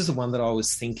is the one that I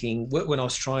was thinking when I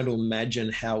was trying to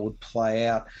imagine how it would play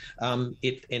out.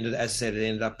 It ended, as I said, it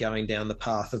ended up going down the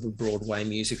path of a Broadway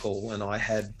musical, and I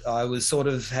had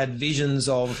visions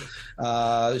of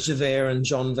Javert and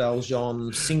Jean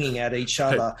Valjean singing at each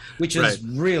other, which is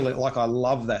really, like, I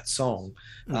love that song.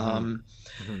 And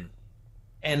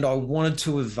I wanted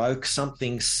to evoke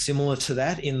something similar to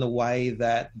that in the way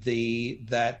that the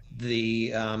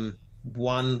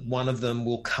one of them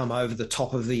will come over the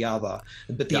top of the other,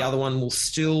 but the other one will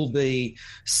still be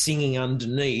singing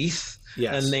underneath.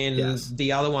 Yes, and then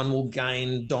the other one will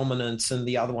gain dominance and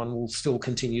the other one will still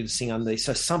continue to sing underneath.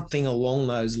 So something along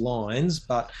those lines,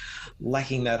 but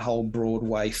lacking that whole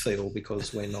Broadway feel,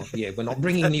 because we're not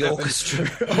bringing the orchestra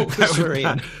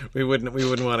in. We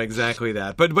wouldn't want exactly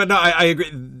that. But no, I agree.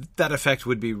 That effect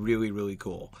would be really, really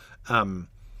cool. And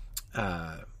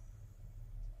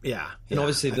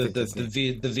obviously the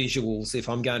visuals, if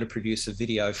I'm going to produce a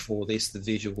video for this, the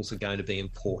visuals are going to be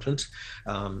important,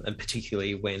 and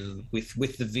particularly when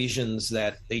with the visions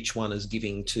that each one is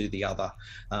giving to the other,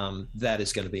 that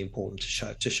is going to be important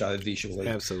to show visually.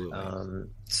 Absolutely.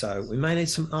 So we may need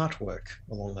some artwork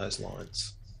along those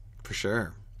lines. For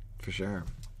sure.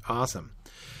 Awesome.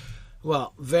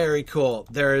 Well, very cool.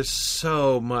 There is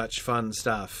so much fun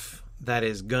stuff that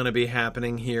is going to be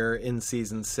happening here in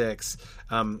season 6.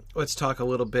 Let's talk a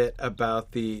little bit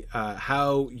about the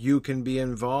how you can be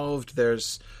involved.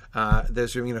 There's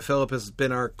Philip has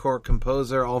been our core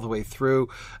composer all the way through,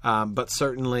 but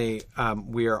certainly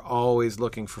we are always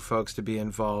looking for folks to be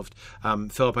involved.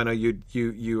 Philip, I know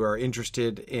you are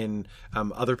interested in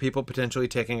other people potentially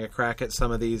taking a crack at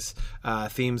some of these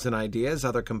themes and ideas,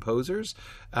 other composers.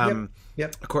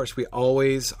 Yep. Of course, we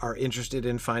always are interested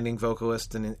in finding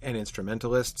vocalists and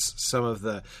instrumentalists. Some of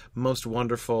the most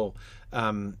wonderful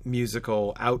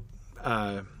musical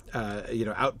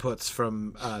outputs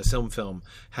from film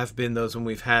have been those when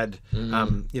we've had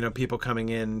people coming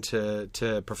in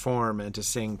to perform and to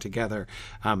sing together.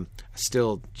 I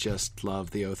still just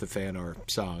love the Oath of Fëanor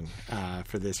song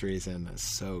for this reason. It's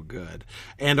so good.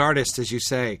 And artists, as you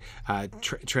say,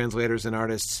 translators and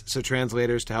artists. So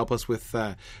translators to help us with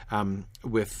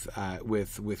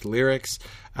lyrics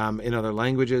in other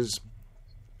languages.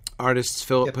 Artists,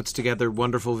 Philip puts together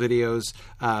wonderful videos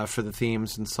for the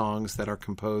themes and songs that are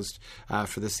composed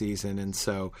for the season, and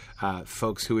so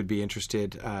folks who would be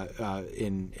interested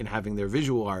in having their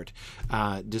visual art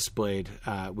displayed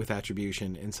with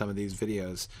attribution in some of these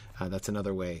videos, that's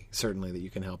another way certainly that you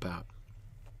can help out.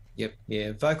 Yep,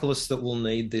 yeah. Vocalists that we'll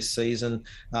need this season.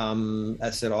 As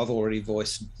I said, I've already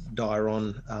voiced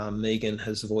Daeron. Megan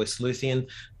has voiced Luthien,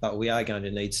 but we are going to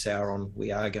need Sauron.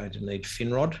 We are going to need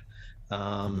Finrod.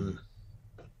 And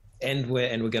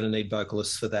we're going to need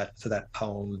vocalists for that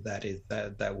poem.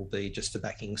 That will be just a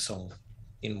backing song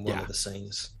in one of the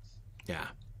scenes. Yeah,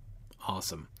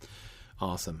 awesome.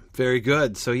 Very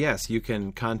good. So yes, you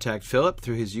can contact Philip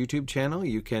through his YouTube channel.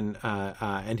 You can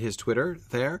and his Twitter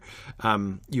there.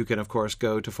 You can of course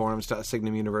go to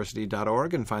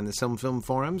forums.signumuniversity.org and find the Film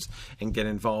forums and get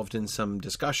involved in some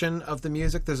discussion of the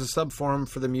music. There's a sub forum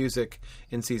for the music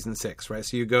in season 6, right?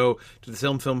 So you go to the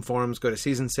Film forums, go to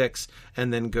season 6,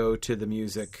 and then go to the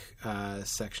music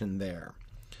section there.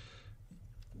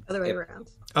 Other way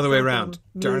around. Other way around.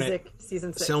 Darn music, it.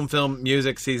 Season 6. Film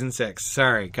music season 6.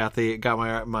 Sorry, got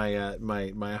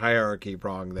my hierarchy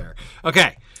wrong there.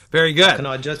 Okay, very good. Can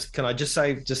I just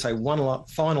say one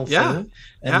final thing,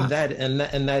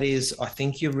 that is, I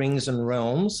think your Rings and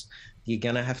Realms, you're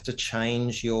going to have to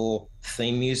change your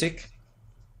theme music,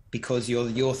 because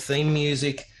your theme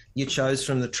music you chose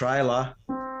from the trailer.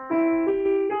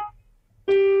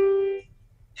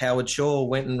 Howard Shore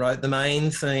went and wrote the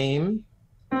main theme.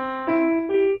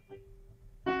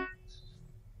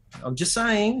 I'm just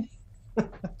saying.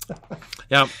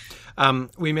 Yeah,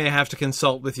 we may have to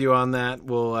consult with you on that.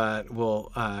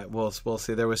 We'll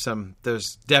see.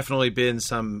 There's definitely been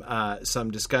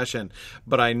some discussion,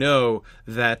 but I know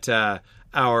that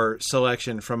our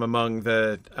selection from among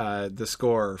the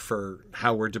score for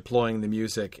how we're deploying the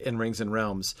music in Rings and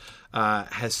Realms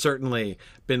has certainly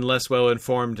been less well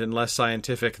informed and less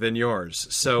scientific than yours.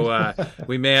 So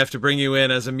we may have to bring you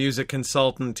in as a music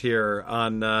consultant here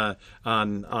on the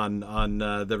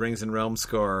Rings and Realms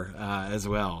score as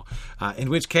well. In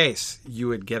which case, you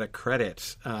would get a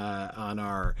credit on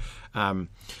our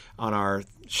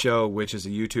show, which is a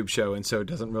YouTube show, and so it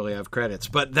doesn't really have credits.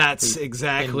 But that's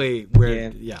exactly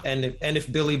where. Yeah. And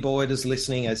if Billy Boyd is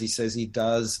listening, as he says he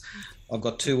does, I've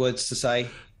got 2 words to say: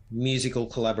 musical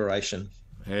collaboration.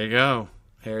 There you go.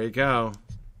 There you go.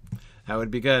 That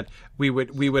would be good. We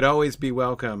would always be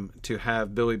welcome to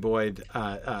have Billy Boyd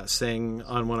sing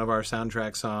on one of our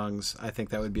soundtrack songs. I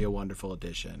think that would be a wonderful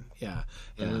addition. Yeah,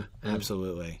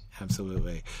 absolutely.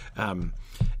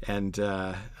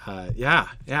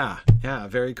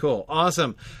 Very cool.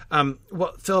 Awesome.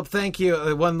 Well, Philip, thank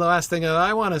you. One last thing that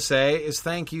I want to say is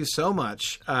thank you so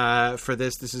much for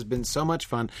this. This has been so much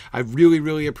fun. I really,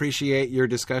 really appreciate your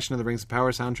discussion of the Rings of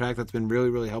Power soundtrack. That's been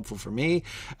really, really helpful for me.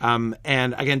 And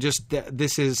again, just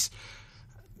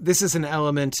this is an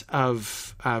element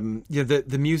of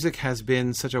the music has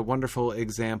been such a wonderful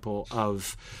example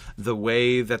of the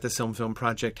way that the Silm Film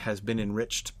Project has been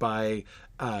enriched by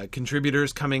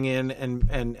contributors coming in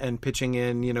and pitching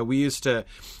in. You know, we used to,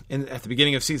 at the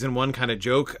beginning of season 1, kind of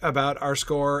joke about our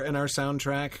score and our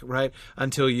soundtrack, right?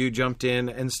 Until you jumped in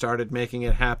and started making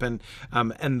it happen.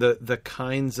 And the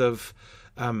kinds of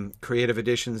creative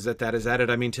additions that has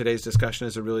added. I mean, today's discussion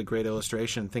is a really great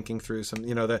illustration. Thinking through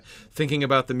thinking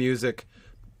about the music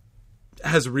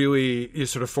has really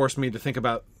sort of forced me to think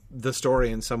about the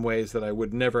story in some ways that I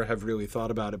would never have really thought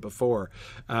about it before.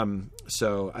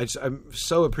 So I'm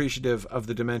so appreciative of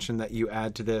the dimension that you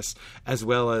add to this, as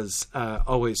well as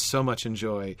always so much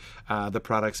enjoy the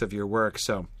products of your work.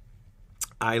 So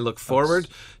I look forward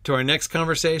to our next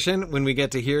conversation when we get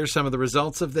to hear some of the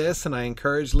results of this, and I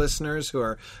encourage listeners who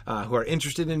are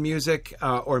interested in music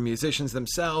or musicians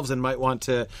themselves and might want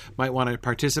to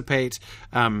participate.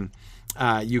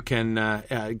 You can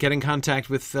get in contact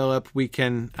with Philip. We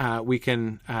can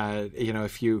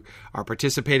if you are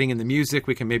participating in the music,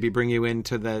 we can maybe bring you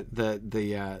into the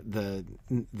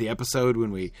episode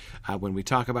when we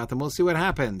talk about them. We'll see what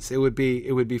happens. It would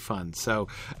be fun. So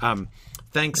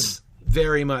thanks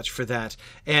very much for that.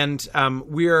 And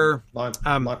we're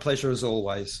my pleasure as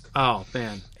always. Oh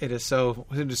man, it is so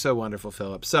wonderful,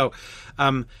 Philip. So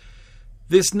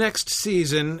this next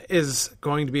season is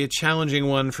going to be a challenging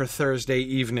one for Thursday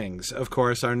evenings. Of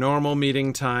course, our normal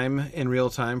meeting time in real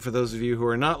time, for those of you who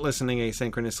are not listening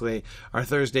asynchronously, are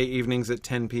Thursday evenings at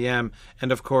 10 p.m.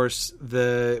 And of course,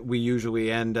 we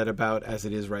usually end at about, as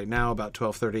it is right now, about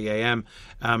 12:30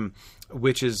 a.m.,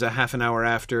 which is a half an hour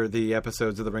after the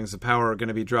episodes of The Rings of Power are going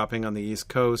to be dropping on the East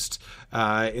Coast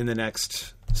for the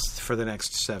next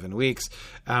 7 weeks.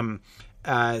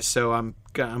 So I'm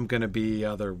going to be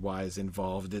otherwise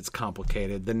involved. It's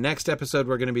complicated. The next episode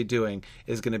we're going to be doing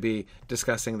is going to be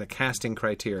discussing the casting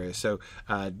criteria. So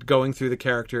going through the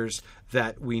characters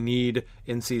that we need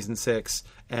in season 6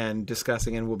 and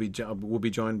discussing, and we'll be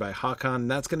joined by Hakan.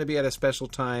 That's going to be at a special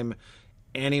time.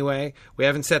 Anyway, we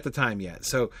haven't set the time yet.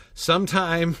 So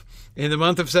sometime in the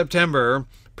month of September,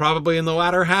 probably in the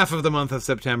latter half of the month of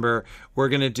September, we're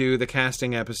going to do the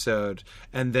casting episode,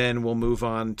 and then we'll move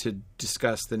on to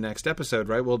discuss the next episode,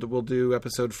 right? We'll do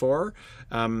episode 4.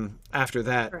 After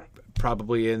that, correct.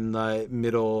 Probably in the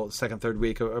middle, second, third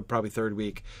week, or probably third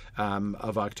week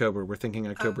of October. We're thinking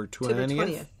October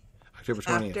 20th. October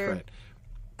 20th, right.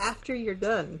 After you're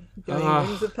done doing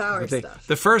Rings of Power stuff.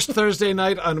 The first Thursday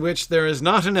night on which there is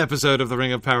not an episode of The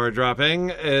Ring of Power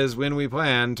dropping is when we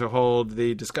plan to hold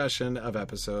the discussion of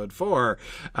episode 4.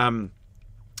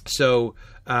 So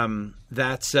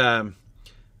that's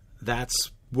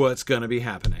what's going to be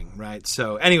happening, right?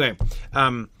 So anyway,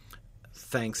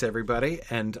 thanks everybody,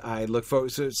 and I look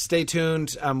forward. So stay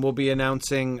tuned. We'll be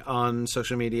announcing on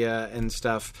social media and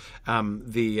stuff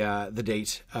the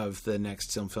date of the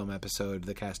next Silm Film episode,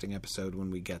 the casting episode,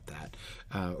 when we get that,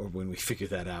 or when we figure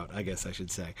that out, I guess I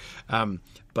should say.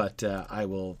 But I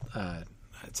will.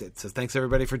 That's it. So thanks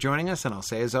everybody for joining us, and I'll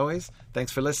say as always,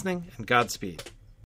 thanks for listening, and Godspeed.